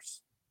that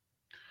horse.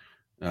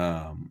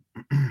 And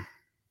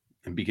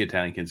BK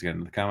Italian Kid's got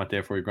the comment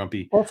there for you,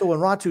 Grumpy. Also, when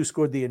Ratu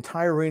scored, the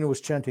entire arena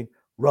was chanting,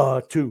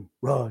 Ratu,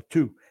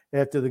 Ratu,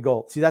 after the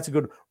goal. See, that's a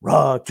good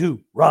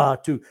Ratu,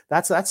 Ratu.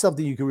 That's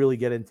something you can really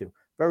get into.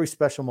 Very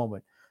special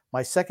moment.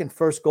 My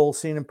first goal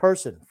seen in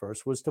person.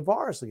 First was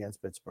Tavares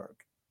against Pittsburgh.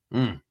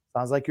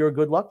 Sounds like you're a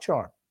good luck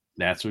charm.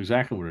 That's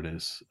exactly what it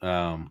is.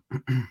 And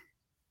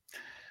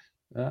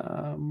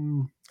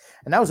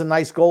that was a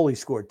nice goal he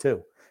scored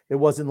too. It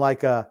wasn't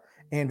like a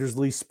Anders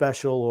Lee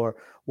special or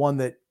one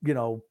that, you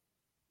know,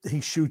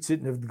 he shoots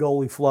it and the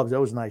goalie flubs. That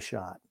was a nice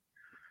shot.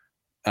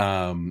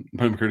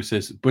 Curtis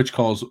says Butch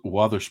calls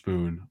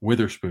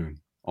Witherspoon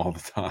all the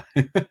time.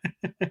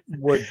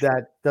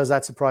 Does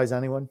that surprise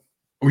anyone?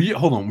 Were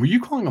you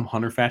calling him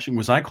Hunter Fashing?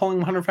 Was I calling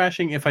him Hunter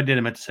Fashing? If I did,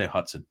 I meant to say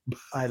Hudson.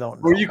 I don't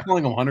know. Were you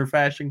calling him Hunter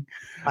Fashing?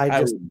 I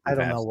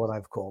don't know what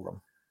I've called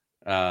him.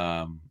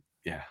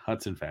 Yeah,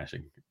 Hudson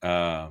Fashing.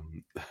 At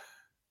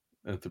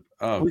least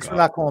we're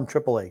not calling him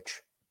Triple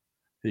H.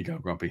 Here you go,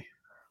 Grumpy.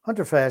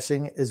 Hunter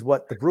Fashing is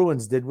what the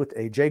Bruins did with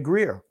AJ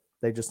Greer.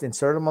 They just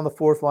inserted him on the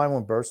 4th line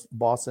when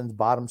Boston's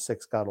bottom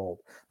 6 got old.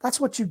 That's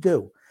what you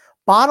do.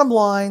 Bottom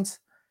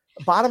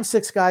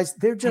 6 guys,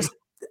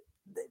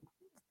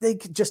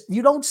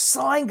 you don't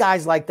sign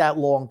guys like that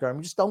long term.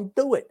 You just don't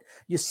do it.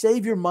 You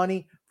save your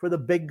money for the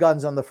big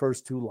guns on the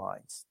first 2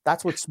 lines.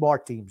 That's what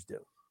smart teams do.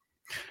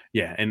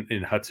 Yeah,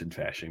 in Hudson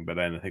Fashing, but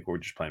I think we're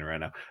just playing around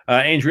now.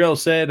 Andriel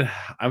said,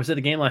 I was at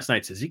a game last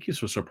night.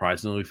 Zizekias was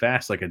surprisingly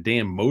fast, like a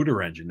damn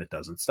motor engine that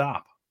doesn't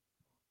stop.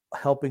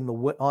 Helping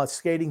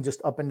skating just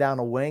up and down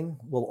a wing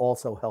will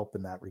also help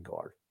in that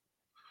regard.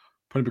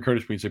 Punter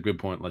Curtis brings up a good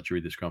point. Let you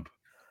read this, Grump.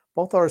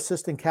 Both our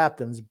assistant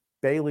captains,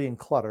 Bailey and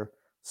Clutter,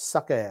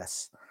 suck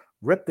ass.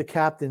 Rip the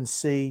captain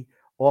C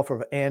off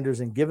of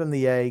Anders and give him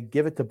the A.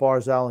 Give it to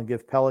Barzal and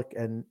give Pelech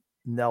and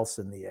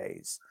Nelson the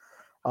A's.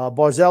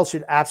 Barzal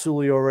should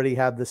absolutely already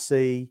have the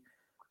C.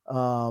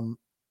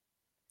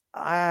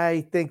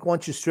 I think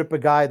once you strip a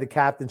guy of the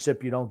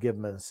captainship, you don't give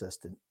him an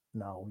assistant.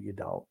 No, you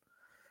don't.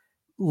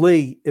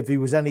 Lee, if he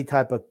was any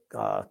type of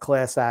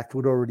class act,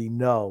 would already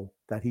know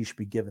that he should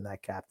be given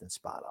that captain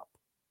spot up.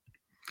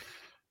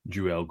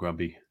 Drew L.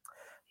 Grumpy.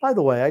 By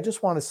the way, I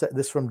just want to say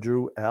this from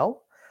Drew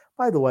L.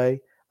 By the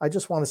way, I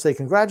just want to say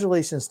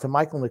congratulations to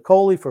Michael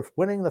Nicoli for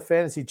winning the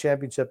fantasy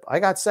championship. I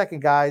got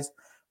second, guys,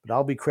 but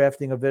I'll be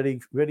crafting a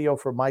video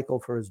for Michael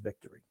for his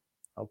victory.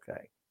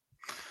 Okay.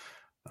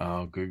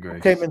 Oh, good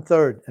gracious. Who came in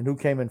third and who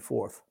came in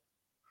fourth?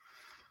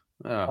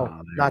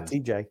 Oh, not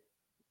TJ.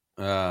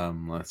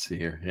 Let's see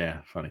here.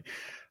 Yeah, funny.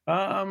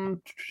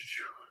 Helen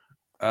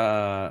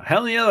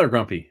Yeller,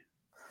 Grumpy.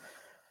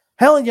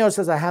 Helen Yo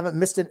says, I haven't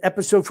missed an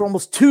episode for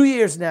almost 2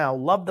 years now.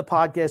 Love the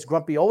podcast.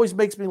 Grumpy always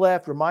makes me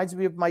laugh. Reminds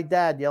me of my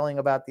dad yelling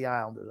about the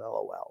Islanders.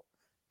 LOL.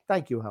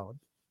 Thank you, Helen.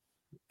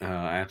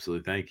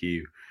 Absolutely. Thank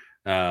you.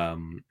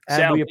 And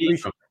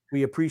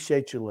we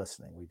appreciate you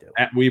listening. We do.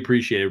 We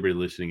appreciate everybody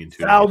listening.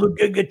 Sal the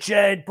Giga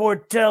Chad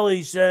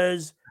Portelli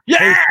says,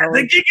 yeah,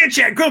 the Giga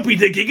Chad, Grumpy,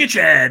 the Giga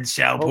Chad,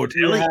 Sal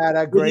Portelli. Had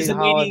a great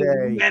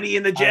holiday. Many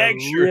in the Jag I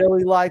shirt.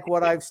 really like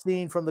what I've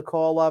seen from the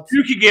call-ups.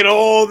 You can get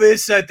all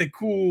this at the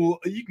cool.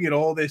 You can get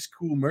all this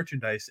cool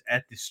merchandise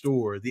at the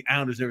store. The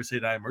Islanders Never Say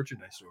Die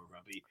merchandise store,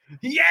 Grumpy.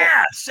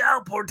 Yeah,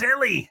 Sal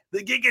Portelli,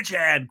 the Giga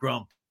Chad,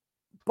 Grump.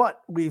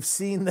 But we've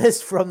seen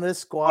this from this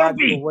squad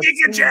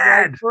Giga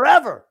Chad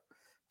forever.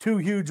 2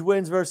 huge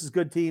wins versus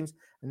good teams.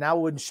 And now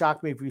it wouldn't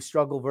shock me if we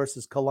struggle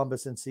versus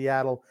Columbus and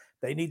Seattle.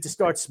 They need to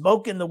start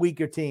smoking the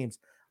weaker teams.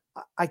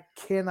 I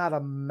cannot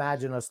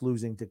imagine us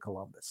losing to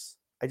Columbus.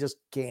 I just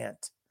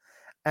can't.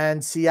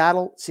 And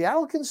Seattle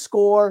can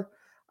score.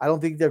 I don't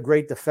think they're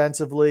great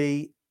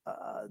defensively.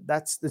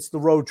 It's the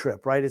road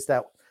trip, right? It's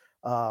that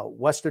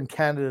Western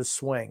Canada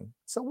swing.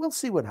 So we'll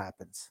see what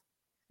happens.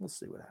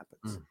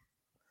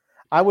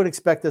 I would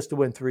expect us to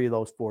win 3 of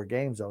those 4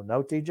 games, though.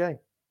 No, TJ?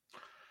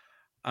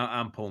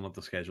 I'm pulling up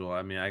the schedule.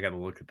 I mean, I got to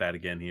look at that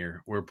again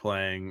here. We're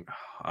playing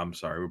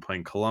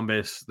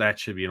Columbus. That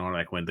should be an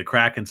automatic win. The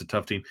Kraken's a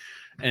tough team.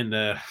 And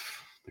the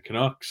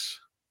Canucks.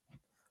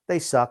 They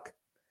suck.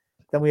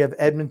 Then we have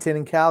Edmonton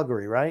and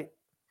Calgary, right?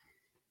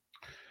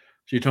 So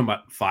you're talking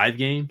about 5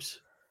 games?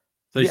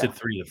 So you said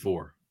 3 to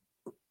 4.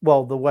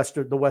 Well, the West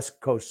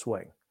Coast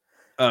swing.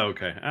 Oh,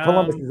 okay.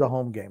 Columbus is a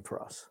home game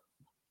for us.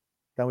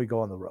 Then we go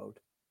on the road.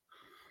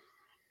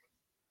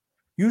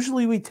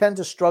 Usually we tend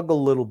to struggle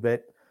a little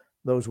bit,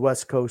 those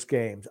West Coast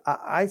games.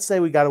 I'd say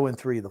we got to win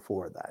 3 of the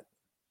 4 of that.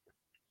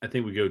 I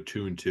think we go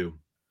 2-2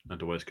 at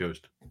the West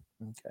Coast.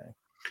 Okay.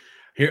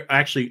 Here,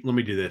 actually, let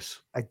me do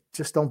this. I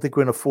just don't think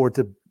we're going to afford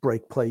to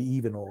play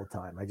even all the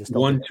time. I just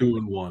don't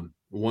 1-2-1.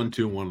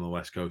 1-2-1 on the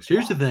West Coast.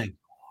 Here's the thing.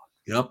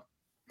 Yep.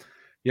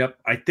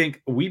 I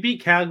think we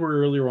beat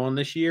Calgary earlier on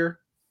this year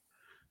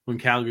when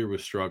Calgary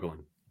was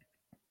struggling.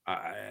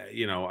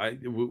 I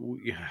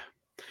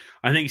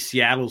think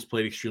Seattle's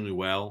played extremely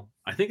well.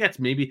 I think that's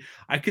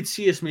I could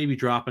see us maybe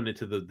dropping it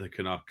to the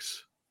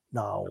Canucks.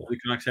 No. The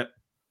Canucks have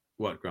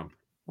what, Grump?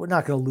 We're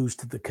not going to lose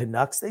to the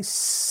Canucks. They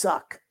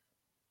suck.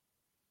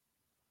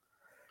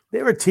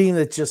 They're a team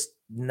that just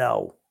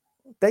know.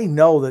 They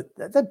know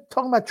that they're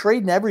talking about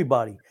trading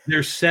everybody.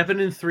 They're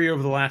 7-3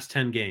 over the last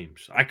 10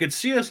 games. I could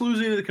see us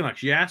losing to the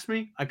Canucks. You asked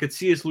me? I could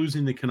see us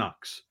losing the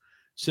Canucks.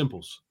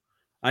 Simples.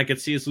 I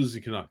could see us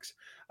losing the Canucks.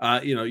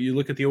 You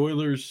look at the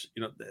Oilers,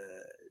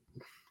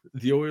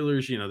 the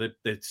Oilers,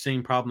 the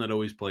same problem that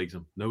always plagues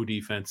them. No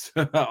defense,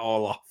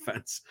 all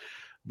offense.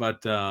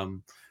 But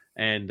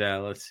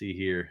let's see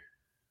here.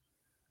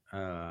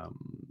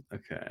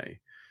 Okay.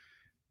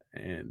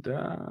 And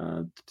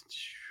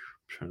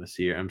trying to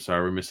see here. I'm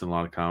sorry, we're missing a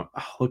lot of comments.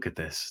 Oh, look at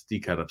this.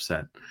 D-Cut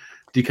upset.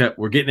 D-Cut,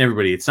 we're getting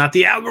everybody. It's not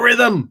the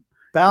algorithm.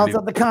 Balance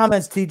up the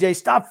comments, TJ.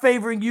 Stop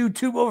favoring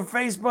YouTube over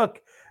Facebook.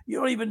 You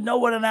don't even know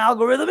what an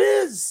algorithm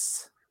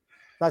is.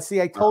 Now,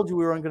 see, I told you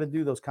we weren't going to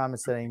do those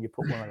comments today, and you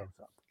put one of those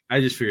up. I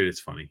just figured it's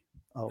funny.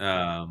 Okay.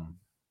 All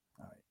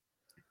right.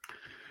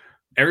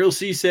 Ariel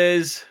C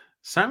says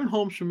Simon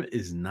Holmstrom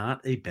is not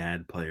a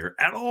bad player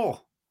at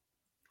all.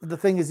 The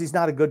thing is, he's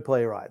not a good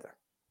player either.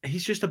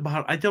 He's just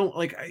about. I don't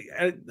like.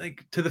 I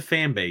like to the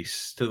fan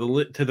base, to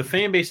the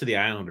fan base of the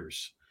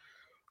Islanders.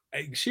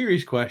 A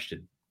serious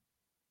question: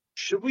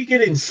 should we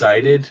get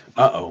excited?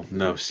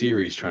 No,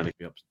 Siri's trying to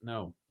get up.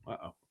 No,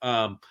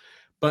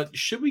 but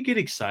should we get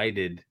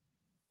excited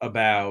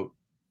about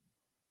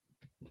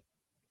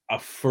a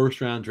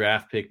first-round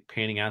draft pick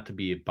panning out to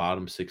be a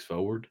bottom 6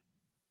 forward?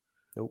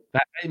 Nope.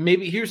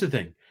 Maybe here's the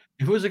thing: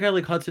 if it was a guy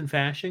like Hudson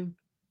Fasching,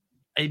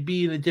 I'd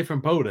be in a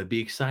different boat. I'd be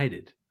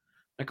excited,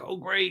 like, oh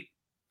great.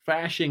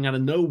 Fasching out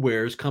of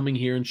nowhere is coming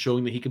here and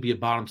showing that he could be a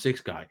bottom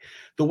 6 guy.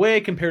 The way I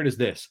compare it is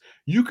this.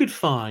 You could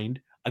find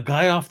a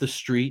guy off the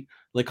street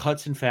like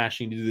Hudson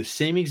Fasching to do the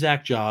same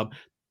exact job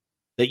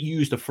that you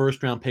used a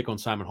first-round pick on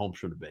Simon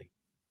Holmstrom to be.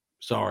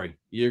 Sorry.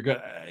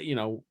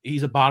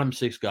 He's a bottom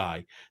 6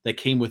 guy that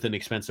came with an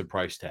expensive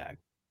price tag.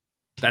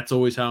 That's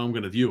always how I'm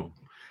going to view him.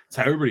 It's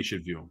how everybody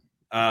should view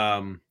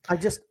him.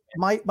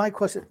 My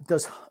question,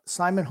 does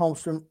Simon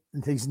Holmstrom,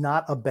 he's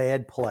not a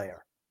bad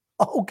player.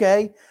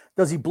 Okay.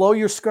 Does he blow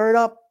your skirt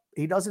up?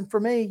 He doesn't for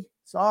me.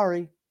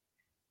 Sorry.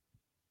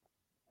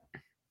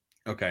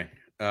 Okay.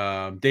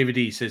 David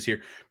D says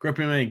here,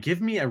 Grumpy Man,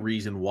 give me a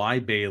reason why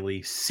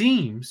Bailey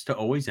seems to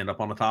always end up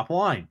on the top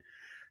line.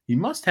 He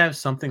must have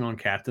something on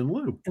Captain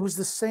Lou. It was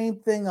the same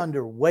thing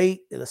under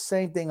Waite, the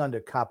same thing under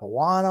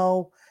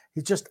Capuano.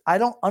 I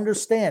don't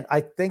understand.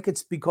 I think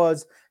it's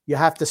because you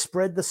have to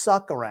spread the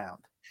suck around.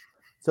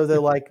 So they're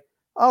like,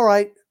 all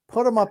right,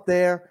 put him up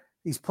there.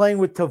 He's playing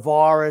with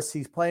Tavares.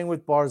 He's playing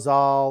with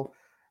Barzal.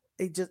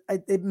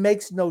 It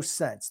makes no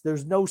sense.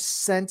 There's no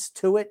sense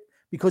to it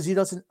because he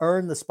doesn't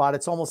earn the spot.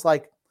 It's almost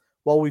like,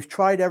 well, we've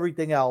tried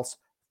everything else.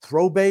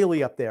 Throw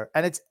Bailey up there.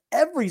 And it's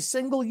every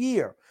single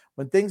year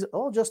when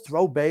just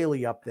throw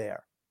Bailey up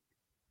there.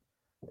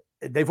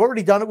 They've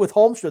already done it with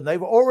Holmstrom.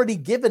 They've already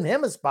given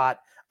him a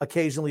spot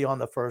occasionally on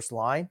the first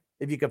line,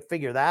 if you could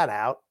figure that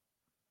out.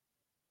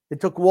 It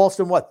took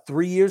Wallstrom,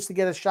 3 years to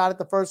get a shot at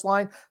the first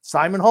line?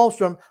 Simon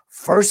Holmstrom,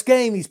 first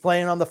game he's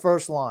playing on the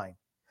first line.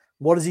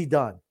 What has he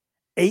done?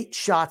 8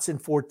 shots in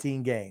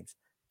 14 games.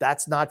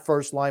 That's not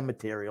first line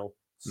material.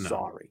 No.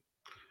 Sorry.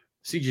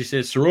 CJ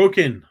says,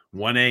 Sorokin,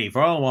 1A,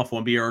 Varlamov,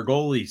 1B are our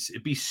goalies.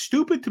 It'd be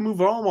stupid to move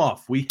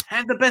Varlamov. We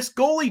had the best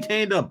goalie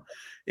tandem.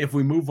 If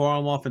we move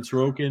Varlamov and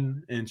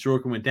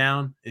Sorokin went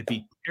down, it'd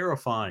be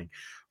terrifying.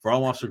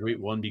 Varlamov's a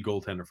great 1B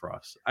goaltender for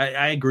us.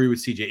 I agree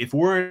with CJ. If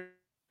we're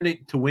in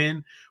it to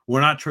win,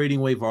 we're not trading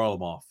away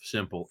Varlamov.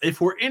 Simple.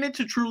 If we're in it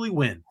to truly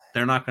win,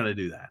 they're not going to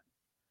do that.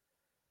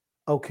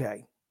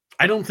 Okay.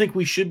 I don't think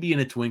we should be in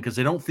it to win because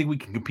I don't think we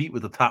can compete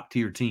with the top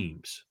tier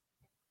teams.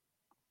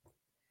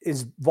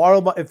 Is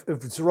Varlamov, if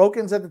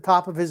Sorokin's at the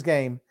top of his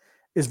game,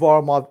 is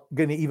Varlamov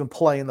going to even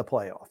play in the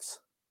playoffs?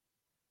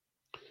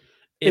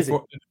 If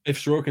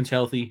Sorokin's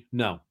healthy,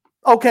 no.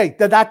 Okay,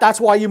 that's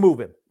why you move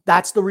him.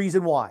 That's the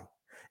reason why.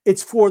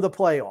 It's for the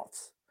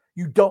playoffs.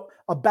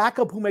 A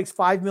backup who makes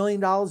 $5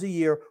 million a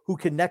year who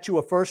can net you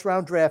a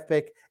first-round draft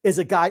pick is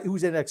a guy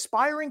who's in an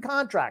expiring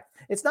contract.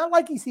 It's not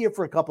like he's here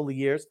for a couple of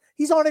years.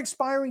 He's on an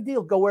expiring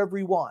deal. Go wherever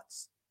he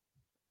wants.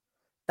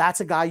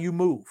 That's a guy you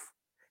move.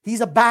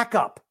 He's a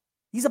backup.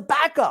 He's a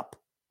backup.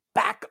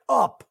 Back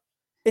up.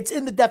 It's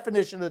in the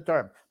definition of the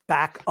term.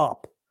 Back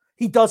up.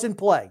 He doesn't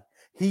play.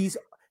 He's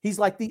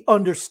like the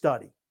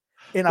understudy.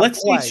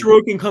 Let's say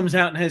Sorokin comes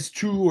out and has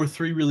 2 or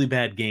 3 really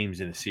bad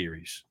games in a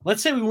series.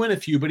 Let's say we win a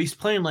few, but he's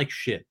playing like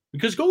shit.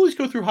 Because goalies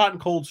go through hot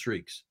and cold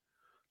streaks.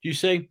 You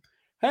say,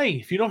 hey,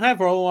 if you don't have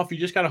Varlamov, you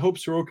just got to hope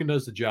Sorokin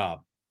does the job.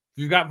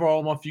 If you've got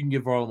Varlamov, you can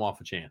give Varlamov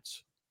a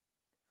chance.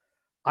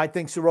 I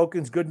think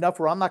Sorokin's good enough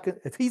where I'm not going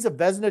to – if he's a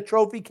Vezina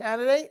Trophy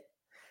candidate,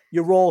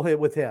 you roll it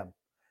with him.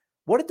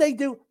 What did they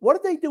do? What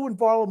did they do when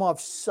Varlamov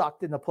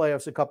sucked in the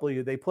playoffs a couple of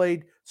years? They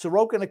played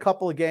Sorokin a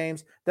couple of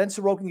games. Then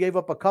Sorokin gave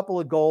up a couple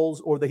of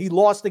goals, he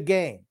lost the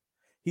game.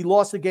 He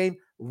lost the game.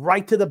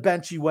 Right to the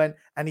bench he went,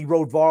 and he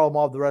rode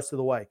Varlamov the rest of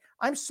the way.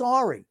 I'm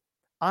sorry.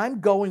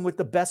 I'm going with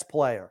the best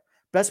player.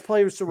 Best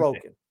player is Sorokin.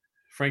 Okay.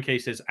 Frank K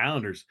says,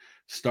 Islanders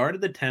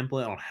started the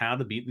template on how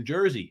to beat New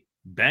Jersey.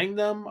 Bang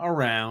them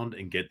around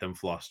and get them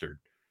flustered.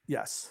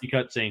 Yes. He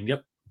cut saying,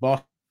 yep,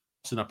 Boston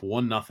up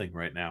 1-0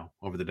 right now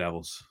over the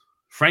Devils.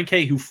 Frank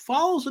K, who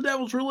follows the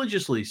Devils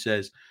religiously,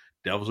 says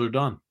Devils are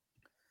done.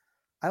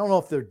 I don't know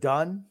if they're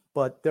done,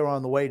 but they're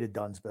on the way to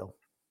Dunsville.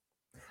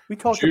 We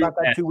talked about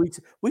that 2 weeks.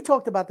 We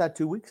talked about that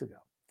 2 weeks ago,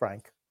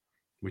 Frank.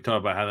 We talked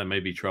about how that may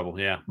be trouble.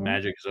 Yeah,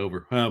 Magic is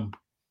over.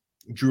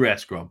 Drew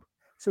Escrum.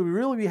 So we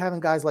really be having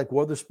guys like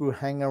Witherspoon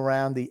hanging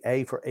around the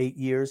A for 8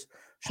 years.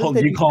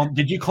 Did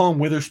you call him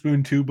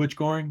Witherspoon too, Butch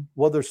Goring?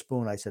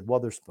 Witherspoon, I said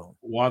Witherspoon.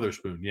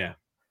 Witherspoon, yeah.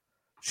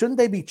 Shouldn't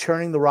they be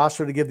churning the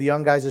roster to give the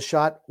young guys a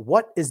shot?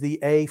 What is the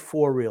A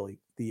for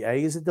really? The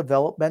A is a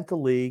developmental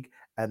league,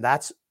 and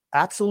that's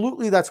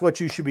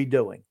what you should be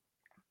doing.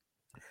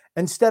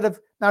 Instead of,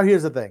 now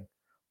here's the thing.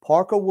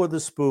 Parker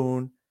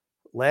Witherspoon,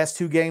 last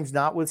 2 games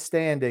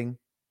notwithstanding,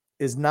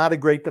 is not a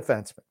great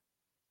defenseman.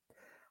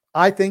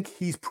 I think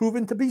he's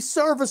proven to be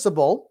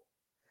serviceable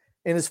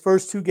in his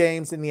first 2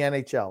 games in the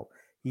NHL.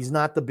 He's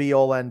not the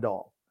be-all,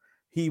 end-all.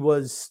 He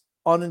was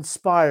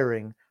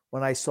uninspiring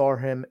when I saw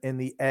him in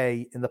the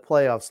A in the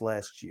playoffs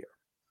last year.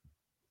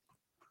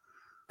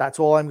 That's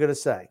all I'm going to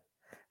say.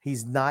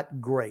 He's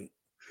not great.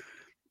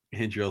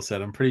 Andrew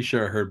said, I'm pretty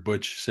sure I heard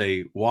Butch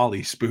say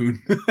Wally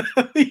Spoon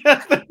the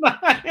other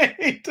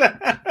night.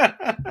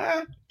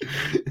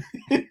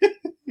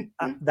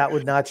 That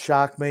would not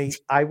shock me.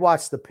 I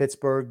watched the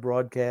Pittsburgh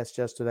broadcast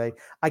yesterday.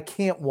 I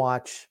can't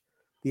watch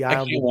the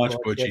Islanders. I can't watch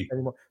Butchie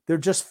anymore. They're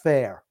just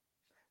fair.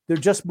 They're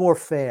just more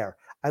fair.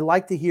 I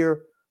like to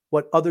hear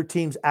what other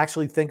teams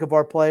actually think of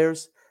our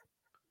players,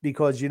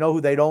 because you know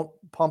who they don't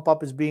pump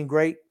up as being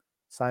great?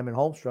 Simon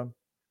Holmstrom.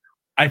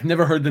 I've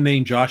never heard the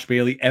name Josh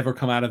Bailey ever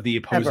come out of the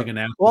opposing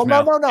announcer's Well,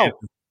 mouth. No.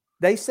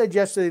 They said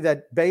yesterday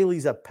that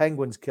Bailey's a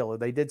Penguins killer.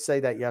 They did say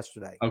that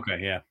yesterday. Okay,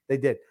 yeah. They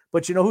did.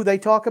 But you know who they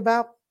talk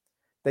about?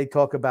 They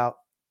talk about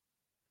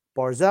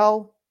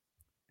Barzal,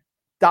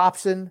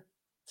 Dobson,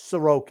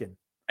 Sorokin.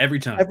 Every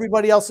time.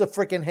 Everybody else is a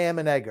freaking ham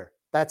and egger.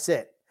 That's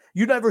it.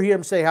 You never hear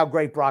him say how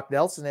great Brock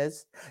Nelson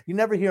is. You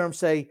never hear him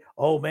say,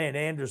 oh, man,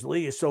 Anders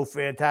Lee is so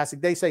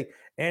fantastic. They say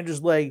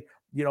Anders Lee,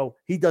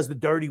 he does the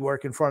dirty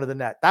work in front of the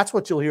net. That's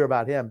what you'll hear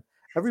about him.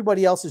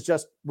 Everybody else is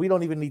just, we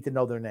don't even need to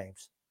know their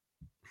names.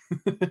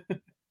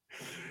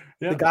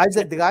 Yeah.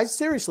 The guys,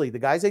 seriously, the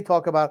guys they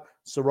talk about,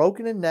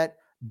 Sorokin in net,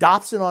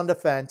 Dobson on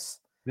defense,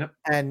 Yep.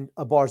 and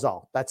a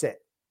Barzal. That's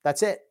it.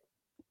 That's it.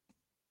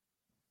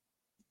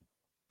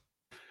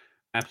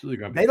 Absolutely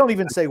grumpy. They don't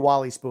even say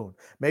Wally Spoon.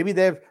 Maybe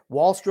they're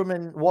Wallstrom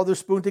and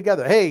Wotherspoon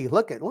together. Hey,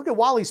 look at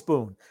Wally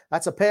Spoon.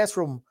 That's a pass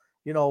from,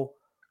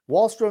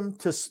 Wallstrom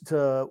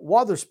to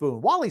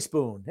Wotherspoon. Wally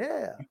Spoon.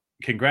 Yeah.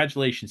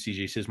 Congratulations,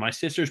 CJ says. My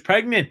sister's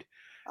pregnant.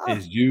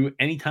 Is due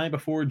anytime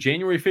before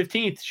January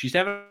 15th. She's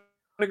having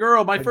a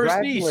girl, my first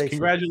niece.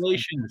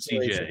 Congratulations,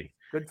 CJ.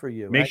 Good for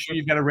you. Make sure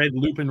you've got a red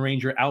Lupin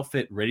Ranger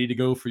outfit ready to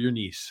go for your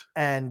niece.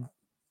 And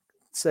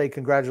say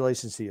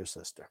congratulations to your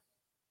sister.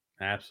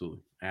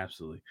 Absolutely.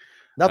 Absolutely.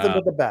 Nothing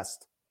but the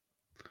best.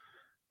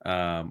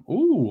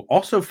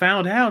 Also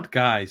found out,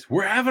 guys,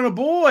 we're having a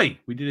boy.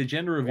 We did a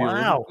gender reveal.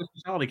 Wow.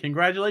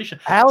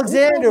 Congratulations.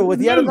 Alexander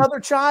with yet another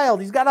child.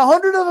 He's got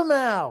 100 of them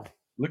now.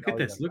 Look at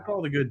this. Look at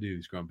all the good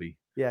news, Grumpy.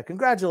 Yeah,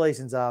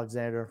 congratulations,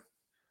 Alexander.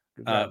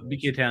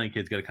 BK Italian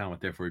Kid's got a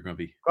comment there for you,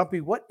 Grumpy. Grumpy,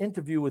 what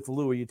interview with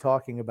Lou are you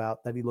talking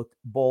about that he looked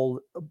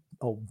bald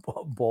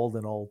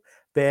and old,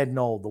 bad and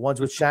old? The ones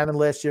with Shannon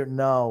last year?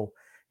 No,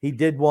 he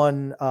did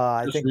one.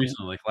 I think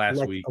recently,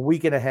 last week, a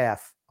week and a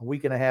half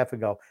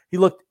ago. He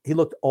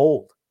looked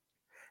old.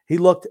 He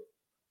looked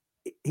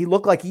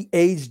like he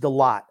aged a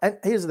lot. And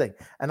here's the thing,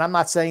 and I'm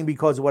not saying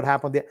because of what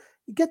happened there.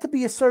 You get to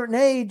be a certain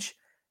age,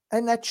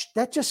 and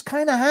that just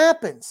kind of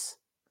happens.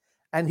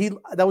 And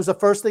that was the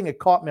first thing that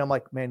caught me. I'm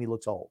like, man, he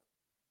looks old.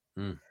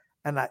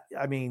 And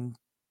I mean,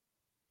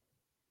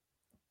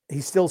 he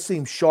still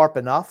seems sharp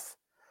enough,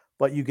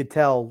 but you could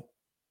tell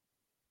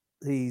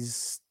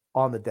he's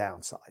on the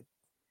downside.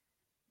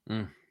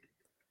 And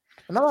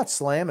I'm not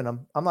slamming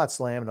him.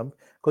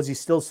 Because he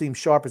still seems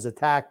sharp as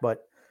attack,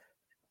 but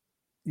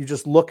you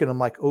just look at him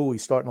like, oh,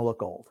 he's starting to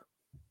look old.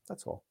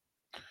 That's all.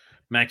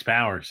 Max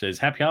Power says,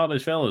 happy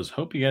holidays, fellas.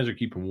 Hope you guys are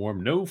keeping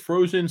warm. No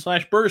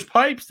frozen/burst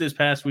pipes this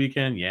past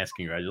weekend. Yes,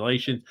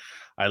 congratulations.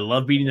 I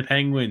love beating the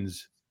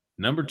Penguins.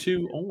 Number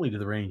 2 only to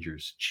the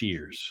Rangers.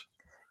 Cheers.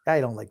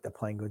 I don't like the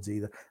Penguins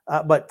either.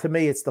 But to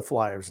me, it's the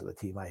Flyers of the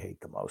team I hate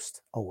the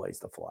most. Always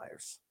the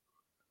Flyers.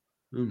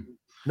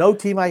 No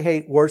team I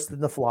hate worse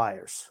than the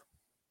Flyers.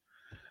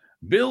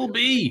 Bill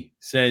B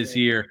says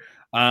here,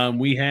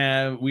 we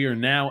are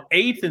now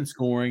 8th in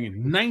scoring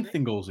and 9th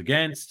in goals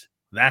against.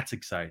 That's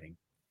exciting.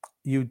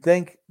 You'd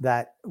think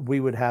that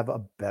we would have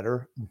a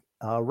better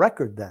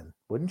record then,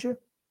 wouldn't you?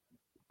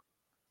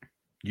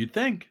 You'd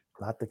think.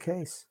 Not the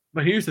case.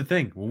 But here's the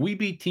thing. When we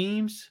beat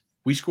teams,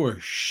 we score a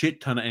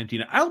shit ton of empty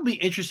net. I'll be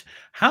interested.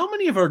 How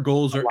many of our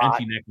goals are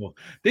empty net goals?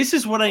 This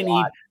is what I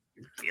need.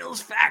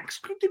 Feels facts.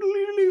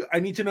 I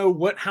need to know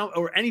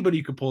or anybody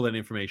who can pull that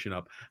information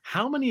up.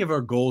 How many of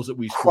our goals that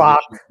we score?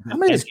 How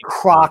many does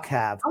Croc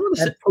have?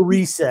 And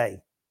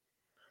Parise?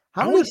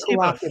 How many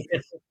Croc?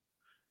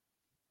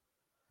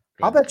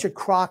 I'll bet you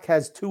Croc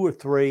has 2 or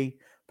 3.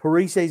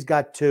 Parise's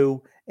got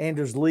 2.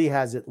 Anders Lee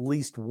has at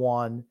least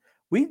 1.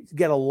 We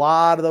get a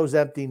lot of those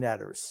empty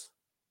netters.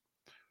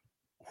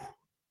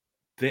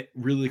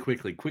 Really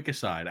quickly, quick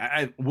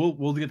aside.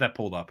 We'll get that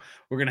pulled up.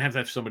 We're gonna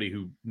have somebody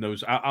who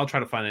knows. I'll try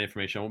to find that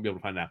information. I won't be able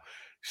to find it now.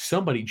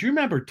 Somebody, do you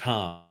remember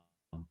Tom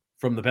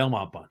from the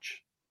Belmont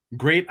bunch?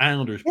 Great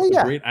Islanders.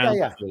 Yeah. Great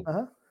Islanders.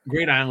 Uh-huh.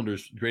 Great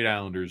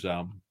Islanders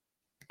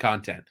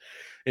content.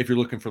 If you're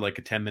looking for like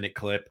a 10-minute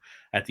clip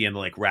at the end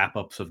of like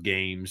wrap-ups of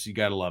games, you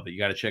got to love it. You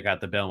got to check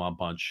out the Belmont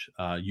Bunch,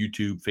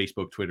 YouTube,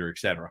 Facebook, Twitter,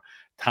 etc.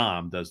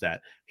 Tom does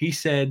that. He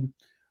said,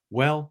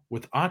 well,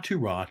 with Aatu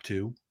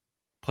Räty,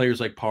 players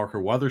like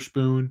Parker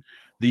Wotherspoon,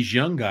 these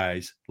young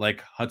guys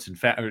like Hudson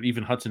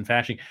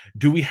Fasching,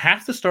 do we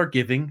have to start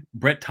giving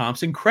Brett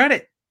Thompson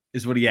credit?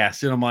 Is what he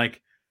asked. And I'm like,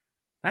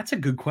 that's a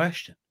good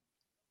question.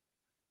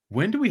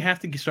 When do we have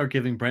to start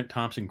giving Brent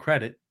Thompson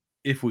credit,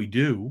 if we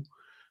do,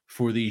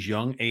 for these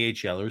young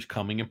AHLers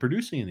coming and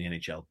producing in the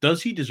NHL?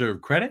 Does he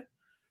deserve credit?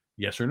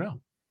 Yes or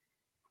no?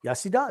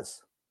 Yes, he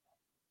does.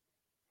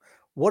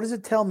 What does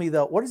it tell me,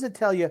 though? What does it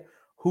tell you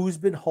who's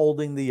been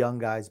holding the young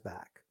guys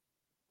back?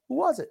 Who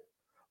was it?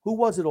 Who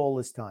was it all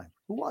this time?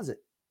 Who was it?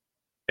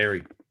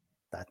 Barry.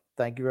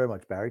 Thank you very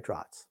much, Barry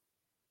Trotz.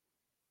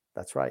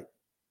 That's right.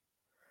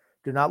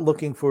 They're not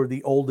looking for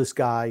the oldest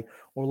guy,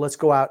 or let's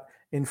go out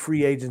in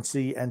free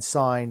agency and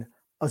sign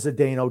a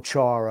Zdeno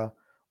Chara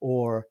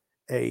or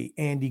a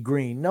Andy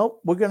Green.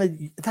 Nope,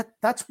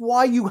 that's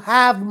why you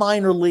have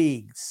minor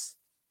leagues.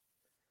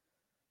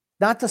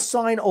 Not to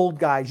sign old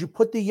guys. You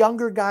put the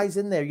younger guys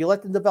in there. You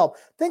let them develop.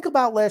 Think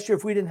about last year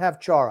if we didn't have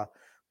Chara.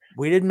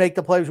 We didn't make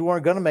the playoffs. We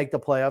weren't going to make the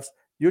playoffs.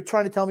 You're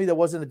trying to tell me there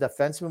wasn't a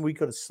defenseman we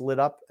could have slid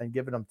up and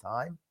given him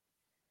time?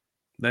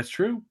 That's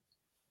true.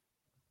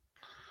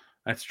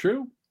 That's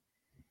true.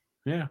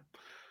 Yeah.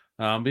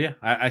 But yeah,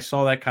 I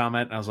saw that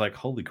comment and I was like,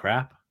 holy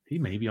crap. He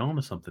may be on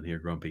to something here,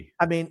 Grumpy.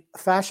 I mean,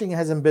 Fasching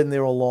hasn't been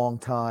there a long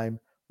time.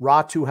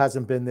 Räty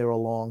hasn't been there a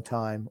long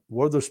time.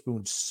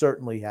 Wotherspoon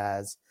certainly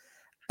has.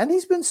 And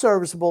he's been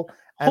serviceable.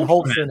 And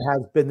Holtzman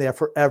has been there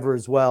forever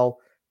as well.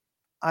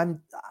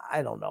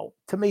 I don't know.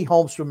 To me,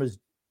 Holmstrom is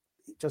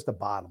just a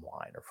bottom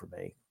liner for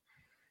me.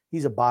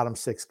 He's a bottom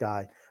 6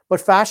 guy. But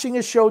Fasching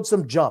has showed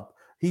some jump.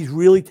 He's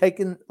really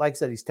taken, like I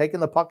said, he's taken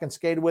the puck and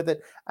skated with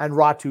it. And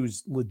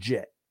Ratu's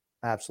legit.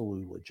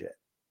 Absolutely legit.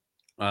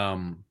 Why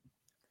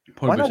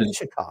not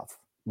Ishikov?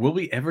 Will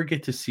we ever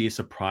get to see a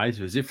surprise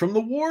visit from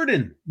the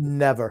warden?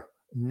 Never,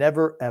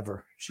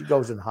 ever. She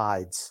goes and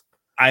hides.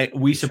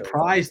 We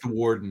surprised the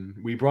warden.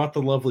 We brought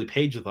the lovely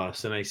Paige with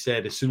us, and I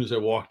said, as soon as I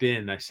walked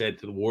in, I said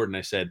to the warden,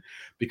 I said,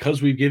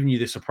 because we've given you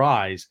the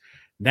surprise,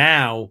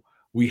 now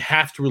we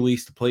have to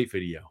release the plate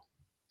video.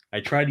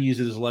 I tried to use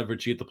it as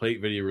leverage to get the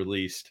plate video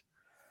released.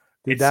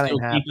 Dude, it's still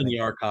deep in the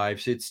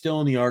archives. It's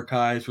still in the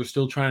archives. We're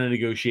still trying to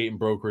negotiate and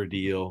broker a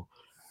deal.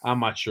 I'm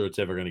not sure it's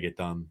ever going to get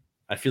done.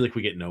 I feel like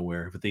we get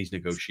nowhere with these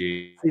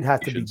negotiations. She'd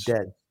have to be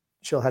dead.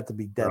 She'll have to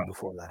be dead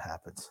before that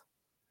happens.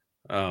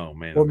 Oh,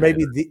 man. Or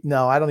maybe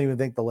no, I don't even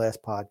think the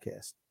last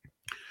podcast.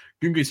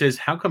 Gungu says,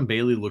 how come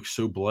Bailey looks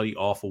so bloody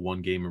awful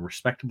one game and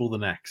respectable the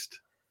next?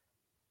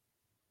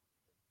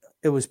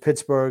 It was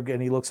Pittsburgh,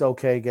 and he looks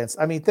okay against.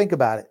 I mean, think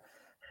about it.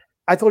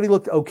 I thought he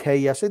looked okay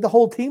yesterday. The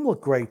whole team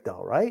looked great,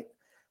 though, right?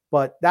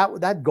 But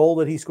that goal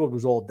that he scored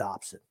was all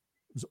Dobson.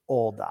 It was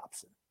all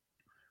Dobson.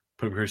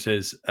 Putker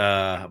says,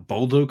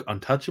 Bolduc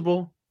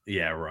untouchable?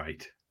 Yeah,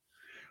 right.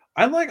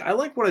 I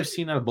like what I've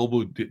seen out of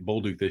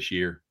Bolduc this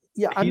year.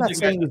 Yeah, I'm not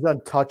saying he's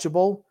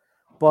untouchable,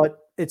 but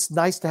it's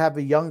nice to have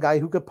a young guy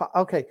who could.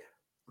 Okay,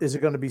 is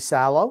it going to be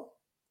Salo?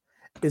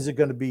 Is it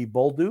going to be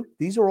Bolduc?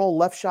 These are all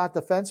left shot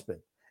defensemen.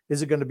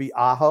 Is it going to be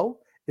Aho?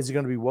 Is it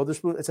going to be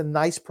Wotherspoon? It's a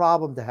nice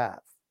problem to have.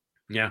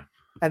 Yeah.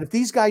 And if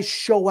these guys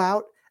show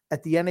out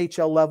at the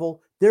NHL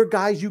level, they're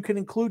guys you can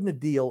include in a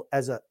deal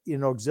as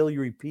an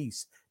auxiliary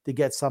piece to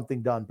get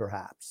something done,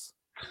 perhaps.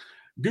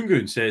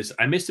 Gungun says,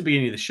 I missed the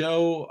beginning of the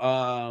show.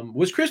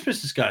 Was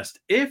Christmas discussed?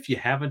 If you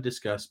haven't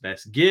discussed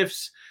best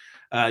gifts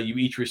you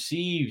each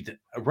received,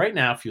 right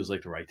now feels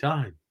like the right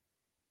time.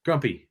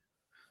 Grumpy,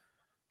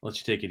 let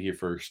you take it here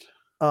first.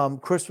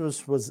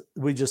 Christmas was,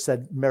 we just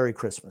said Merry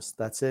Christmas.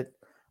 That's it.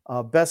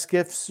 Best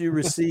gifts you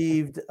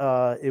received,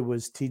 it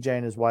was TJ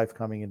and his wife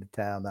coming into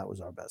town. That was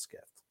our best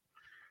gift.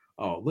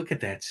 Oh, look at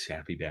that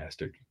sappy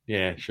bastard.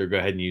 Yeah, sure. Go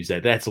ahead and use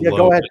that. That's low.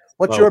 Go ahead.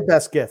 What's your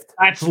best gift?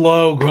 That's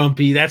low,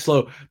 Grumpy. That's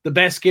low. The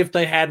best gift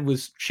I had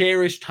was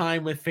cherished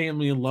time with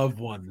family and loved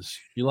ones.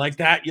 You like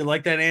that? You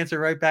like that answer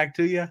right back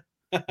to you?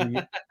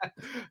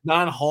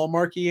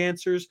 Non-hallmarky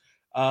answers.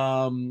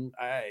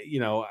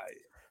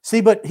 See,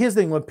 but here's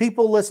the thing. When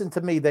people listen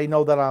to me, they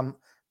know that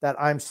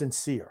I'm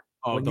sincere.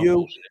 Oh,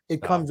 when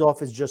it comes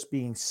off as just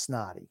being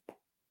snotty.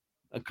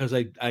 Because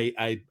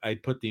I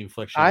put the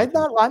inflection. I'm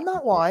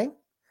not lying.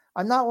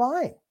 I'm not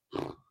lying.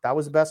 That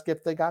was the best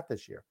gift they got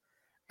this year.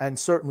 And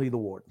certainly the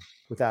warden,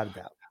 without a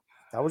doubt.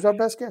 That was our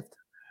best gift.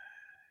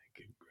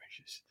 Good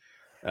gracious.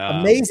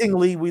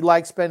 Amazingly, we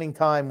like spending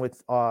time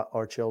with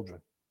our children.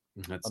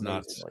 That's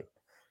nuts.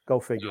 Go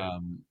figure.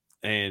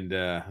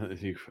 Shows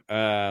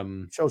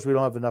we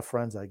don't have enough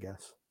friends, I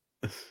guess.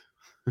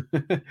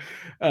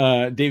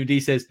 David D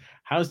says,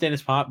 how's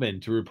Dennis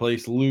Potvin to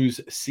replace Lou's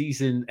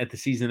season at the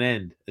season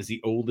end as the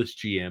oldest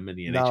GM in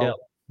the NHL?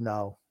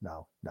 No.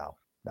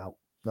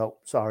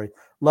 Sorry.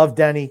 Love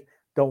Denny.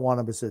 Don't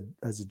want him as a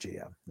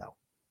GM. No.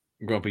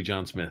 Grumpy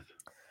John Smith.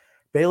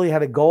 Bailey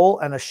had a goal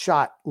and a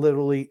shot,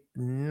 literally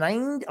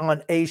 99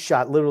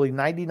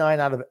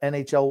 out of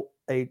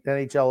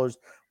NHLers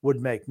would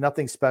make.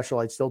 Nothing special.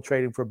 I'd still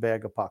trade him for a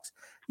bag of pucks.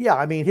 Yeah,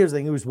 I mean, here's the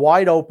thing. He was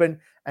wide open,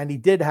 and he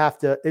did have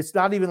to. It's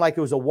not even like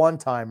it was a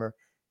one-timer.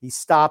 He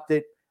stopped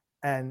it,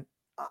 and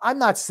I'm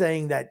not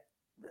saying that,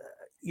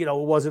 it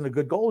wasn't a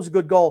good goal. It was a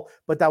good goal,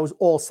 but that was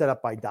all set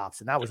up by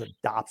Dobson. That was a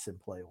Dobson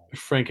play.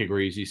 Frank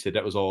agrees. He said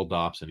that was all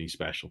Dobson. He's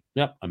special.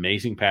 Yep.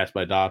 Amazing pass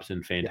by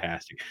Dobson.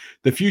 Fantastic. Yeah.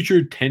 The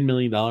future $10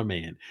 million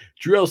man.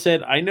 Drill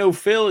said, I know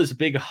Phil is a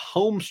big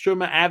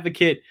Holmstrom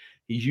advocate.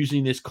 He's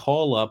using this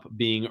call-up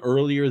being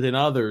earlier than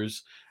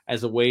others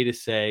as a way to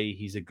say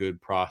he's a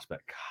good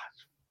prospect.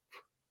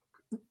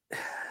 God.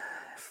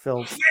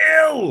 Phil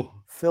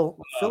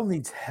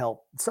needs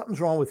help. Something's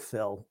wrong with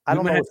Phil. I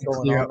don't know what's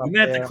going on. We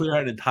have to clear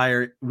out an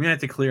entire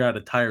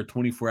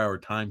 24-hour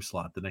time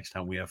slot the next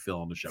time we have Phil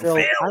on the show. Phil.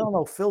 I don't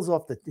know. Phil's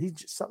off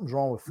something's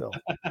wrong with Phil.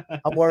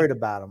 I'm worried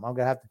about him. I'm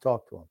gonna have to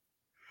talk to him.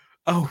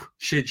 Oh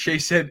shit! Shay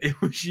said it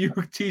was you,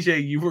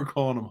 TJ. You were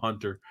calling him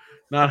Hunter,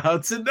 not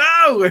Hudson.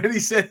 No, and he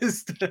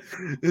says,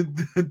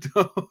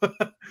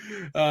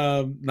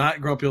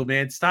 "Not grumpy old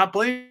man. Stop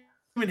blaming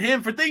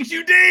him for things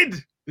you did."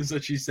 Is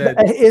what she said.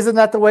 Isn't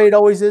that the way it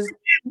always is?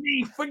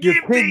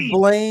 Forgive me.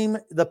 Blame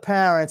the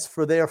parents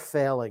for their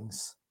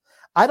failings.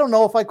 I don't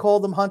know if I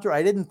called them Hunter.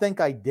 I didn't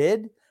think I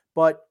did,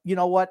 but you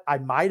know what? I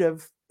might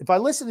have. If I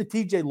listened to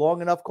TJ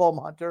long enough, call him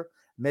Hunter.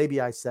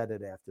 Maybe I said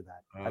it after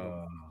that. I don't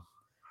know.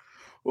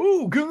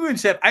 Ooh, Gungun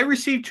said, I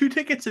received 2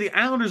 tickets to the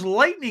Islanders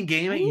Lightning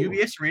game at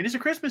UBS Arena as a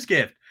Christmas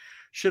gift.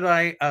 Should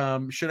I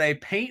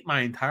paint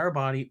my entire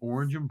body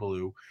orange and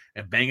blue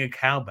and bang a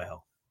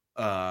cowbell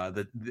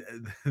the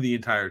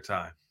entire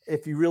time?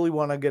 If you really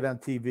want to get on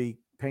TV,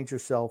 paint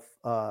yourself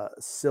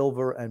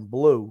silver and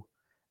blue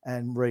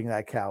and ring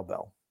that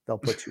cowbell. They'll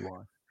put you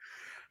on.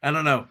 I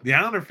don't know. The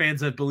Islander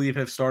fans, I believe,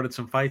 have started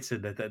some fights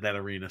in that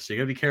arena, so you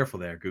got to be careful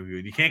there,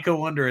 Gugu. You can't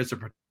go under as a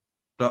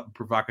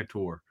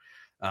provocateur.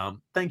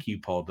 Thank you,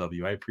 Paul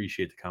W. I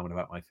appreciate the comment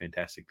about my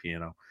fantastic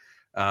piano.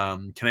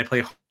 Can I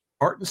play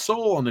Heart and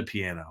Soul on the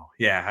piano?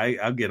 Yeah,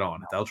 I'll get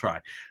on it. I'll try.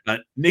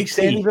 Nick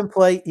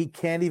He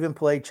can't even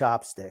play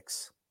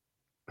chopsticks.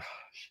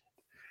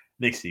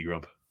 Nick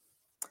Seagrump.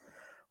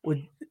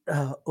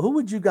 Who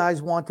would you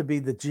guys want to be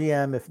the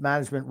GM if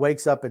management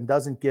wakes up and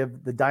doesn't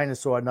give the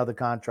dinosaur another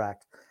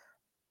contract?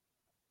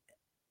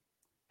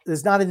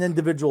 There's not an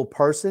individual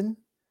person.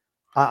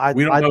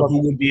 We don't know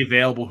who would be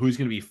available, who's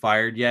going to be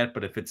fired yet.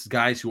 But if it's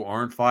guys who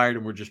aren't fired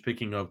and we're just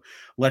picking of,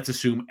 let's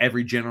assume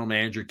every general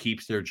manager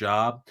keeps their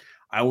job.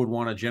 I would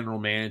want a general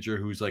manager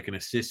who's like an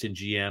assistant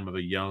GM of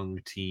a young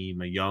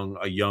team, a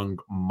young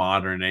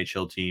modern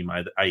NHL team,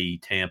 i.e.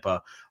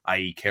 Tampa,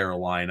 i.e.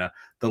 Carolina.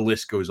 The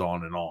list goes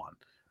on and on.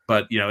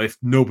 But, if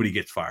nobody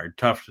gets fired,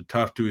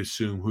 tough to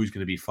assume who's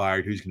going to be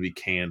fired, who's going to be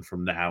canned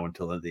from now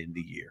until the end of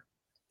the year.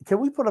 Can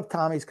we put up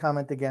Tommy's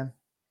comment again?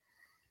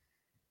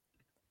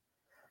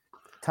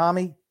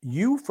 Tommy,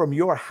 you from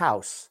your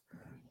house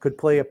could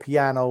play a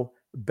piano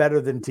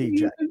better than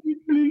TJ.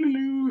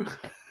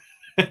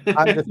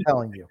 I'm just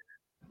telling you.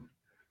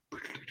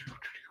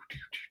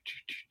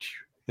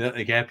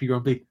 Happy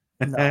Grumpy?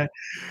 No.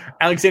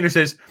 Alexander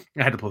says,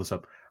 I had to pull this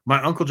up. My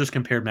uncle just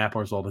compared Matt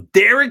Barzal to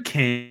Derek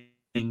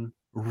King,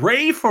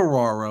 Ray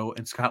Ferraro,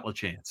 and Scott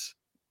LaChance.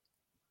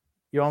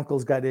 Your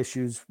uncle's got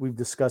issues. We've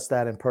discussed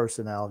that in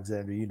person,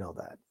 Alexander. You know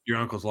that. Your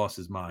uncle's lost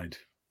his mind.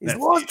 He's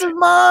lost his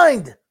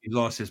mind. He's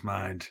lost his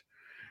mind.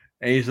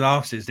 He's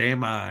lost his damn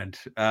mind.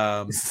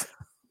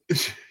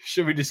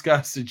 Should we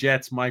discuss the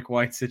Jets Mike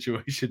White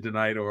situation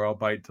tonight, or I'll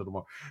bite until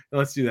tomorrow?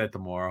 Let's do that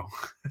tomorrow.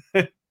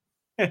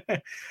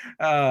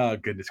 Oh,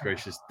 goodness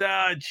gracious.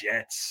 The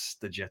Jets.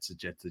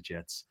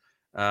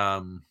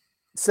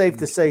 Safe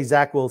to say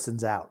Zach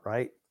Wilson's out,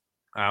 right?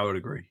 I would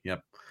agree.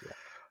 Yep.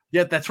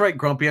 Yeah, that's right,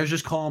 Grumpy. I was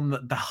just calling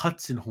him the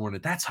Hudson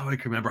Hornet. That's how I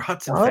can remember.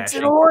 Hudson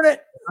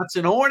Hornet,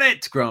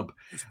 Grump.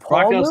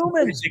 Brock Nelson,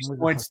 36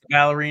 points. The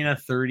Ballerina,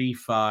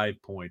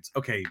 35 points.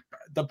 Okay,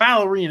 the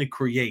Ballerina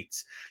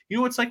creates. You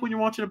know what it's like when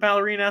you're watching a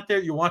ballerina out there?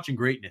 You're watching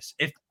greatness.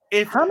 If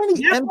how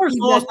many empty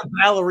lost the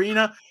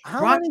Ballerina,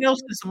 Brock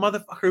Nelson is the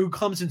motherfucker who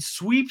comes and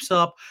sweeps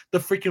up the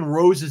freaking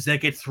roses that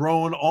get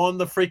thrown on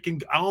the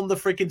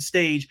freaking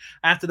stage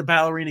after the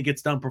Ballerina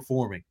gets done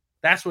performing.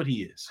 That's what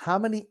he is. How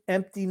many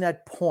empty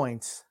net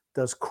points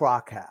does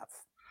Croc have?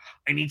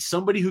 I need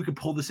somebody who can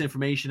pull this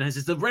information as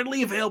it's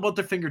readily available at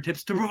their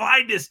fingertips to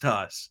provide this to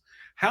us.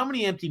 How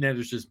many empty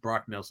netters does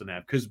Brock Nelson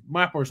have? Because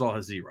Matt Barzal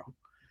has 0.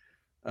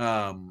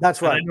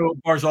 That's right. I know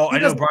Brock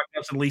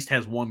Nelson at least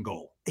has 1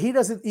 goal. He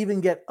doesn't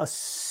even get a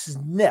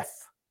sniff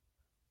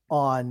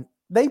on.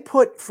 They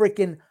put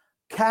freaking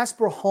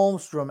Casper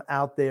Holmstrom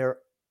out there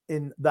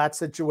in that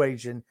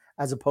situation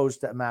as opposed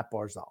to Matt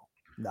Barzal.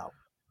 No.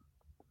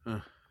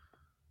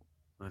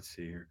 Let's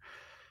see here.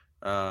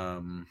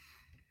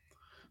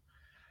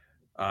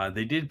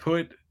 They did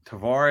put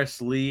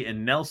Tavares, Lee,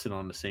 and Nelson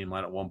on the same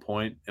line at one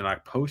point, and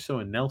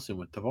Okposo and Nelson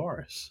with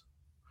Tavares.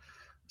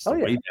 It's the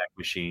way back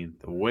machine.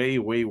 The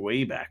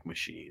way back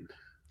machine.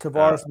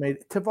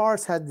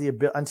 Tavares had the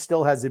ability and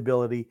still has the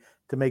ability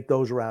to make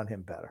those around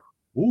him better.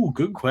 Ooh,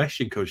 good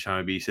question, Coach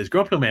Tommy B. He says,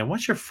 Grow Up, man,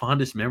 what's your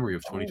fondest memory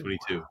of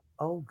 2022?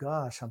 Oh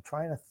gosh, I'm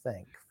trying to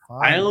think.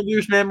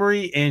 Islanders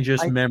memory and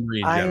just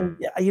memory in general.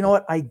 You know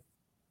what? I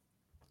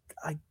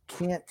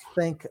can't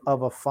think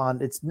of a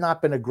fond. It's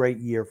not been a great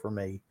year for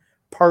me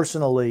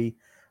personally,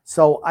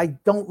 so I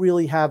don't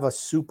really have a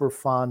super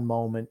fond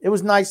moment. It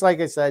was nice, like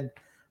I said,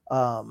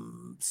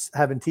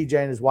 having TJ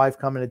and his wife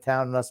coming to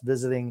town and us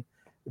visiting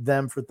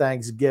them for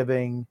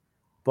Thanksgiving,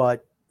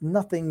 but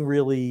nothing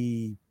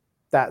really.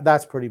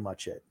 That's pretty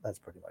much it.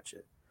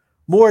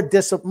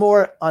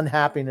 More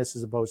unhappiness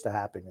as opposed to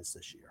happiness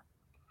this year.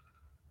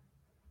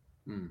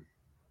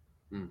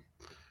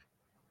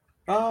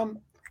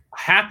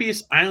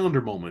 Happiest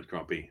Islander moment,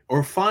 Grumpy,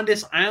 or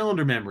fondest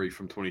Islander memory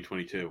from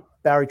 2022?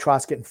 Barry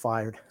Trotz getting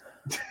fired.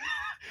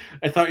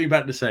 I thought you were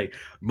about to say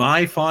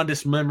my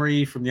fondest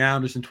memory from the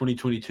Islanders in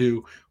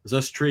 2022 was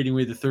us trading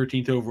away the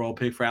 13th overall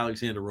pick for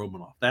Alexander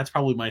Romanov. That's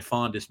probably my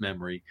fondest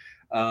memory.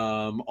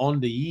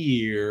 On the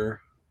year,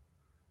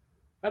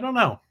 I don't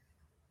know.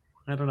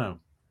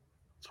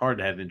 It's hard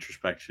to have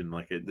introspection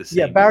like this.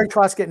 Yeah, Barry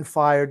Trotz getting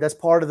fired. That's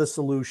part of the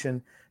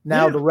solution.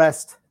 Now the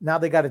rest. Now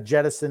they got to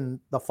jettison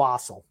the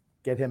fossil.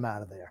 Get him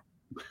out of there.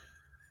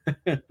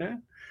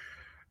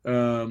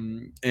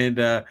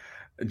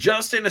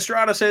 Justin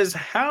Estrada says,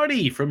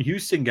 howdy from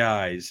Houston,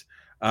 guys.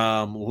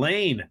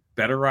 Lane,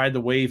 better ride the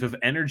wave of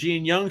energy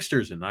and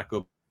youngsters and not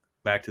go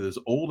back to those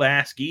old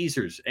ass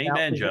geezers.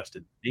 Amen,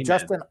 Justin. Amen.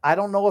 Justin, I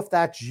don't know if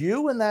that's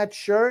you in that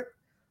shirt.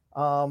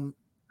 Let's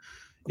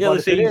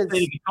say you play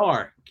the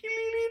guitar.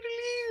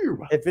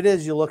 If it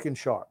is, you're looking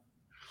sharp.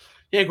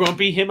 Yeah,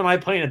 Grumpy, him and I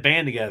play in a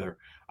band together.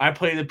 I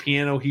play the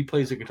piano, he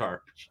plays the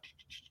guitar.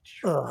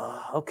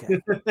 Okay.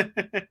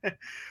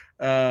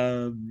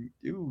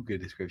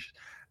 Goodness gracious.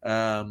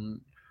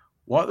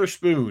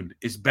 Witherspoon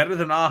is better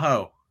than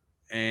Aho,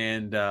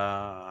 and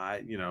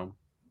and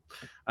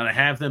I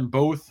have them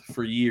both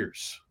for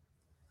years.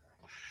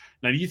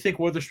 Now, do you think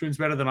Witherspoon's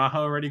better than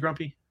Aho already,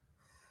 Grumpy?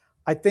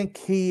 I think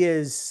he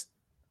is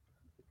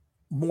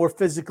more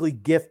physically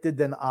gifted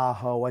than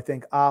Aho. I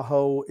think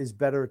Aho is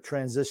better at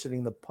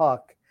transitioning the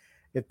puck.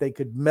 If they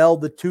could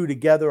meld the two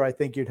together, I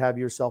think you'd have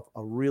yourself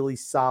a really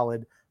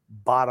solid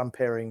bottom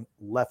pairing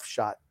left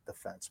shot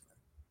defenseman.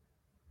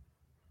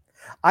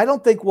 I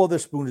don't think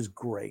Witherspoon is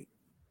great.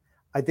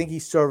 I think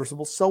he's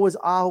serviceable. So is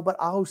Aho, but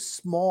Aho's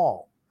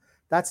small.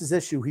 That's his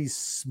issue. He's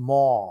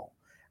small,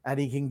 and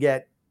he can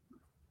get,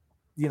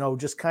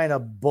 just kind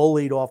of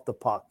bullied off the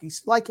puck.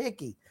 He's like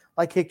Hickey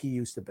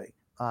used to be,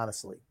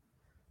 honestly.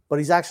 But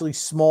he's actually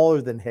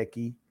smaller than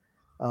Hickey.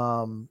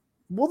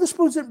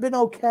 Witherspoon's been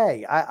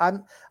okay.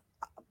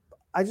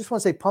 I just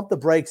want to say pump the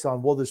brakes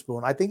on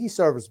Witherspoon. I think he's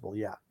serviceable,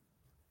 yeah.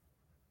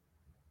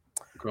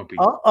 Grumpy.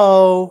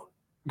 Uh-oh.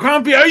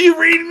 Grumpy, are you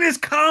reading this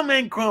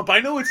comment, Grump? I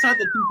know it's not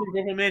the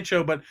Two Man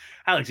Show, but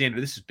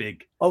Alexander, this is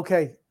big.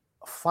 Okay,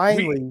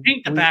 finally.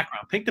 Paint the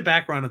background. Paint the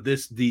background of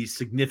this, the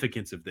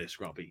significance of this,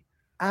 Grumpy.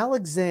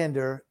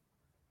 Alexander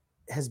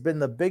has been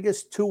the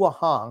biggest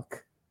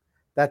honk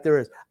that there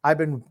is.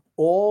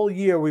 All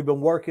year we've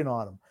been working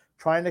on him,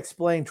 trying to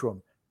explain to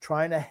him,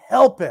 trying to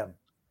help him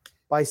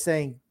by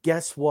saying,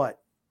 guess what?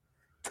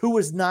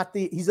 He's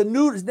a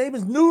noodle. His name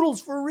is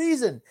Noodles for a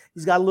reason.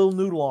 He's got a little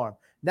noodle arm.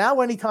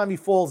 Now, anytime he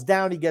falls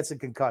down, he gets a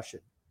concussion.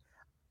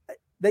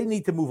 They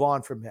need to move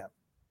on from him.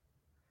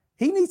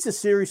 He needs to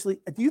seriously.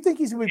 Do you think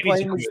he's going to be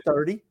playing when he's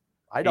 30?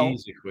 I don't. He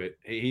needs to quit.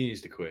 He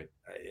needs to quit.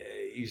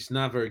 He's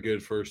not very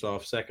good, first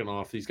off. Second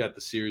off, he's got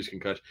the serious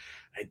concussion.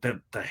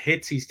 The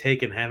hits he's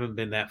taken haven't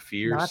been that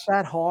fierce. Not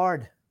that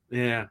hard.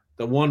 Yeah.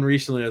 The one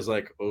recently, I was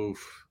like,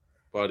 oof,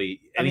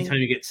 buddy. Anytime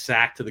you get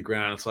sacked to the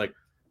ground, it's like,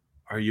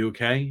 are you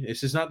okay?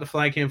 This is not the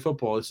flag hand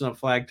football. It's not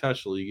flag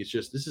touch league. It's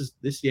just this is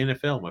the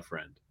NFL, my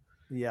friend.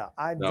 Yeah,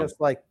 I'm just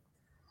like,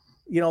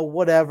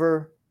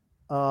 whatever.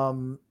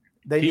 I'd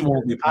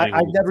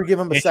never give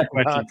him a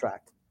second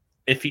contract.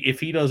 If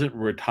he doesn't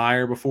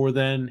retire before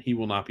then, he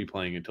will not be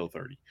playing until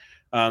 30.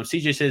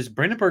 CJ says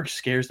Brandenburg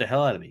scares the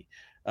hell out of me.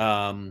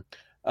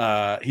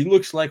 He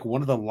looks like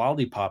one of the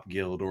Lollipop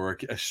Guild or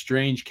a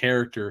strange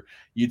character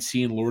you'd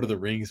see in Lord of the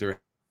Rings or a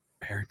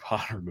Harry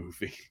Potter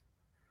movie.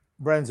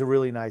 Bren's a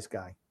really nice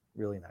guy.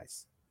 Really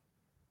nice.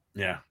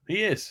 Yeah,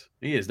 he is.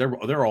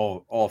 They're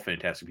all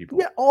fantastic people.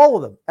 Yeah, all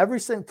of them.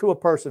 Everything to a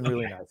person,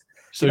 really nice.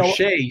 So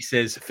Shay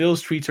says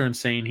Phil's tweets are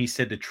insane. He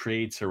said to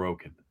trade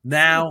Sorokin.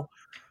 Now,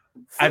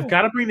 I've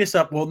got to bring this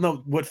up. Well,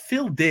 no, what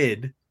Phil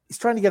did. He's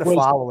trying to get a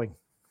following.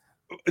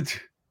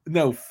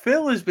 No,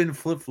 Phil has been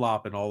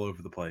flip-flopping all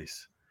over the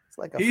place. It's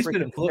like he's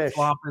been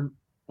flip-flopping.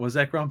 Was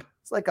that Grump?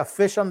 It's like a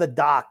fish on the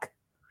dock.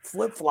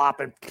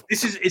 Flip-flopping.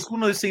 It's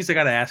one of those things I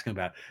got to ask him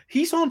about.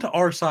 He's on to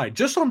our side.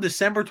 Just on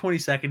December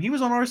 22nd, he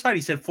was on our side.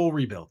 He said full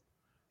rebuild.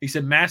 He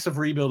said massive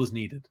rebuild is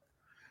needed.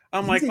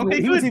 I'm okay,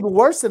 he was even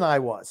worse than I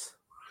was.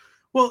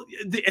 Well,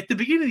 at the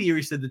beginning of the year,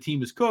 he said the team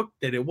was cooked,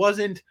 that it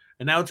wasn't,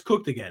 and now it's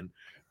cooked again.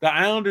 The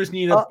Islanders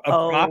need a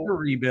proper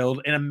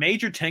rebuild and a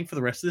major tank for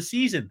the rest of the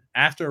season.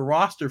 After a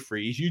roster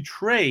freeze, you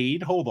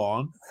trade. Hold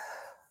on.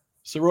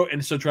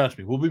 And so trust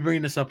me, we'll be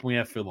bringing this up when we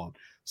have Phil on.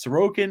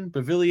 Sorokin,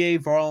 Bavillier,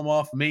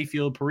 Varlamov,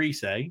 Mayfield,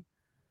 Parise.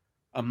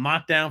 I'm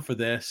not down for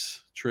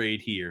this trade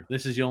here.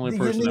 This is the only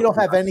person. You don't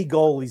have any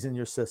goalies in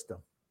your system.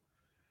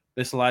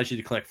 This allows you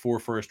to collect 4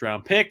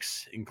 first-round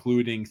picks,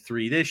 including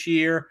 3 this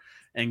year,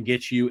 and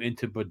get you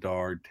into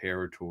Bedard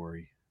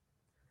territory.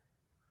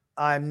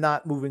 I'm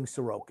not moving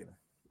Sorokin.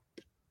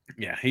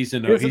 Yeah, he's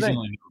in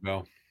the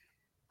no-go.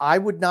 I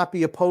would not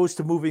be opposed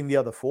to moving the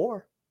other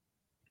 4.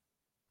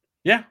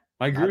 Yeah,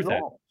 I agree with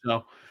that.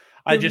 So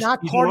he's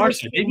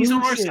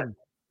on our side.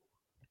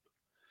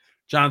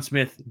 John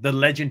Smith, the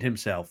legend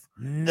himself.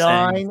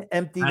 9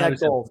 empty net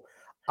goals.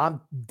 I'm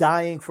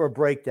dying for a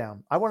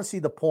breakdown. I want to see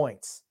the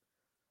points.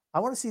 I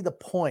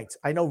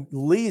know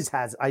Lee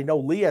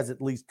has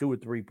at least 2 or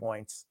 3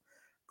 points.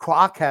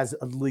 Croc has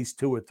at least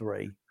 2 or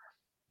 3.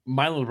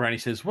 Milo Brownie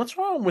says, what's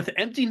wrong with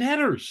empty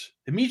netters?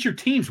 It means your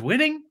team's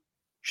winning.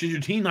 Should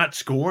your team not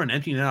score in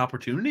empty net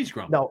opportunities,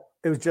 Grump? No,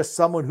 it was just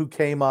someone who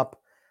came up.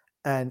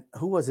 And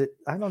who was it?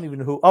 I don't even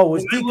know who. Oh, it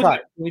was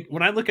D-Cut.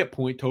 When I look at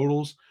point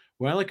totals,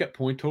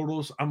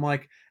 I'm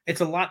like, it's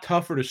a lot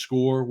tougher to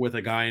score with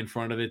a guy in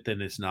front of it than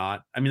it's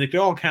not. I mean, they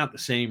all count the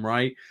same,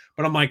 right?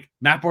 But I'm like,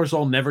 Matt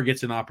Barzal never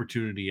gets an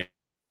opportunity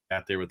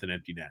out there with an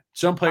empty net.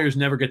 Some players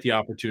never get the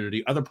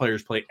opportunity. Other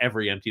players play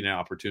every empty net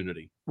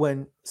opportunity.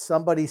 When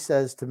somebody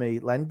says to me,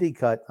 Len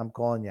D-Cut, I'm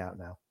calling you out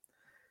now.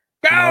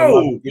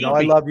 Go!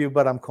 I love you,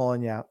 but I'm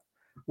calling you out.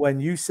 When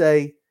you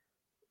say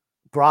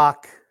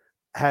Brock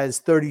has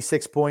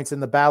 36 points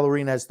and the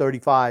ballerina has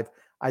 35,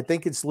 I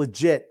think it's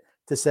legit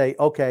to say,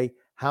 okay,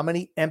 how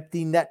many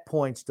empty net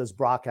points does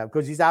Brock have?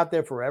 Because he's out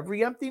there for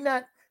every empty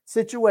net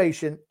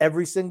situation,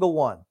 every single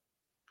one.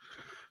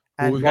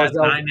 And we've got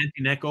 9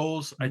 empty net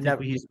goals. I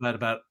think he's got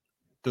about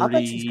 30. I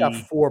bet he's got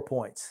 4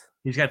 points.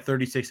 He's got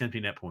 36 empty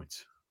net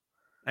points.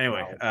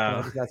 Anyway,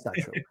 No, that's not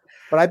true.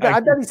 But I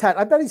bet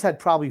he's had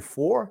probably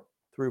 3 or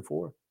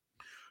 4.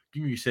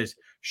 He says,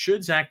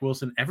 should Zach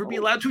Wilson ever be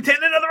allowed to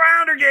attend another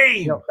Islander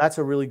game? That's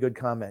a really good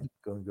comment,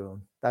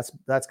 Goon. That's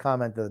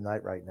comment of the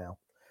night right now.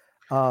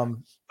 I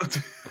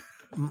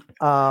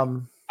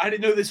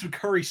didn't know this would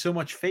curry so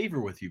much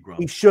favor with you,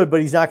 Grump. He should,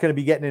 but he's not going to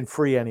be getting in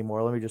free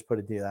anymore. Let me just put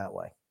it to you that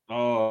way.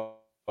 Oh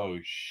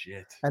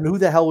shit. And who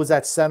the hell was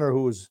that center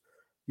who was,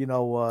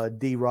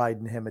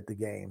 D-riding him at the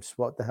games?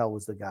 What the hell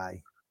was the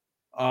guy?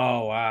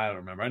 Oh, I don't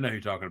remember. I know who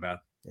you're talking about.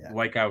 Yeah.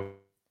 White guy with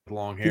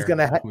long hair. He's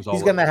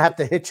gonna have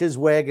to hitch his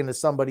wagon to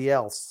somebody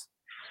else.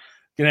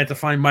 Gonna have to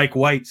find Mike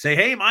White. Say,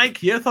 hey,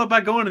 Mike, you thought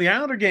about going to the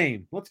Islander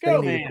game? Let's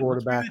go, man. A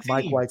quarterback.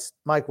 Mike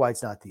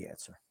White's not the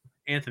answer.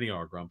 Anthony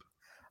R. Grump.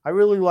 I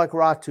really like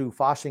Ratu,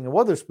 Foshing, and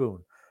Witherspoon.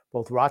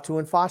 Both Ratu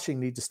and Foshing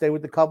need to stay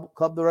with the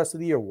club the rest of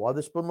the year.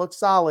 Witherspoon looks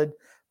solid,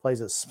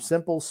 plays a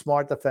simple,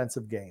 smart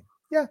defensive game.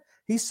 Yeah,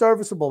 he's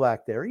serviceable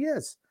back there. He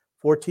is.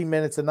 14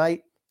 minutes a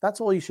night. That's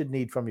all you should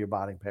need from your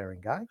bottom pairing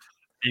guy.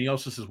 And he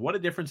also says, what a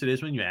difference it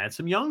is when you add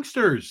some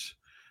youngsters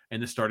in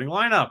the starting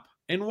lineup.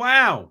 And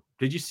wow,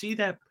 did you see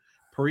that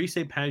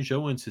Parise,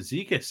 Pajot, and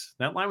Cizikas?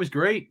 That line was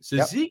great.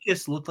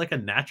 Cizikas looked like a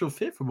natural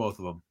fit for both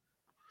of them.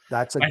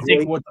 I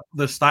think what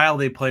the style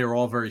they play are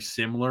all very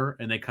similar,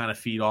 and they kind of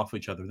feed off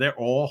each other. They're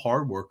all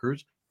hard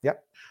workers.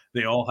 Yep.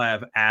 They all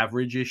have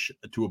average-ish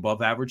to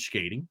above average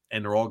skating,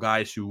 and they're all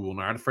guys who are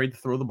not afraid to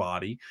throw the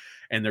body,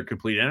 and they're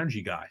complete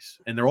energy guys.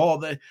 And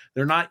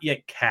they're not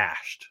yet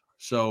cashed.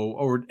 So,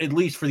 or at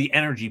least for the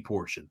energy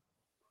portion.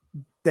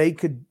 They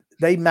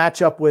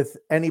match up with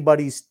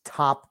anybody's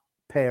top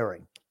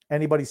pairing,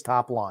 anybody's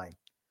top line.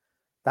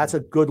 That's a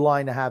good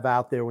line to have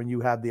out there when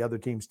you have the other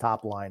team's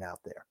top line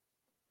out there.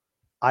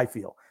 I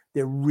feel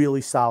they're really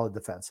solid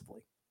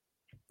defensively.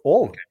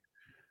 All of them.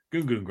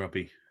 Goon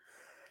Grumpy.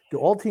 Do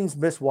all teams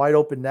miss wide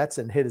open nets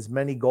and hit as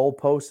many goal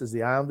posts as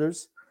the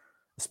Islanders,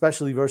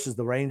 especially versus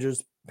the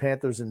Rangers,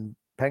 Panthers, and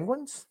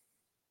Penguins?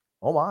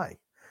 Oh my.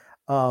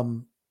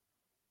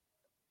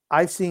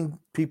 I've seen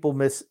people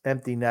miss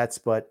empty nets,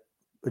 but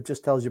it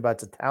just tells you about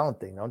the talent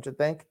thing, don't you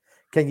think?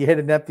 Can you hit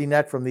an empty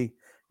net from the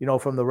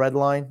red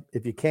line?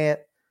 If you can't,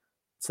 it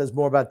says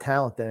more about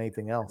talent than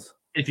anything else.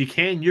 If you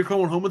can, you're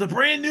going home with a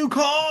brand new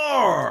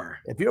car.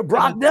 If you're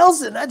Brock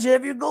Nelson, that's your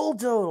goal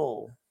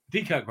total.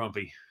 D-Cut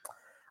Grumpy.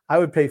 I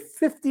would pay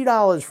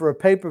 $50 for a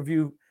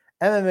pay-per-view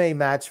MMA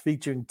match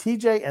featuring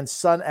TJ and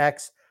Son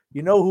X.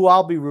 You know who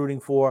I'll be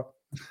rooting for.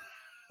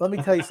 Let me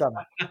tell you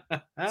something.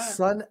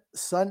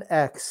 Son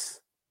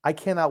X, I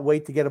cannot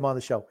wait to get him on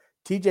the show.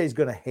 TJ is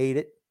going to hate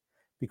it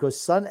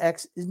because Son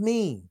X is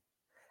mean.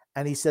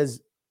 And he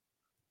says,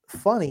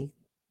 funny,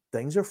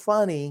 things are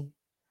funny,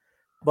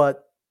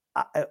 but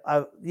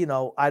I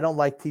don't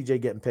like TJ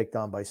getting picked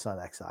on by Son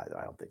X either.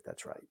 I don't think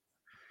that's right.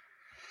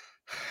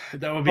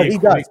 That would be he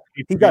does.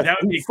 That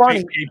would He's be a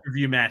funny.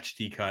 pay-per-view match,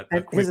 D-Cut.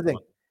 And here's the thing.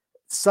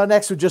 Son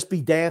X would just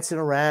be dancing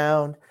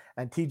around,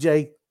 and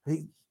TJ,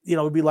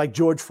 would be like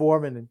George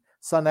Foreman, and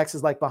Son X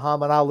is like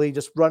Muhammad Ali,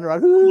 just running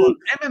around. Look,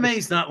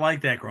 MMA's not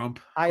like that, Grump.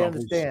 I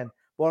understand.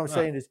 What I'm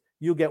saying is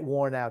you'll get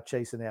worn out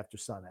chasing after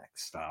Son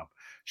X. Stop.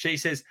 Shay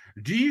says,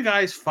 do you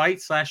guys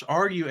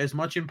fight/argue as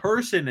much in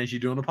person as you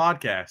do on the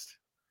podcast?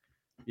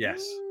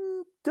 Yes.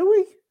 Do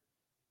we?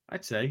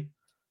 I'd say.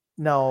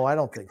 No, I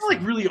don't think so.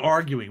 Like really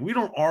arguing. We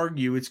don't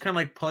argue. It's kind of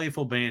like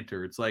playful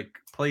banter. It's like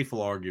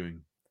playful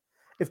arguing.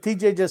 If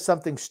TJ does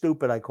something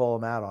stupid, I call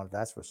him out on it.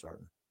 That's for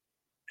certain.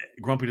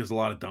 Grumpy does a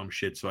lot of dumb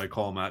shit, so I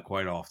call him out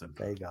quite often.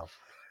 There you go.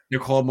 They're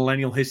called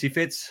millennial hissy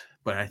fits,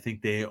 but I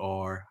think they're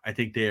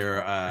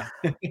I'll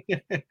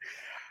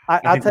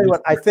tell you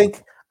what, I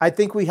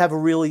think we have a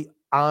really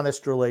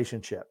honest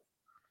relationship.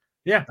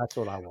 Yeah. That's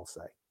what I will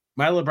say.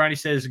 Milo Brownie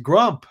says,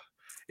 Grump,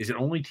 is it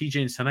only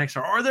TJ and Son X,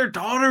 or are there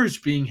daughters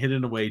being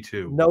hidden away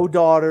too? No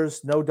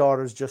daughters,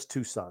 just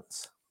 2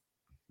 sons.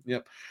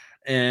 Yep.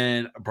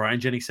 And Brian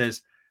Jennings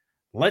says,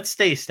 let's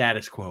stay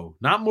status quo,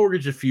 not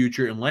mortgage the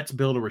future, and let's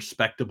build a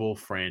respectable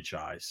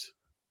franchise.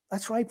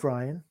 That's right,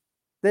 Brian.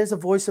 There's a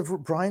voice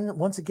of Brian,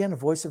 once again, a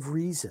voice of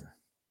reason.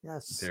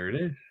 Yes. There it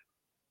is.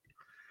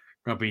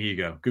 Grumpy, here you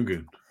go.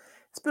 Goon.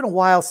 It's been a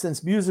while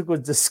since music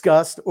was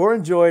discussed or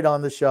enjoyed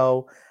on the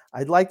show.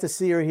 I'd like to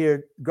see or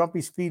hear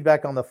Grumpy's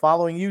feedback on the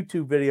following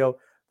YouTube video.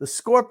 The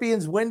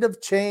Scorpions' Wind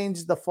of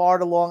Change, The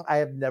Fart Along. I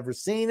have never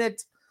seen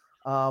it,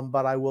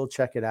 but I will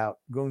check it out.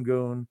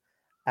 Goon.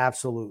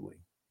 Absolutely.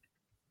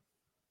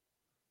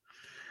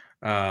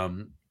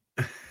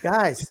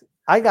 Guys,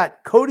 I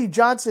got Cody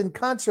Johnson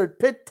concert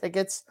pit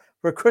tickets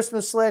for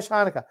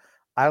Christmas/Hanukkah.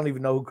 I don't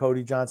even know who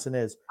Cody Johnson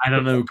is. I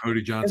don't know who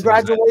Cody Johnson is.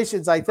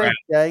 Congratulations, I think,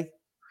 Jay.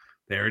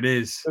 There it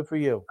is. Good for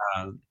you.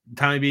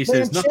 Tommy B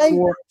says,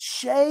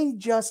 Shay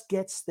just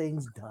gets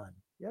things done.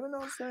 You ever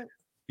notice that?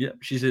 Yep.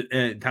 She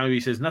said, Tommy B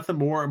says, nothing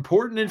more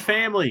important than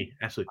family.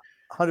 Absolutely.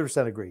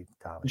 100% agreed,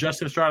 Tommy.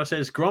 Justin Estrada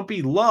says,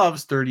 Grumpy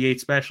loves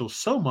 38 Special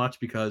so much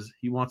because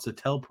he wants to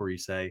tell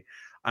Parise,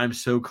 I'm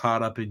so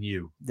caught up in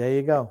you. There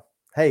you go.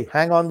 Hey,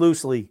 hang on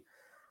loosely.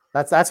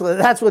 That's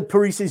what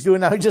Parise's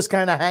doing now. He's just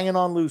kind of hanging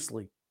on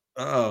loosely.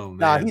 Oh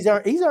Nah, man,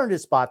 he's earned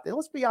his spot there.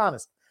 Let's be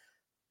honest.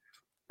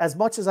 As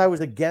much as I was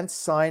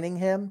against signing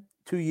him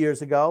 2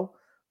 years ago,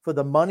 for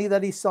the money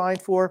that he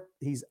signed for,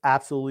 he's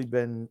absolutely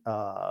been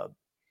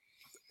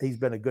he's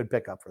been a good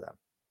pickup for them.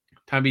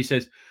 Tommy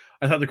says,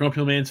 I thought the Grumpy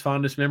Old Man's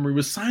fondest memory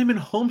was Simon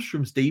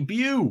Holmstrom's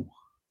debut.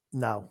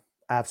 No,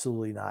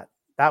 absolutely not.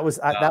 That was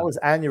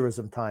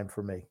aneurysm time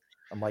for me.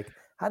 I'm like,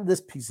 how did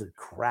this piece of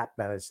crap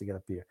manage to get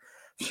up here?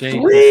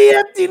 Shane. 3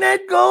 empty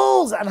net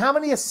goals. And how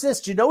many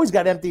assists? You know he's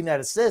got empty net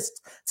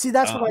assists. See,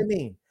 that's what I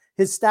mean.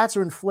 His stats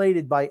are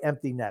inflated by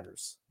empty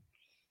netters.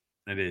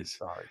 It is.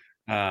 Sorry.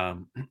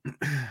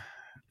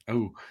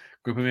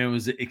 Grumpy Man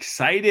was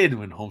excited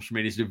when Holmstrom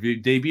made his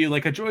debut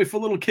like a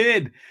joyful little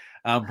kid.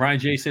 Brian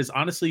J says,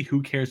 honestly,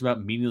 who cares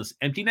about meaningless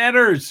empty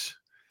netters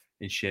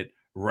and shit?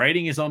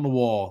 Writing is on the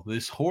wall.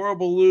 This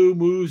horrible Lou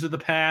moves of the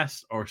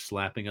past are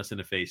slapping us in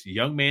the face.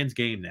 Young man's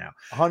game now.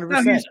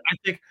 100%.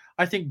 Now,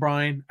 I think,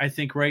 Brian,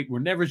 right, we're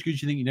never as good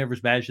as you think, you're never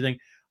as bad as you think.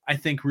 I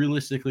think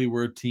realistically,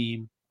 we're a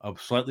team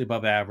of slightly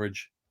above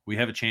average. We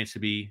have a chance to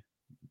be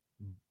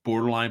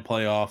borderline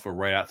playoff or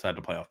right outside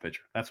the playoff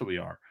picture. That's what we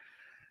are.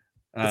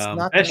 It's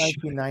not the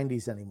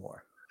 1990s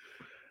anymore.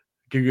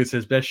 Good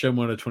says best show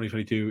moment of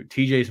 2022.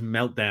 TJ's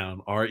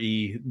meltdown.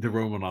 RE the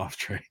Romanoff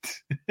trade.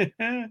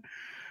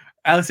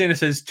 Alexander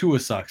says Tua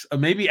sucks.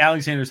 Maybe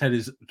Alexander's had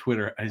his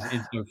Twitter, his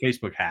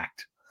Facebook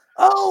hacked.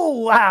 Oh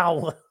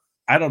wow!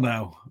 I don't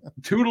know.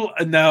 Toodle.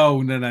 No.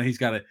 He's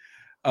got it.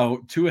 Oh,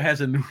 Tua has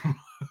a noodle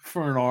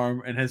for an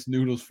arm and has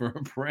noodles for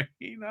a brain.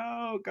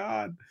 Oh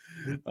God.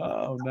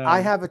 Oh no. I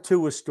have a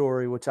Tua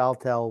story which I'll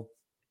tell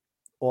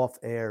off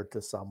air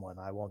to someone.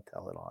 I won't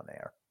tell it on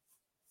air.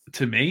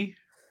 To me?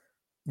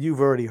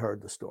 You've already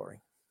heard the story.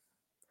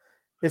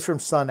 It's from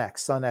SunX.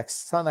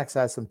 SunX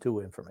has some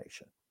Tua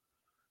information.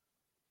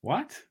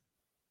 What?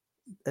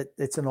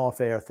 It's an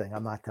off-air thing.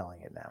 I'm not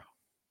telling it now.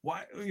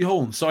 Why?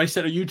 Hold on. So I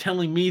said, are you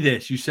telling me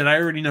this? You said, I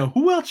already know.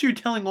 Who else are you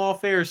telling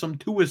off-air some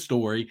Tua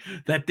story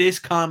that this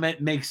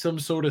comment makes some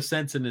sort of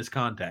sense in this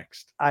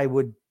context? I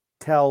would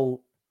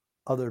tell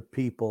other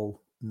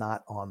people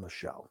not on the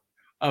show.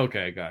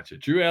 Okay, gotcha.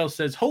 Drew L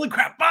says, holy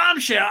crap,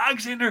 bombshell.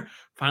 Alexander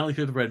finally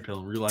took the red pill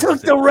and realized.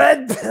 Took the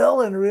red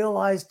pill and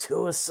realized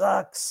Tua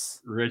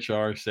sucks. Rich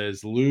R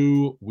says,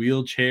 Lou,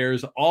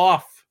 wheelchairs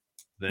off.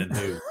 Then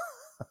who?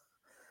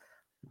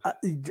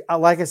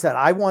 Like I said,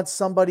 I want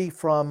somebody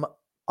from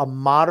a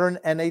modern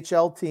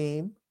NHL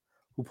team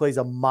who plays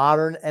a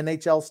modern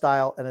NHL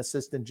style and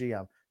assistant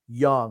GM.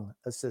 Young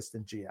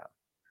assistant GM.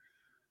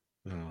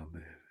 Oh,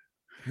 man.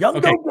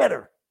 Young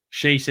go-getter.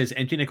 Shay says,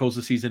 empty Nichols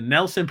this season.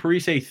 Nelson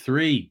Parise,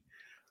 3.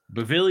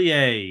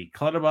 Bavillier,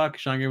 Clutterbuck,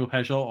 Sean Gabriel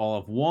Peschel, all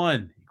of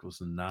 1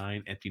 equals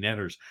 9 empty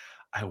netters.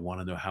 I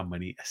want to know how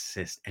many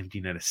empty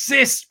net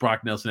assists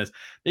Brock Nelson has.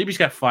 Maybe he's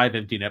got 5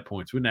 empty net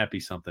points. Wouldn't that be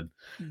something?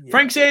 Yeah.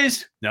 Frank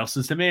says,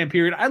 Nelson's the man,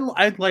 period. I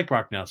like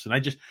Brock Nelson. I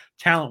just,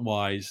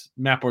 talent-wise,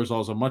 Matt Barzal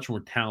is a much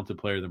more talented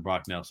player than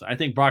Brock Nelson. I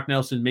think Brock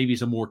Nelson maybe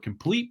is a more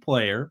complete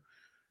player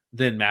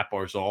than Matt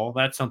Barzal.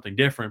 That's something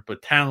different,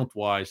 but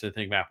talent-wise, I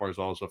think Matt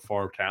Barzal is a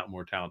far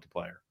more talented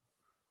player.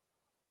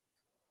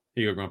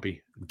 Here you go,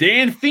 Grumpy.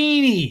 Dan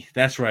Feeney,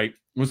 that's right,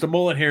 was the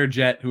mullet-haired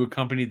Jet who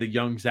accompanied the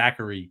young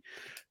Zachary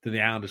to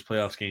the Islanders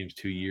playoffs games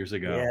 2 years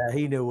ago. Yeah,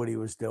 he knew what he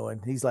was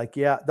doing. He's like,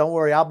 yeah, don't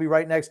worry, I'll be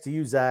right next to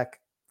you, Zach.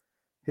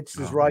 Hitched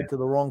his ride to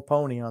the wrong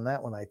pony on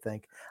that one, I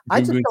think.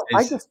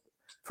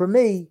 For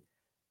me,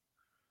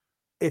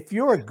 if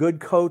you're a good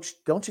coach,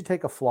 don't you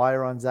take a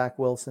flyer on Zach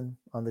Wilson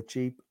on the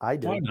cheap? I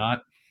do. Why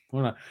not?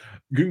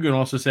 Gungun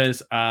also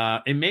says,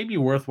 it may be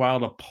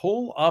worthwhile to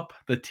pull up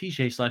the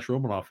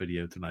TJ/Romanoff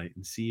video tonight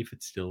and see if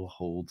it still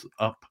holds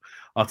up.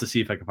 I'll have to see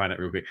if I can find it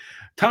real quick.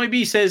 Tommy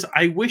B says,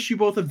 I wish you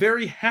both a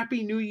very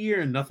happy new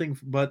year and nothing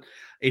but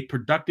a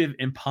productive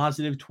and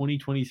positive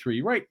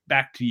 2023. Right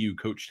back to you,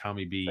 Coach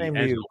Tommy B. Same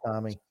to you,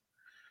 Tommy.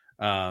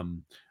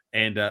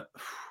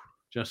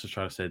 Justice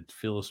Trotter said,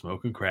 feel a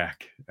smoke and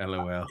crack.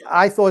 LOL.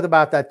 I thought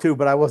about that too,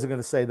 but I wasn't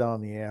going to say that on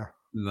the air.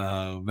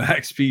 No,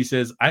 Max P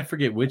says, I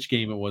forget which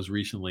game it was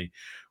recently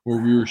where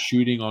we were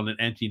shooting on an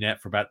empty net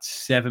for about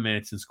 7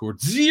 minutes and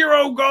scored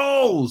 0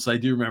 goals. I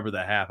do remember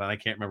that happened. I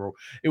can't remember.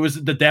 It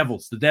was the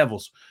Devils,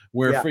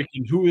 where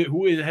freaking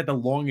who had the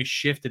longest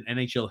shift in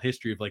NHL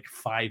history of like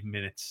 5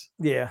 minutes.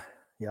 Yeah.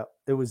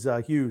 It was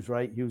Hughes,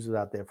 right? Hughes was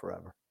out there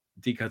forever.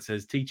 D-Cut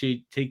says, take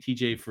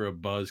TJ for a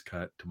buzz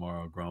cut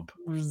tomorrow, Grump.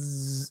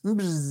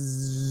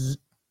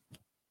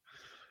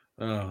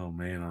 Oh,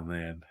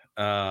 man.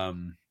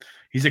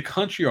 He's a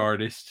country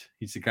artist.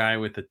 He's a guy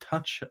with a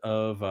touch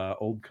of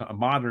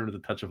modern with a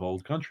touch of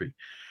old country.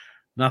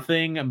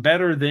 Nothing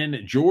better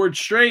than George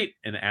Strait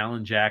and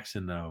Alan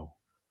Jackson, though.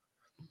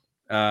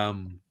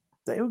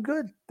 They were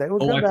good. I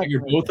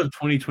figured both of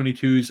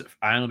 2022's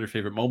Islander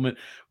favorite moment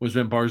was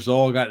when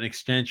Barzal got an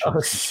extension.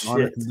 Oh,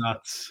 shit.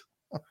 Nuts.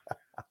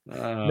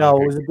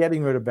 No, it was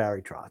getting rid of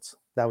Barry Trotz.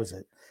 That was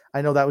it.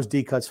 I know that was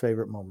D-Cut's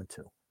favorite moment,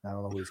 too. I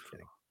don't know who he's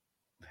kidding.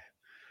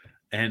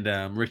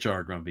 And Rich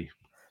R. Grumpy.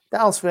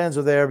 Dallas fans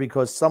are there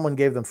because someone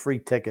gave them free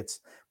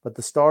tickets, but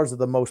the Stars are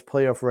the most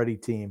playoff-ready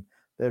team.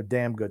 They're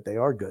damn good. They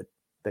are good.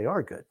 They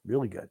are good,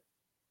 really good.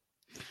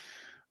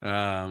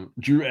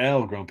 Drew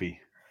L. Grumpy.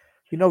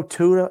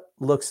 Tua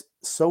looks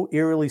so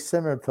eerily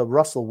similar to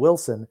Russell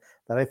Wilson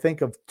that I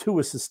think if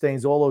Tua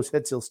sustains all those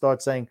hits, he'll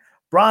start saying,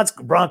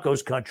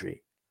 Broncos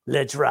country,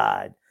 let's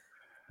ride.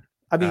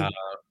 I mean,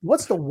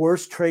 what's the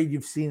worst trade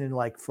you've seen in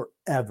like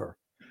forever?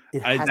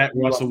 That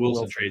Russell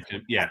Wilson trade.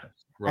 Yeah.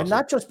 And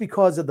not just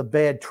because of the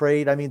bad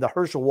trade. I mean, the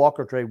Herschel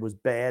Walker trade was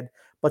bad,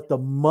 but the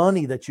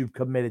money that you've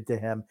committed to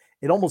him,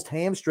 it almost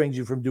hamstrings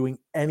you from doing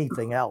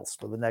anything else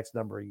for the next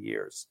number of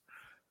years.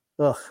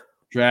 Ugh.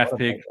 Draft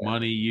pick,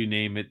 money, you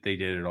name it, they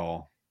did it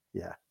all.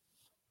 Yeah.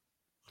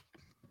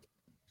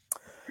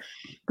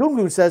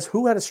 Goon says,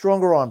 who had a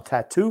stronger arm,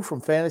 Tattoo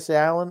from Fantasy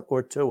Island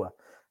or Tua?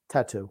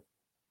 Tattoo.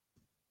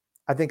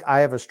 I think I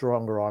have a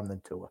stronger arm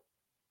than Tua.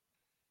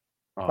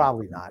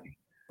 Probably not,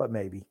 but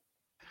maybe.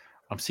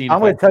 I'm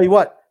going to tell you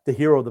what, the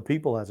hero of the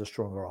people has a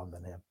stronger arm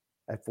than him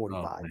at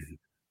 45.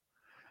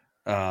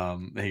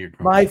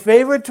 My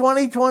favorite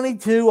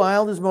 2022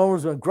 Islanders moment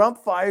was when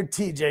Grump fired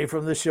TJ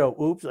from the show.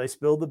 Oops, I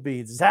spilled the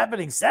beans. It's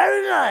happening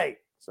Saturday night.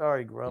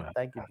 Sorry, Grump.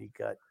 Thank you,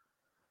 D-Cut.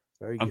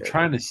 Very good. I'm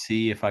trying to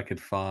see if I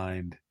could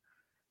find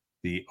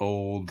the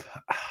old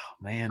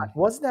man.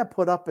 Wasn't that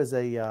put up as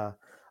a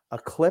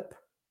clip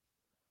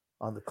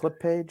on the clip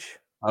page?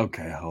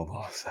 Okay, hold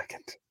on a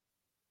second.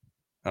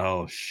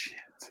 Oh, shit.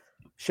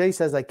 Shay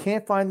says, I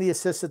can't find the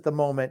assist at the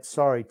moment.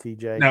 Sorry,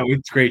 TJ. No,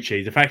 it's great,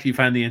 Shay. The fact that you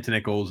find the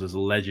internet goals is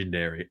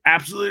legendary.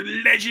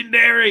 Absolutely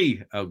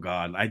legendary. Oh,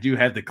 God. I do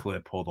have the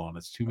clip. Hold on.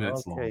 It's 2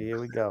 minutes long. Okay,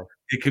 here we go.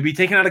 It could be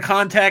taken out of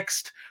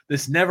context.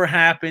 This never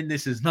happened.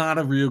 This is not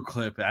a real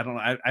clip.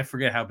 I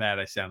forget how bad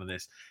I sound in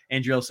this.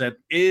 Andriel said,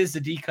 is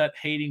the D-Cut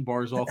hating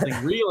Barzal thing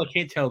real? I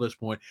can't tell at this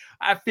point.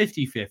 I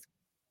 50-50.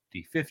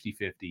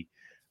 50-50.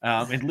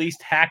 At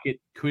least Hackett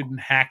couldn't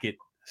hack it,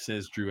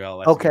 says Drew L.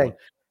 That's okay.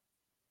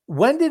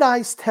 When did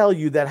I tell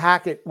you that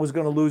Hackett was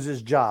going to lose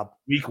his job?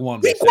 Week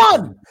one.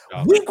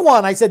 Week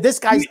one. I said, this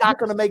guy's not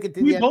going to make it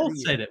to the end of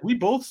the year. We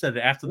both said it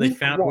after they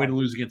found a way to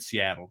lose against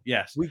Seattle.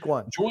 Yes. Week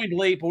one. Joined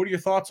late, but what are your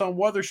thoughts on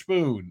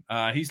Witherspoon?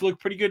 He's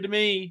looked pretty good to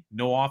me.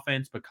 No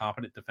offense, but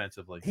competent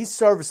defensively. He's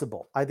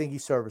serviceable. I think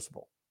he's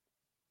serviceable.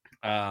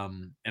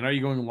 And are you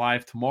going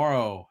live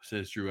tomorrow,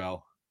 says Drew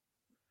L.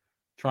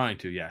 Trying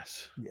to,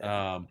 yes.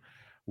 Yeah.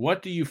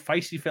 What do you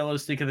feisty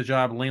fellows think of the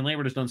job Lane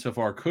Lambert has done so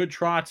far? Could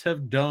Trotz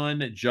have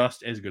done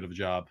just as good of a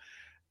job?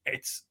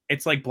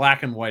 It's like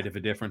black and white of a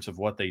difference of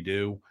what they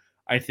do.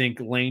 I think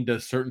Lane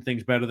does certain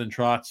things better than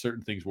Trotz,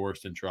 certain things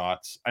worse than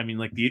Trotz. I mean,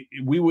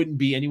 we wouldn't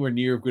be anywhere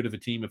near as good of a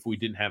team if we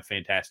didn't have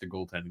fantastic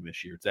goaltending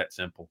this year. It's that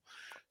simple.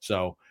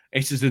 So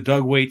it's just the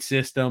Doug Weight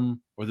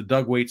system or the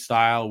Doug Weight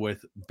style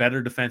with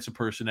better defensive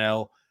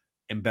personnel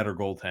and better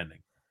goaltending.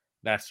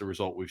 That's the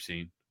result we've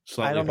seen.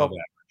 Slightly above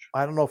average.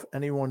 I don't know if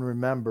anyone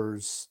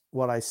remembers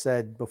what I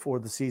said before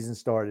the season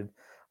started.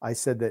 I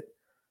said that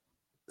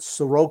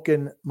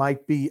Sorokin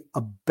might be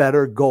a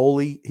better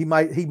goalie. He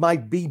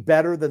might be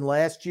better than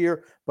last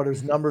year, but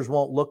his numbers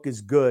won't look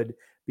as good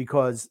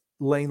because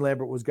Lane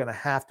Lambert was going to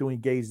have to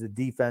engage the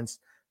defense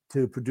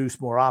to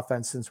produce more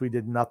offense since we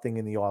did nothing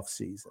in the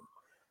offseason.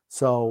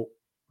 So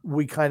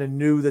we kind of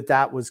knew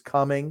that was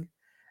coming,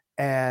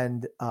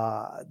 and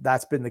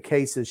that's been the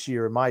case this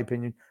year, in my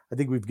opinion. I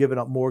think we've given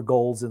up more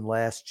goals than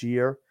last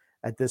year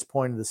at this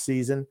point of the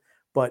season,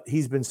 but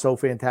he's been so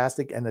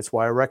fantastic, and that's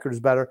why our record is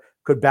better.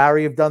 Could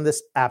Barry have done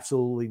this?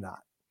 Absolutely not.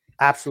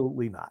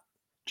 Absolutely not.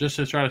 Just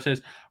as Strata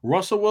says,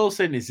 Russell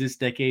Wilson is this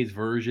decade's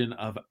version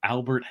of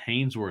Albert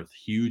Hainsworth.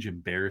 Huge,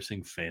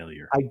 embarrassing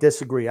failure. I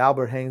disagree.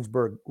 Albert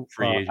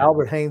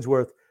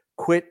Hainsworth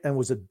quit and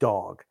was a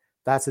dog.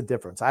 That's the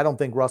difference. I don't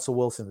think Russell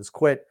Wilson has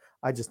quit.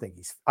 I just think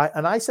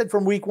I said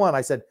from week one,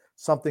 I said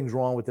something's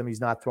wrong with him.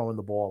 He's not throwing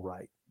the ball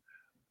right.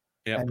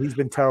 Yep. And he's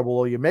been terrible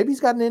all year. Maybe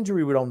he's got an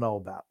injury we don't know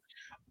about.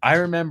 I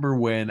remember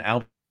when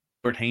Albert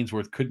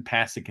Hainsworth couldn't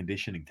pass the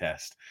conditioning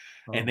test,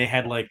 and they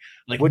had like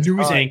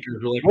news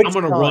anchors were like, I'm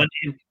going to run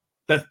in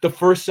the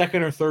first,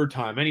 second, or third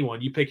time. Anyone,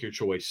 you pick your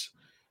choice.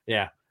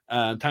 Yeah.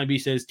 Tommy B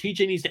says,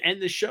 TJ needs to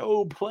end the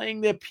show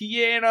playing the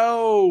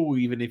piano,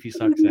 even if he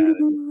sucks at it.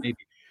 Maybe.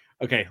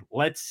 Okay,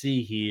 let's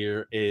see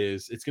here.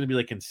 It's going to be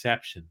like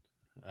Inception.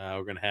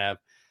 We're going to have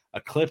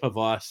a clip of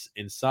us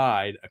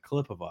inside a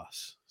clip of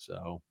us.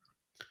 So,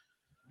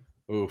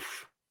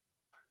 oof,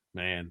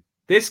 man.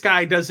 This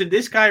guy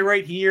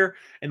right here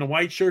in the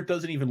white shirt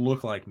doesn't even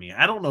look like me.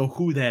 I don't know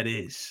who that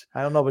is.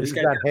 I don't know, but he's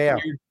got hair.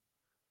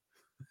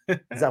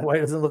 Is that why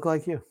he doesn't look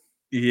like you?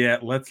 Yeah,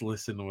 let's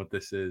listen to what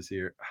this is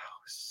here.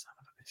 Oh, son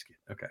of a biscuit.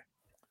 Okay.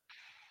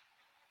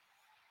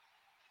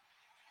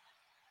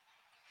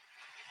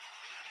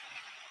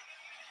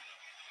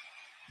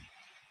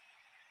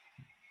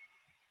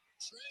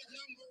 Trade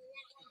number one.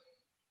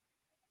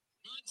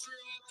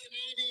 Montreal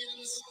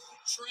Canadiens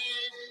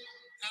trade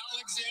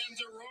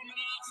Alexander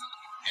Romanov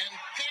and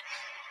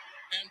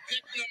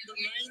pick number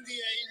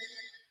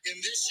 98 in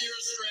this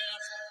year's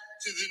draft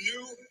to the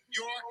New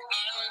York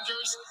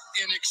Islanders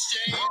in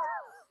exchange.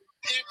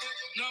 Pick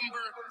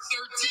number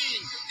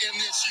 13 in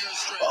this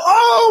year's draft.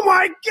 Oh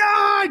my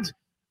God!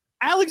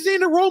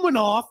 Alexander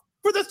Romanov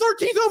for the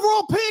 13th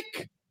overall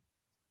pick.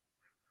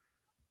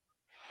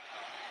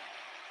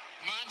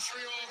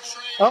 Montreal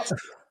Oh, trades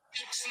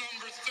picks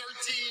number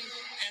 13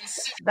 and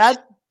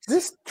 6.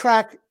 this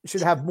track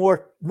should have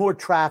more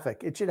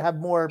traffic. It should have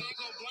more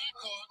Chicago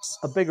Blackhawks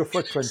a bigger in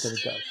footprint than it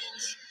does.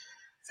 exchange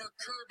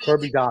for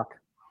Kirby Doc.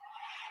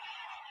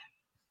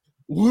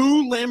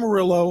 Lou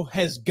Lamoriello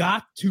has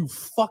got to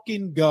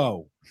fucking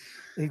go.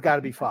 He's got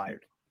to be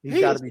fired. He's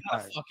He got has to be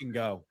gotta fired. fucking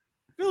go.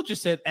 Bill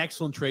just said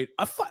excellent trade.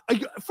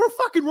 For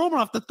fucking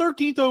Romanoff, the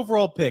 13th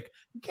overall pick.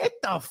 Get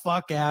the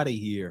fuck out of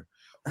here.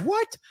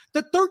 What?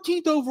 The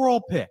 13th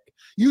overall pick.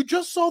 You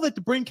just saw that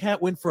the Brincat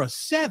went for a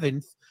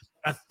 7th,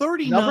 a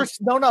 39.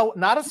 No,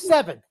 not a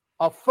 7th.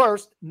 A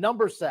first,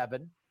 number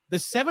 7. The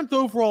 7th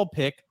overall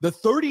pick, the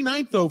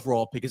 39th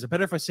overall pick. Is it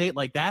better if I say it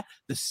like that?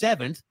 The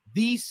 7th,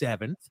 the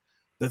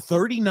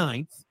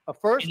 39th, A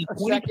first, And a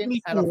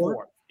second, and a 2024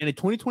 fourth. and a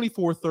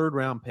 2024 third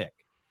round pick.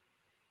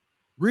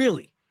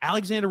 Really?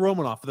 Alexander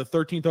Romanov for the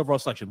 13th overall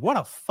selection. What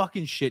a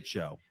fucking shit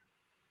show.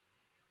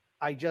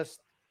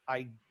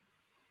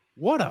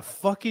 What a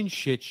fucking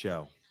shit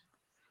show.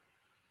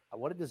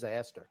 What a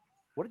disaster.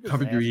 What a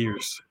Cover disaster. your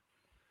ears.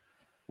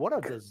 What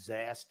a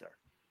disaster.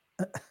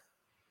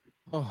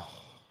 Oh.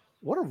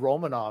 What are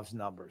Romanov's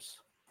numbers?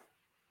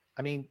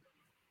 I mean,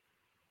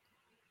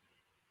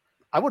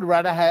 I would have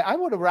rather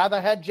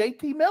had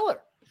JT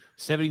Miller.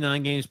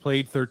 79 games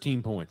played,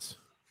 13 points.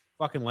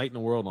 Fucking lighting the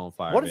world on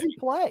fire. What does baby. he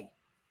play?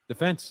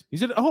 Defense.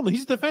 He's a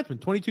defenseman,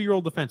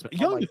 22-year-old defenseman.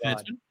 Young my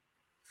God.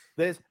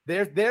 defenseman.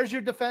 There's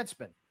your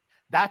defenseman.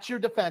 That's your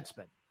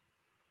defenseman.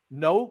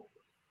 No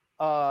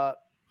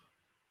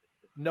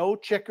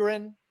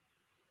Chikrin,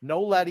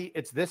 no Letty.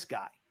 It's this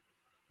guy,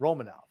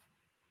 Romanov.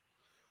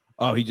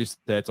 Oh,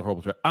 that's a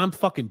horrible trade. I'm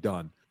fucking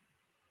done.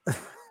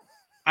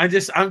 I'm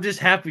just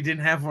happy we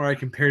didn't have where I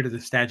compared to the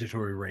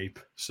statutory rape.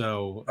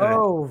 So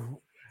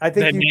I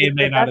think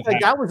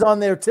that was on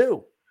there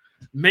too.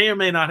 May or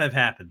may not have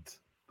happened,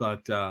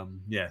 but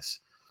yes.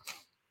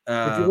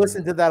 If you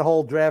listen to that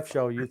whole draft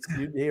show, you'd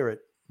hear it.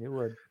 You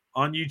would.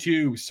 On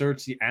YouTube,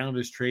 search the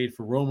Islanders trade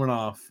for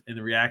Romanov, and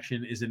the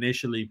reaction is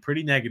initially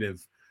pretty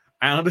negative.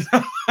 Islanders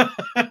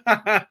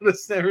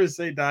never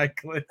say die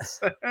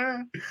clicks.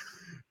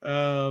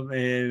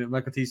 And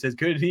Michael T says,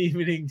 "Good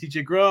evening,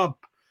 TJ Grump.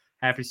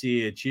 Happy to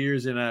see you.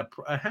 Cheers and a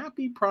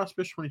happy,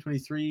 prosperous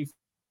 2023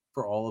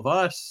 for all of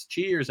us.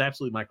 Cheers,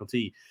 absolutely, Michael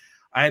T.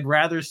 I'd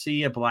rather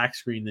see a black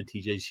screen than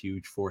TJ's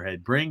huge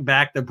forehead. Bring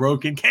back the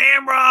broken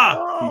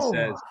camera," he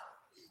says.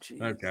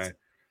 Geez. Okay.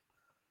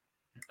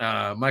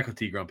 Michael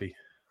T. Grumpy.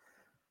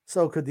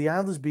 So could the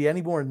Islanders be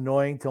any more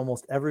annoying to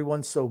almost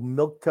everyone? So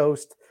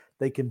milquetoast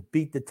they can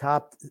beat the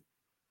top.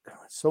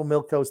 So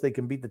milquetoast they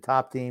can beat the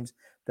top teams,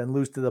 then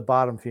lose to the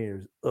bottom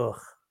feeders. Ugh.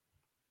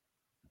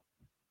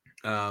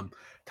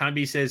 Tom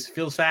B says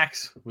Phil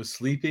Sachs was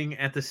sleeping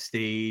at the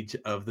stage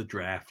of the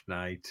draft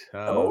night.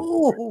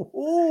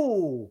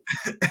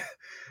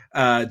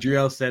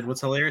 Driel said,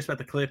 "What's hilarious about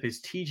the clip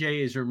is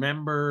TJ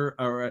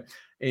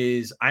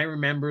I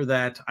remember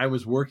that I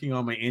was working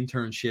on my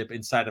internship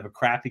inside of a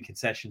crappy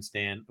concession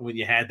stand when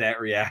you had that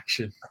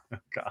reaction." Oh,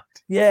 God.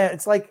 Yeah,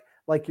 it's like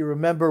you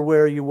remember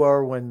where you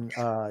were when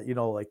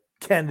like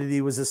Kennedy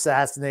was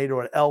assassinated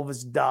or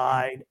Elvis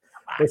died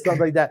or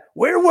something like that.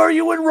 Where were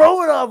you when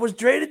Romanov was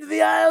traded to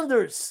the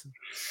Islanders?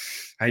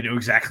 I know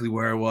exactly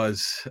where I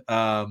was.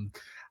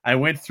 I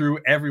went through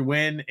every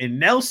win, and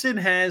Nelson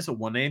has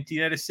one empty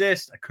net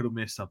assist. I could have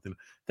missed something.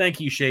 Thank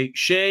you, Shay.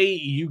 Shay,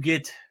 you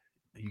get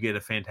a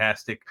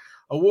fantastic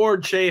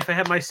award, Shay. If I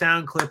have my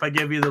sound clip, I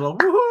give you the little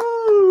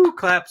woohoo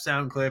clap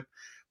sound clip.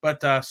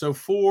 But so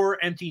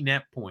 4 empty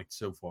net points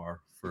so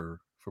far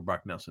for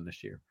Brock Nelson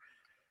this year.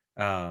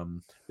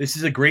 This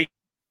is a great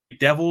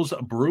Devils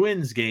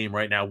Bruins game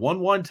right now.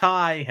 1-1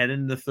 tie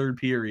heading into the third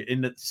period.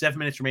 In the 7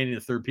 minutes remaining in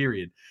the third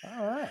period.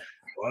 All right.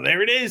 Well,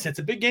 there it is. It's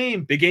a big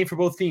game. Big game for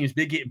both teams.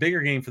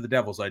 Bigger game for the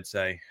Devils, I'd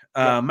say.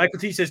 Michael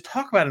T says,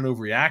 talk about an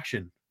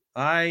overreaction.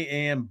 I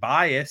am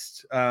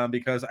biased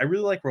because I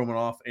really like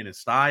Romanov in his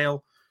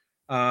style.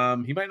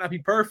 He might not be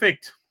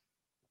perfect,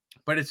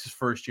 but it's his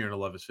first year and I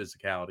love his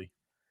physicality.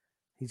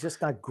 He's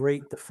just not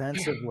great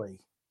defensively.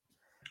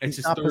 It's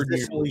He's his not third year in the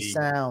positionally league.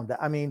 sound.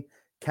 I mean,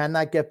 can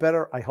that get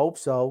better? I hope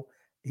so.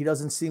 He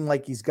doesn't seem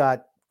like he's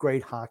got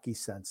great hockey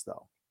sense,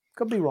 though.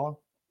 Could be wrong.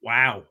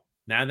 Wow.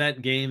 Now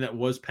that game that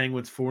was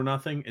Penguins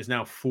 4-0 is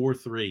now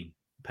 4-3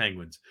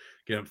 Penguins.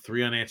 Get up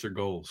 3 unanswered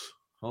goals.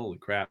 Holy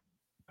crap.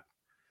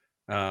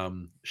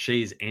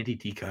 Shay's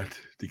anti-D-cut.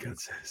 D-cut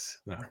says,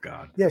 oh,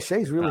 God. Yeah,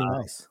 Shay's really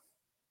nice.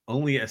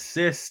 Only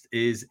assist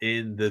is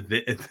in the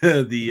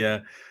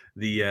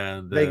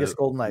Vegas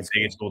Golden Knights.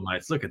 Vegas Golden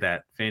Knights. Look at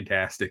that.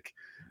 Fantastic.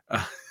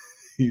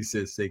 He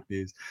says fake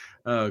news.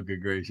 Oh,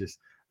 good gracious.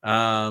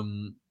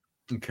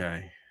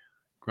 Okay.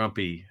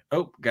 Grumpy.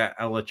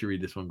 I'll let you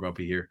read this one,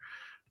 Grumpy, here.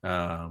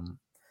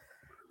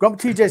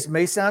 Grumpy TJs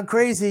may sound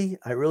crazy.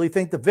 I really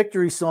think the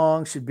victory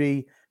song should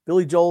be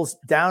Billy Joel's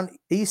Down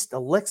East.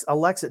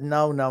 Alexa.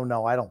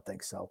 No, I don't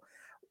think so.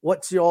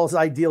 What's y'all's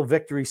ideal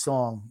victory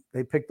song?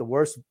 They picked the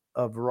worst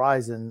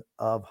Verizon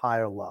of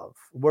Higher Love,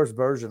 worst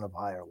version of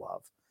Higher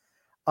Love.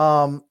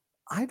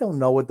 I don't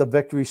know what the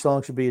victory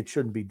song should be. It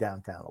shouldn't be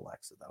Downtown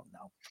Alexa, though.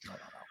 No, I don't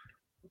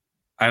know.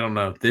 I don't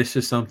know. This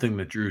is something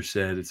that Drew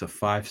said. It's a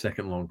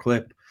 5-second long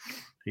clip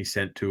he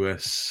sent to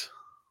us.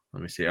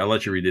 Let me see. I'll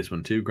let you read this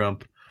one too,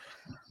 Grump.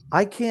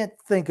 I can't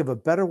think of a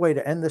better way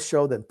to end the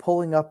show than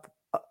pulling up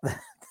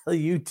the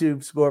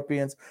YouTube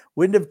Scorpions.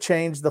 Wouldn't have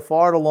changed the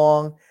fart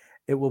along.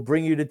 It will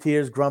bring you to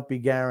tears, Grumpy,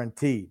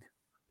 guaranteed.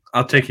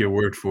 I'll take your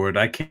word for it.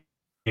 I can't.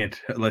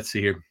 Let's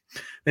see here.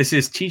 This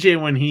is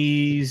TJ when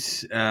he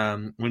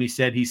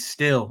said he's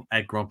still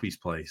at Grumpy's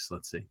place.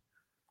 Let's see.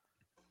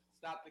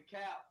 Stop the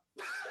cap.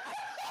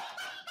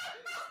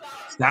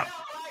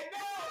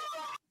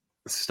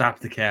 Stop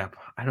the cap.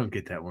 I don't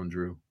get that one,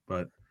 Drew,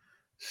 but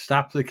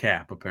stop the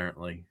cap,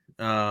 apparently.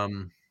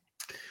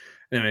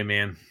 Anyway,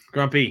 man.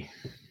 Grumpy,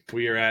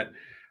 we are at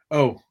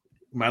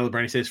Milo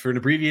Brownie says, for an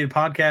abbreviated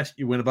podcast,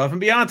 you went above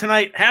and beyond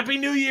tonight. Happy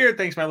New Year.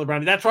 Thanks, Milo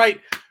Brownie. That's right.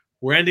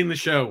 We're ending the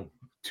show.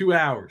 2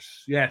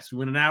 hours. Yes, we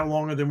went an hour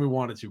longer than we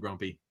wanted to,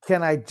 Grumpy.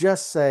 Can I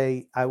just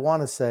say, I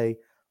want to say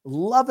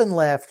love and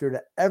laughter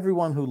to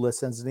everyone who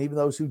listens, and even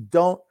those who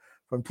don't,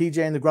 from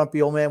TJ and the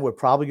Grumpy Old Man. We're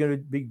probably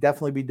going to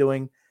definitely be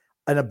doing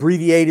an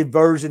abbreviated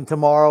version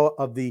tomorrow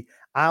of the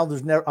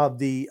Islanders of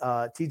the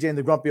TJ and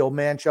the Grumpy Old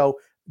Man show.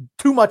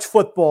 Too much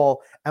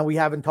football, and we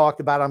haven't talked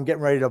about it. I'm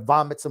getting ready to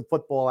vomit some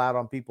football out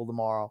on people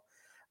tomorrow.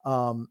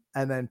 And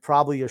then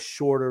probably a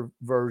shorter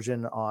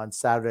version on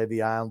Saturday,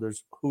 the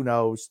Islanders. Who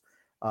knows?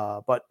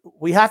 But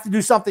we have to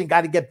do something.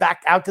 Got to get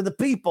back out to the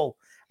people.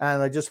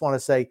 And I just want to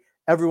say,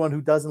 everyone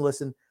who doesn't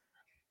listen,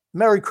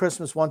 Merry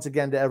Christmas once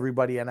again to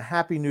everybody, and a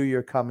Happy New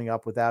Year coming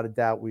up, without a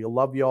doubt. We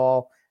love you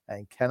all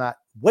and cannot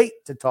wait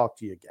to talk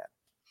to you again.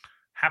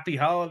 Happy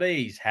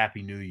holidays.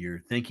 Happy New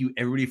Year. Thank you,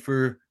 everybody,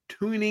 for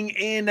tuning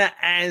in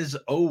as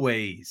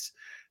always.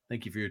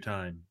 Thank you for your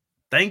time.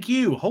 Thank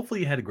you. Hopefully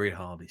you had a great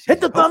holiday season.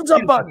 Hit the thumbs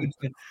up button.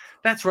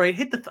 That's right.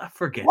 Hit the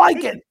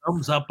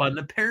thumbs up button.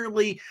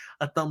 Apparently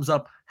a thumbs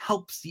up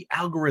helps the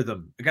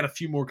algorithm. I got a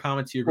few more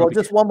comments here. Well,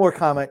 just one more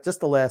comment. Just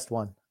the last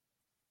one.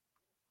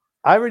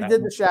 I already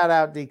did the shout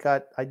out,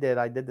 D-Cut. I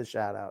did the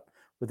shout out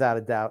without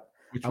a doubt.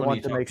 Which I one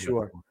want to make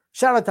sure. about?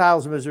 Shout out to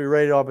Isles of Misery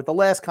Radar, but the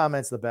last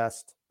comment's the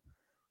best.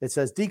 It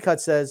says,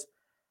 D-Cut says,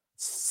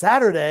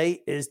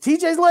 Saturday is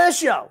TJ's last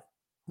show.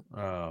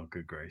 Oh,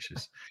 good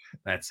gracious.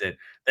 That's it.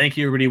 Thank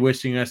you, everybody,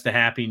 wishing us the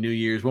Happy New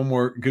Year's. One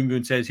more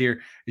Gungun says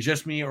here, is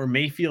just me or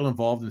Mayfield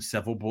involved in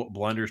several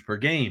blunders per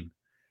game?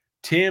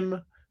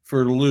 Tim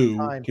for Lou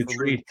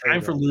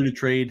time for Lou to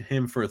trade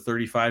him for a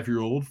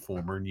 35-year-old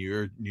former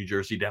New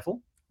Jersey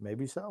Devil?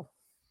 Maybe so.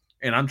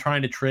 And I'm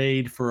trying to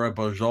trade for a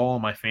Barzal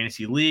in my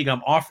fantasy league.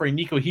 I'm offering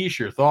Nico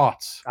Hischier.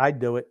 Thoughts? I'd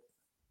do it.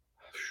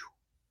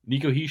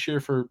 Nico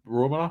Hischier for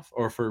Romanoff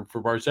or for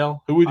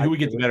Barzal? Who would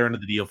get the better end of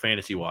the deal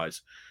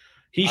fantasy-wise?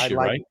 Hischier,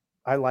 right?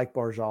 I like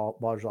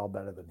Barzal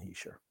better than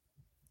Hischier.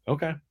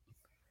 Okay.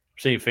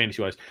 Same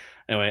fantasy-wise.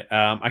 Anyway,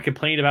 I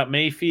complained about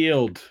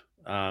Mayfield.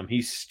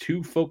 He's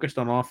too focused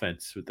on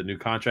offense with the new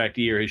contract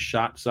year. His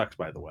shot sucks,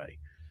 by the way.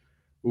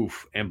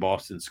 Oof, and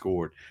Boston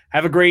scored.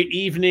 Have a great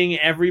evening,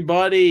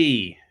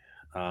 everybody.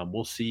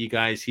 We'll see you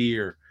guys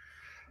here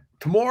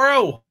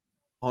tomorrow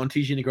on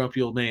TJ and the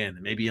Grumpy Old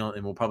Man.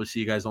 And we'll probably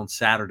see you guys on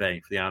Saturday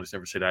for the Honest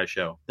Never Say Die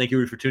show. Thank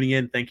you for tuning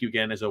in. Thank you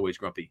again, as always,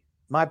 Grumpy.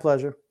 My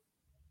pleasure.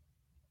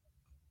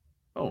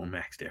 Oh,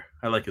 Max there.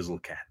 I like his little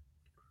cat.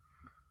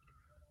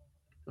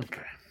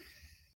 Okay.